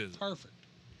 What is it? Perfect.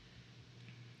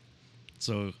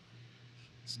 So,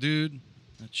 this dude,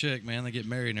 a chick, man, they get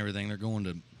married and everything. They're going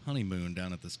to honeymoon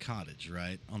down at this cottage,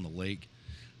 right, on the lake.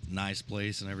 Nice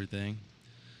place and everything.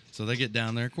 So they get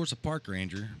down there. Of course, a park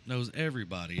ranger knows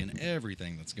everybody and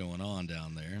everything that's going on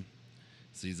down there.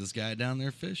 Sees this guy down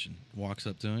there fishing. Walks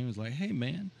up to him. He's like, "Hey,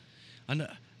 man, I know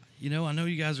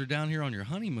you guys are down here on your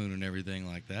honeymoon and everything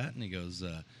like that." And he goes,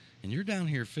 "And you're down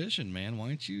here fishing, man. Why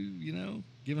aren't you,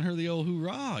 giving her the old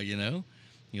hoorah,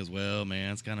 He goes, "Well,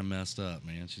 man, it's kind of messed up,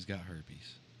 man. She's got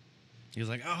herpes." He was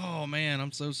like, "Oh, man,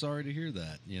 I'm so sorry to hear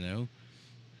that,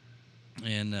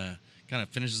 And kind of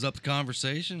finishes up the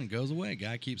conversation and goes away.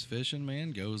 Guy keeps fishing,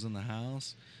 man, goes in the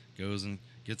house, goes and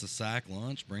gets a sack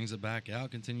lunch, brings it back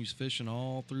out, continues fishing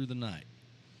all through the night.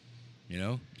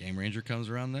 Game ranger comes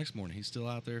around the next morning. He's still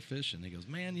out there fishing. He goes,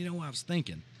 "Man, I was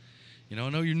thinking, I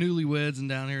know you're newlyweds and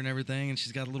down here and everything, and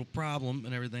she's got a little problem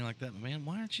and everything like that. But, man,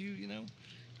 why aren't you,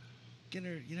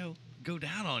 getting her, go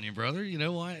down on you, brother?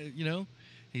 Why,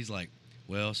 He's like,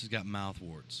 "Well, she's got mouth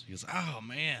warts." He goes, "Oh,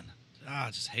 man, I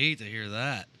just hate to hear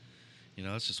that.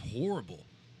 It's just horrible."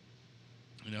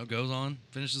 Goes on,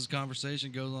 finishes the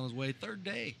conversation, goes on his way. Third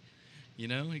day, he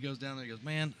goes down there. He goes,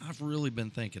 "Man, I've really been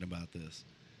thinking about this.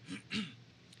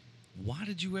 Why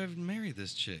did you ever marry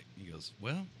this chick?" He goes,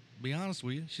 "Well, be honest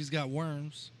with you, she's got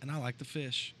worms, and I like to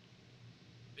fish."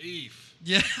 Beef.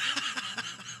 Yeah.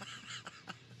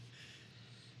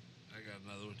 I got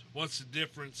another one. What's the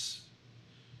difference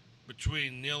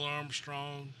between Neil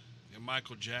Armstrong and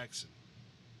Michael Jackson?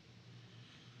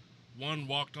 One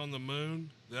walked on the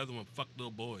moon, the other one fucked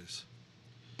little boys.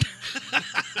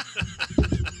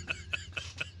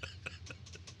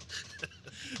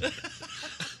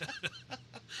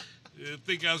 You didn't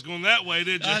think I was going that way,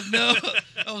 did you? I know.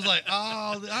 I was like,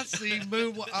 "Oh, I see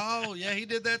moon. Oh, yeah, he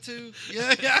did that too.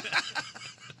 Yeah."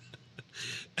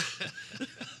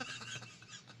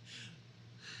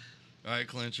 All right,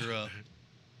 Clint, you're up.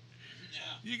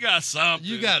 You got something.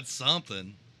 You got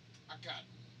something.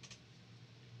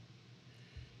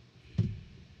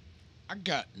 I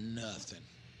got nothing.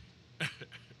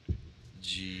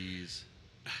 Jeez.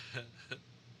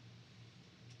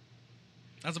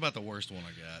 That's about the worst one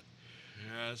I got.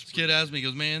 Yeah, that's This kid asked me, he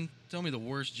goes, man, tell me the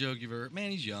worst joke you've ever.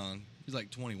 Man, he's young. He's like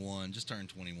 21, just turned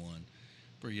 21.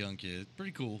 Pretty young kid.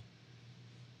 Pretty cool.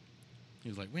 He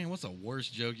was like, man, what's the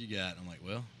worst joke you got? I'm like,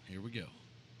 well, here we go.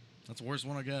 That's the worst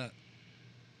one I got.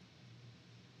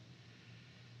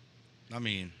 I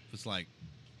mean, it's like,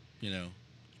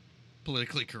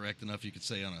 politically correct enough you could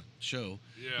say on a show.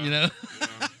 Yeah. You know?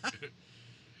 Yeah.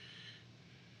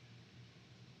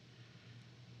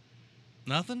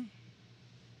 Nothing?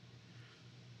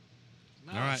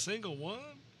 Not All a right. single one.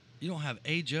 You don't have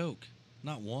a joke.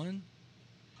 Not one?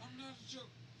 I'm not a joke.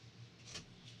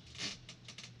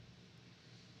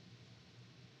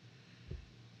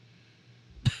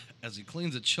 As he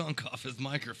cleans a chunk off his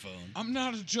microphone. I'm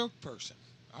not a joke person.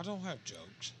 I don't have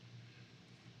jokes.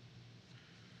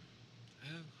 Yeah,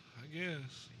 I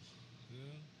guess. Yeah.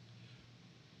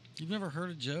 You've never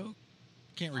heard a joke?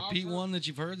 Can't I've repeat heard- one that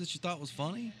you've heard that you thought was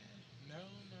funny? No,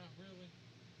 not really.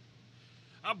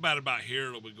 I'm bad about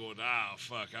hearing them and going,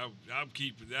 fuck, I'm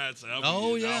keeping that. So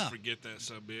Oh, yeah. I'll forget that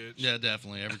son of a bitch. Yeah,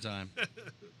 definitely, every time.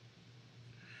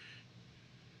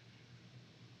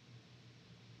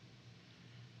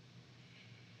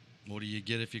 What do you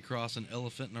get if you cross an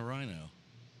elephant and a rhino?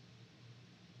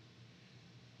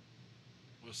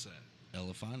 What's that?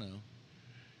 Elefino.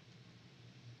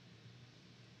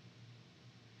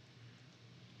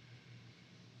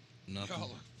 Nothing.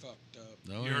 Y'all are fucked up.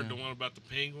 Oh, You heard yeah. the one about the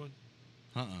penguin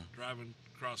Uh-uh. driving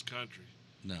cross country?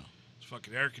 No. His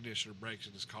fucking air conditioner breaks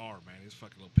in his car, man. His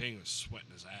fucking little penguin's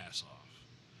sweating his ass off.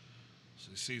 So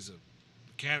he sees a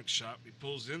mechanic shop. He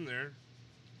pulls in there,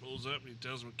 pulls up, and he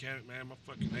tells the mechanic, man, my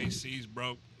fucking AC's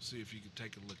broke. See if you can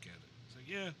take a look at it. He's like,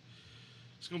 yeah,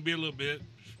 it's going to be a little bit.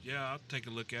 Yeah, I'll take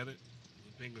a look at it.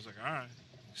 The penguin's like, all right.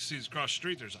 He sees across the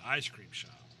street, there's an ice cream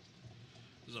shop.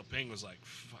 This little penguin's like,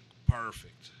 fuck,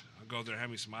 perfect. I'll go there, have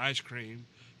me some ice cream,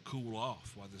 cool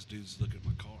off while this dude's looking at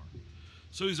my car.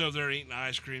 So he's over there eating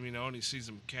ice cream, and he sees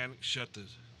the mechanic shut the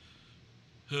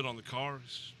hood on the car,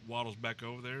 waddles back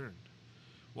over there and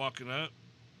walking up.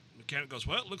 The mechanic goes,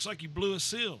 well, it looks like you blew a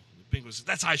seal. The penguin says,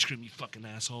 that's ice cream, you fucking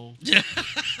asshole. Yeah.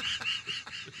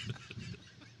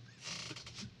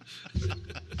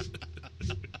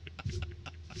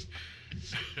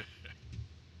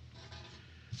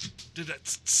 Did that.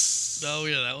 tss. Oh,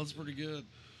 yeah, that one's pretty good.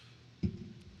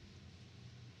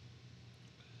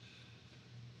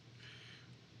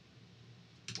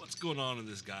 What's going on in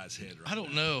this guy's head right I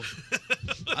don't know.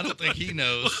 I don't think he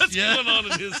knows. now? What's yeah. going on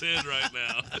in his head right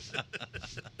now?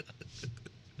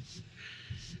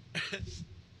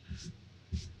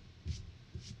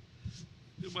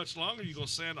 Too much longer, you gonna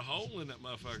sand a hole in that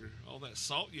motherfucker. All that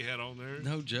salt you had on there.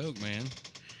 No joke, man.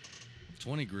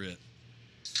 20 grit.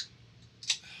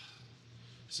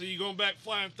 So you going back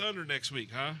Flying Thunder next week,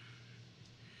 huh?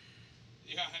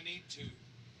 Yeah, I need to.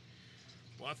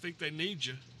 Well, I think they need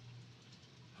you.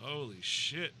 Holy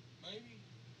shit. Maybe.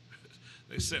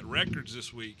 They set records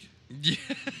this week. Yeah.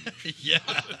 Yeah.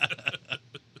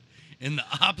 In the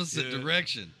opposite Yeah.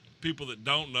 direction. People that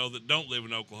don't know, that don't live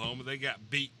in Oklahoma, they got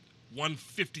beat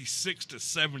 156 to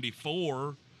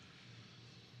 74.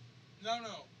 No.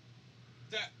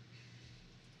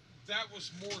 That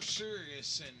was more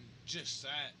serious than just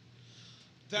that.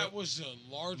 That Yep. was the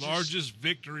Largest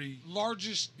victory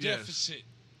largest Yes. deficit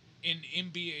in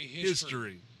NBA history.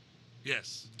 history.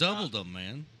 Yes. Doubled them,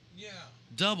 man. Yeah.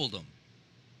 Doubled them.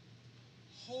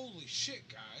 Holy shit,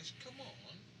 guys. Come on.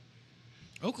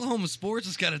 Oklahoma sports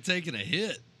has kind of taken a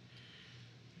hit.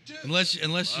 Dude, Unless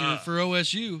you're for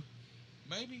OSU.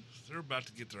 maybe. They're about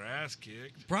to get their ass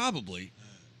kicked. Probably.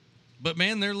 But,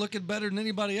 man, they're looking better than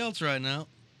anybody else right now.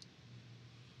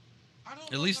 I don't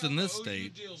At know least how in this the OU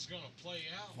state. deal's gonna play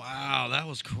out. Wow, that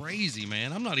was crazy,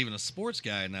 man. I'm not even a sports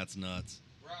guy, and that's nuts.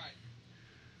 Right.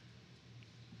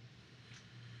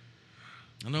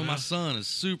 I know my Yeah. son is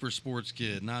super sports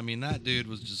kid, and I mean, that dude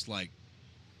was just like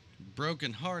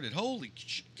broken-hearted. Holy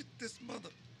shit, get this mother.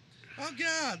 Oh,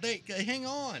 God, they hang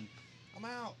on. I'm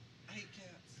out. I hate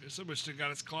cats. Somebody still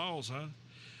got its claws, huh?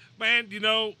 Man,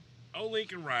 old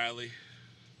Lincoln Riley,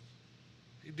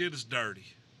 he did us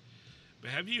dirty. But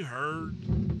have you heard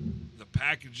the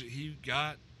package that he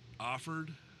got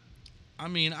offered? I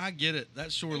mean, I get it.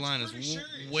 That shoreline is pretty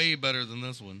serious. way better than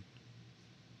this one.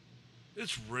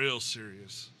 It's real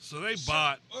serious. So they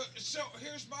bought. So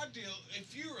here's my deal.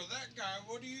 If you were that guy,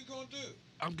 what are you gonna do?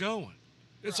 I'm going.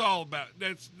 It's Right. all about.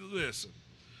 Listen.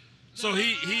 So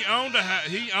he owned a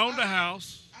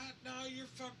house. No, you're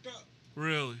fucked up.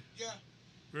 Really, Yeah.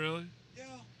 really.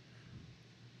 Yeah.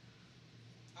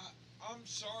 I'm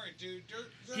sorry, dude.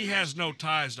 There He has no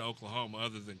ties to Oklahoma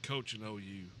other than coaching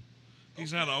OU.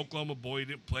 He's not an Okay. Oklahoma boy. He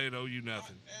didn't play at OU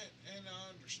nothing. And I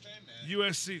understand. understand that.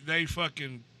 USC, they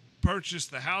fucking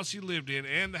purchased the house he lived in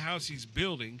and the house he's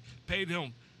building, paid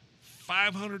him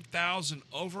 $500,000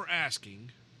 over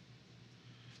asking.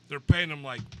 They're paying him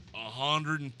like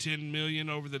 $110 million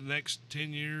over the next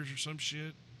 10 years or some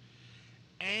shit.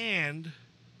 And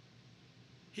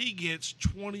he gets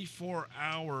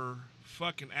 24-hour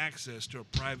fucking access to a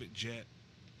private jet.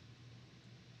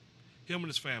 Him and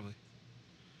his family.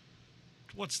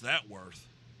 What's that worth?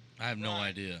 I have no Right.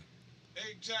 idea.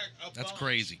 That's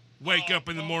crazy. Wake Oh, up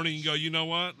in the morning and bonus. go, you know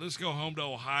what? Let's go home to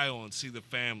Ohio and see the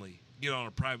family. Get on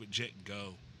a private jet and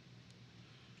go.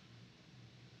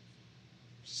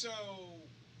 So,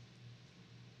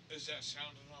 is that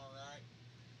sounding all right?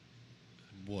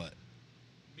 What?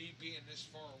 Me being this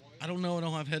far away? I don't know. I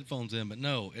don't have headphones in, but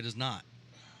no, it is not.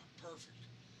 Perfect.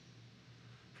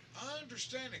 I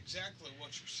understand exactly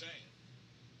what you're saying.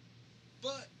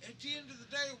 But at the end of the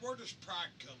day, where does pride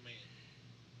come in?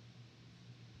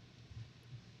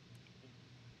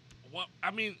 What?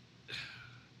 I mean,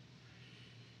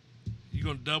 you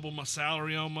gonna double my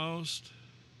salary almost?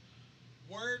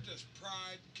 Where does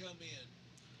pride come in?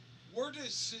 Where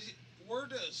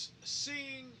does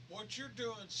seeing what you're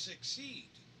doing succeed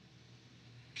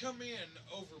come in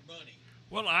over money?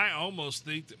 Well, I almost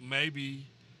think that maybe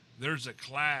there's a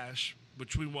clash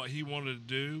between what he wanted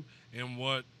to do and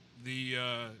what the You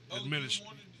administration.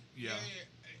 wanted, Yeah.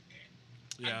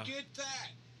 I Yeah. get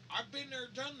that. I've been there,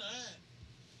 done that.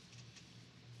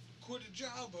 Quit a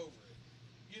job over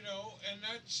it, and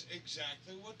that's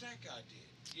exactly what that guy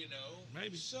did,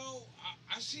 Maybe. So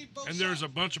I see both. And there's a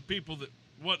sides. bunch of people that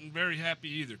wasn't very happy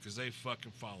either because they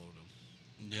fucking followed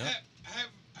him. Yep.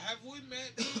 Have we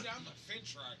met? Dude, I'm a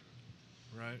fence rider.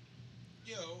 Right?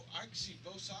 I can see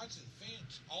both sides of the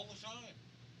fence all the time.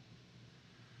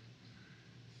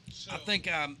 So, I think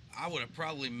I would have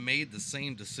probably made the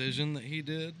same decision that he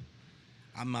did.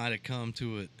 I might have come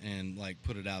to it and like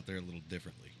put it out there a little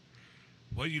differently.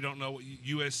 Well, you don't know what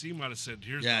USC might have said.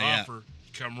 Here's Yeah, the yeah. offer.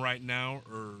 Come right now,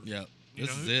 or Yep. you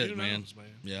This know, is who it, man. knows,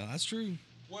 man. Yeah, that's true.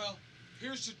 Well,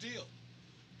 here's the deal.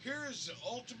 Here is the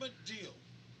ultimate deal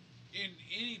in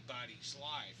anybody's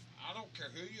life. I don't care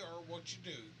who you are or what you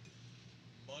do.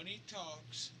 Money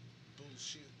talks,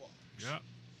 bullshit walks. Yeah,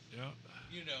 yeah.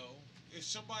 If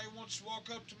somebody wants to walk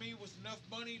up to me with enough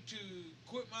money to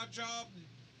quit my job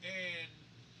and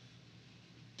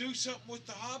do something with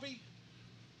the hobby,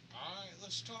 all right,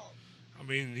 let's talk. I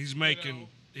mean, he's making.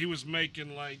 He was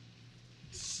making like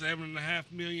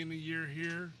 $7.5 million a year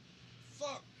here,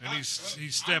 Fuck. and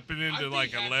he's stepping into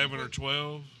like 11 or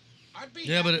 12. I'd be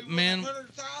Yeah, but happy with man-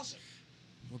 100,000.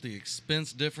 With the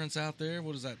expense difference out there,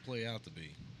 what does that play out to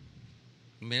be?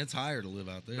 I mean, it's higher to live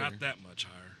out there. Not that much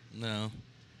higher. No.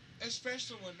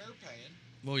 Especially when they're paying.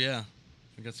 Well, yeah.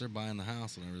 I guess they're buying the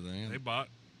house and everything. They bought,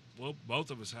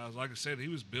 both of his houses. Like I said, he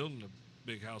was building a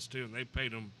big house too, and they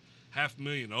paid him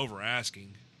 $500,000 over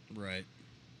asking. Right.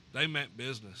 They meant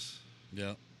business.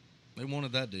 Yep. They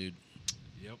wanted that dude,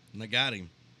 Yep. and they got him.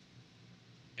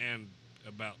 And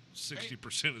about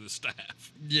 60% of the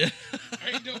staff. Yeah.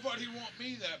 Ain't nobody want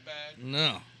me that bad.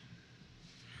 No.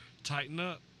 Tighten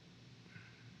up.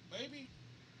 Maybe.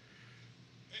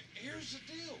 Here's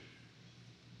the deal.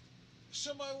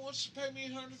 Somebody wants to pay me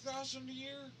 $100,000 a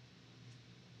year.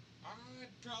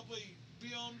 I'd probably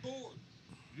be on board.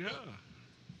 Yeah.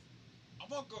 I'm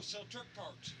gonna go sell truck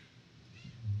parts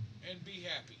and be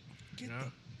happy. Yeah.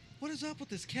 What is up with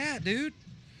this cat, dude?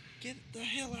 Get the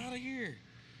hell out of here.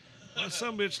 Well,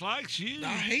 some bitch likes you.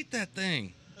 I hate that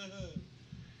thing.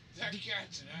 That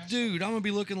cat's an asshole. Dude, I'm going to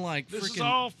be looking like This freaking... is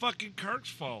all fucking Kirk's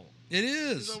fault. It He's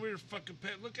is. over here fucking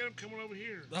pet. Look at him coming over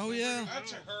here. Oh, yeah.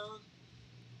 That's a her.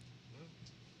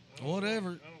 Whatever.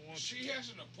 I don't want She has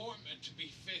an appointment to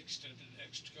be fixed in the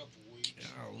next couple weeks.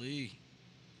 Golly.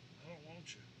 I don't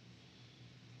want you.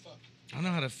 Fuck. I know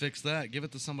how to fix that. Give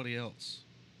it to somebody else.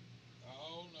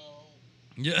 Oh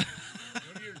no. Yeah.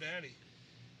 Go to your daddy.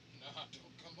 No,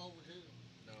 don't come over here.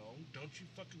 No, don't you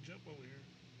fucking jump over here.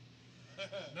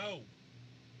 No.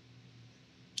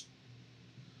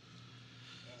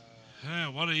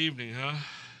 What an evening, huh?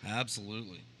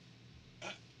 Absolutely.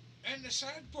 And the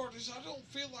sad part is, I don't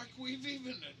feel like we've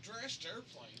even addressed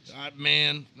airplanes.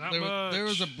 Man, Not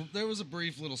there was a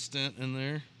brief little stint in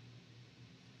there.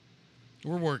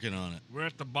 We're working on it. We're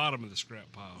at the bottom of the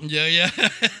scrap pile. Yeah.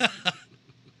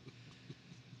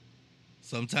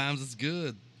 Sometimes it's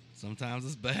good. Sometimes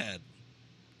it's bad.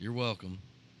 You're welcome.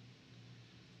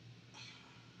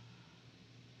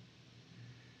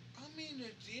 I mean,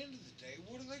 at the end of the day,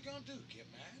 what are they gonna do? Get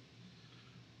mad?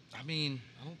 I mean,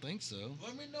 I don't think so.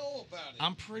 Let me know about it.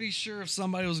 I'm pretty sure if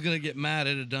somebody was going to get mad,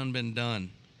 it'd have been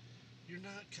done. You're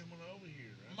not coming over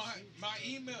here, my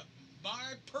email,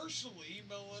 my personal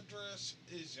email address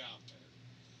is out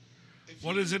there.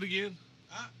 What is it again?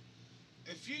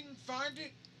 If you can find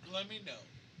it, let me know.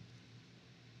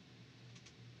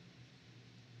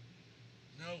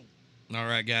 No. All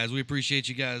right, guys. We appreciate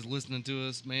you guys listening to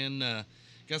us, man.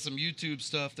 Got some YouTube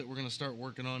stuff that we're going to start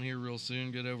working on here real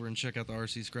soon. Get over and check out the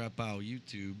RC Scrap Pile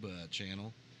YouTube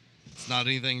channel. It's not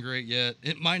anything great yet.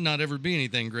 It might not ever be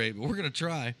anything great, but we're going to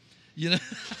try. You know?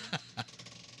 I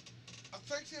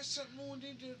think that's something we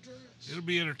need to address. It'll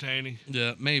be entertaining.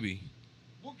 Yeah, maybe.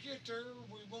 We'll get there or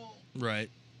we won't. Right.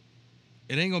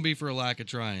 It ain't going to be for a lack of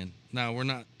trying. No, we're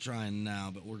not trying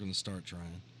now, but we're going to start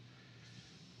trying.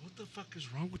 What the fuck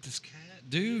is wrong with this cat?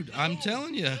 Dude, I'm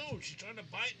telling you. No, she's trying to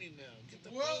bite me now. Get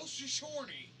the Well, fuck. she's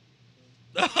horny.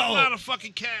 I'm not Oh, a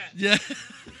fucking cat. yeah.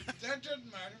 That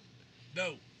doesn't matter.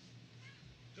 No.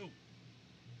 No.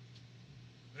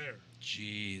 There.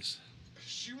 Jeez.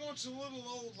 She wants a little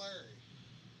old Larry.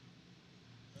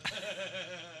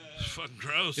 It's fucking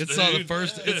gross. It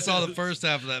dude. saw the first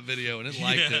half of that video and it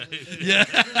liked Yeah. it. Yeah.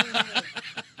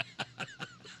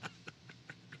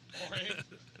 Alright.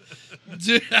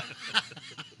 Dude.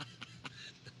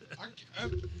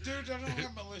 Dude, I don't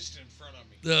have my list in front of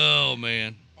me. Oh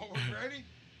man. Are we ready?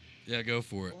 Yeah, go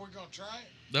for it. Are we gonna try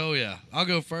it? Oh yeah. I'll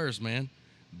go first, man.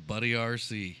 Buddy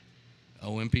RC.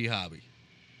 OMP Hobby.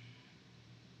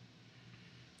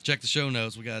 Check the show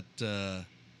notes. We got an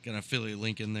affiliate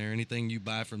link in there. Anything you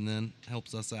buy from them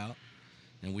helps us out,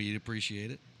 and we'd appreciate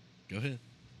it. Go ahead.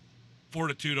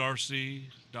 Fortitude RC,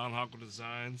 Don Hawkle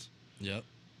Designs. Yep.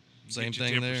 You Same get your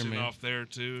thing there, 10% man. off there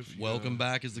too. If you, Welcome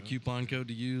back is the coupon code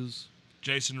to use.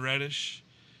 Jason Reddish.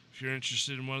 If you're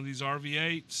interested in one of these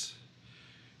RV8s,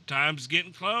 time's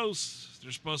getting close.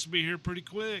 They're supposed to be here pretty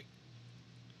quick.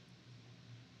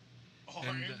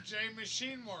 And, RMJ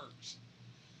Machine Works.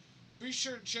 Be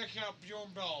sure to check out Bjorn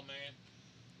Bell, man.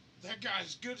 That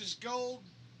guy's good as gold.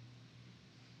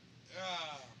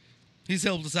 He's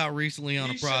helped us out recently on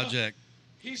a He's, project.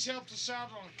 He's helped us out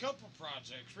on a couple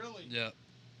projects, really. Yep.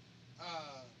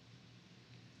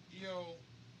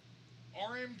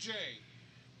 RMJ.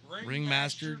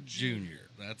 Ringmaster Jr.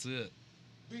 That's it.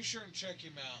 Be sure and check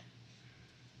him out.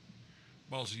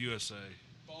 Balls of USA.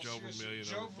 Boss Joe USA, Vermillion.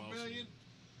 Joe over at Balls of- Vermillion.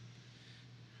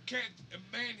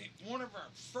 Man, one of our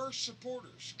first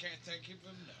supporters. Can't thank him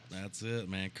enough. That's it,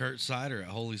 man. Kurt Sider at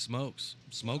Holy Smokes.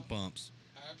 Smoke pumps.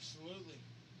 Absolutely.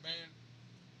 Man,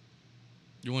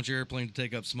 You want your airplane to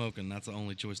take up smoking, that's the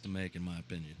only choice to make, in my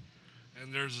opinion.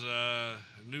 And there's a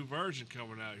new version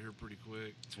coming out here pretty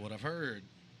quick. That's what I've heard.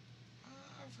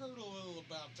 I've heard a little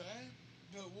about that,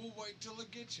 but we'll wait till it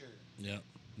gets here. Yep.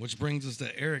 Which brings us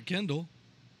to Eric Kendall,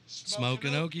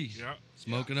 Smoking Okie. Yeah.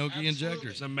 Smoking Yeah, Okie absolutely.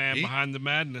 injectors. The man He- behind the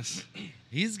madness.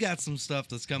 He's got some stuff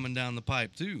that's coming down the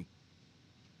pipe, too.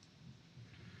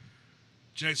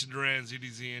 Jason Duran's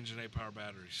EDZ Engine 8 power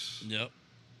batteries. Yep.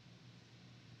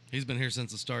 He's been here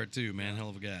since the start, too, man. Hell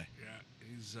of a guy.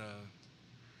 Yeah,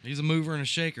 He's a mover and a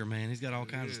shaker, man. He's got all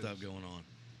He kinds is. of stuff going on.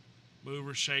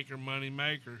 mover, shaker, money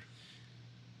maker.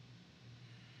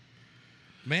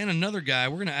 Man, another guy,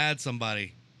 we're going to add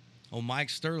somebody. Oh, Mike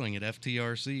Sterling at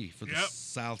FTRC for the Yep.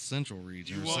 South Central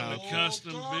region. You or want South, a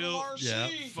custom built yeah,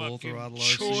 full fucking throttle Be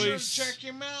RC. sure to choice. check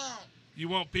him out. You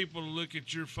want people to look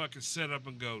at your fucking setup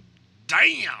and go,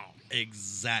 damn,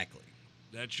 Exactly.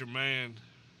 that's your man.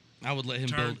 I would let him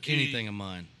build Turnkey. anything of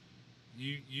mine.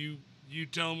 You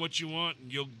tell him what you want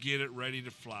and you'll get it ready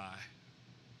to fly.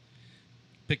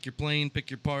 Pick your plane, pick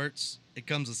your parts. It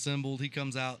comes assembled. He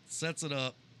comes out, sets it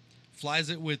up, flies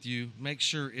it with you, makes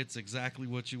sure it's exactly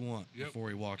what you want Yep. before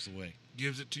he walks away.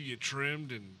 Gives it to you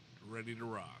trimmed and ready to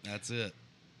rock. That's it.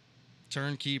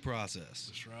 Turnkey process.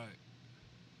 That's right.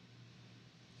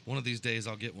 One of these days,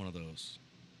 I'll get one of those.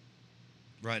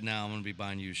 Right now, I'm going to be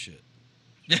buying you shit.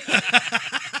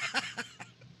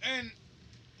 And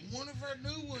one of our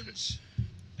new ones,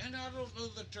 and I don't know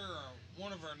that they're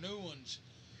one of our new ones,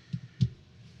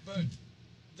 but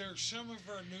they're some of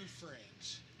our new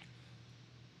friends.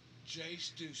 Jay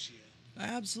Stucia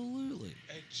Absolutely.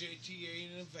 at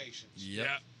JTA Innovations. Yep.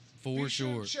 Yeah. For Be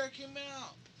sure. to check him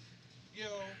out.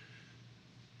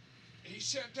 He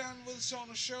sat down with us on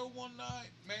a show one night.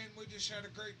 Man, we just had a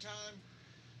great time.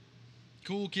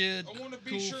 Cool kid. I wanna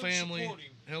be cool sure to family. support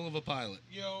him. Hell of a pilot.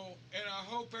 And I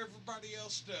hope everybody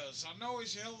else does. I know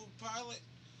he's a hell of a pilot,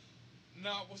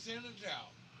 not within a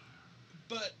doubt.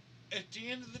 But at the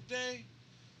end of the day,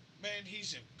 man,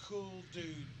 he's a cool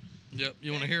dude, Yep.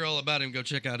 You want to hear all about him, go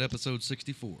check out episode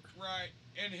 64. right?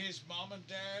 And his mom and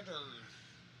dad are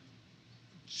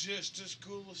just as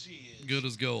cool as he is. Good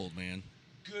as gold, man.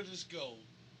 Good as gold.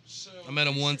 So I met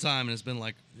him be one sure- time,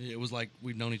 and it was like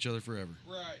we'd known each other forever.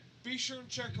 Right. Be sure and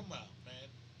check them out, man.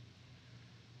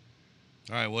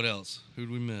 All right, what else? Who'd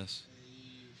we miss?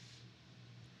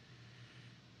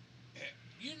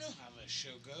 You know how this show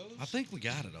goes. I think we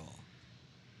got it all.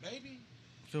 Maybe,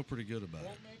 I feel pretty good about or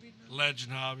it. maybe not.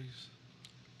 Legend Hobbies.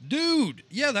 Dude,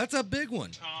 yeah, that's a big one.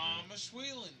 Thomas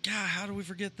Whelan, God, how do we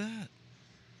forget that?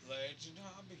 Legend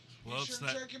Hobby. Well, Be it's sure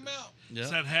and that- check him out. Yeah,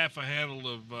 It's that half a handle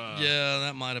of yeah,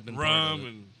 that might have been part of rum it.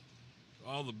 and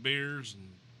all the beers and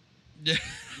Yeah,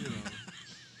 you know,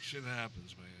 shit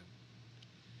happens,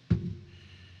 man.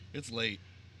 it's late.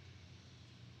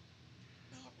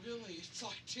 Not really. It's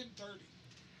like 10:30.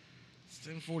 It's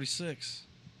 10:46.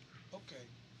 Okay,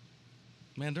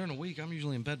 Man, during the week, I'm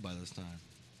usually in bed by this time.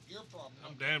 your problem.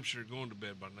 I'm not damn sure going to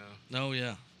bed by now. Oh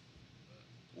yeah,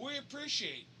 We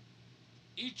appreciate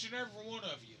each and every one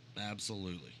of you.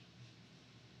 absolutely.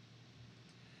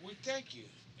 We thank you,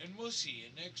 and we'll see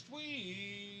you next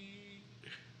week.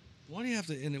 Why do you have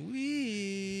to end it?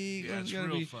 Yeah, it's Gotta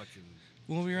real be- fucking.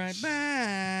 We'll be right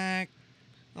back.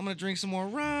 I'm gonna drink some more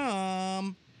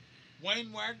rum.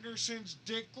 Wayne Wagner sends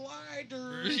Dick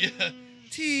Lider. Yeah.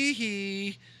 Tee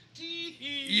hee.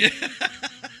 Tee-hee. Yeah.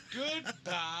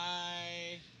 Goodbye.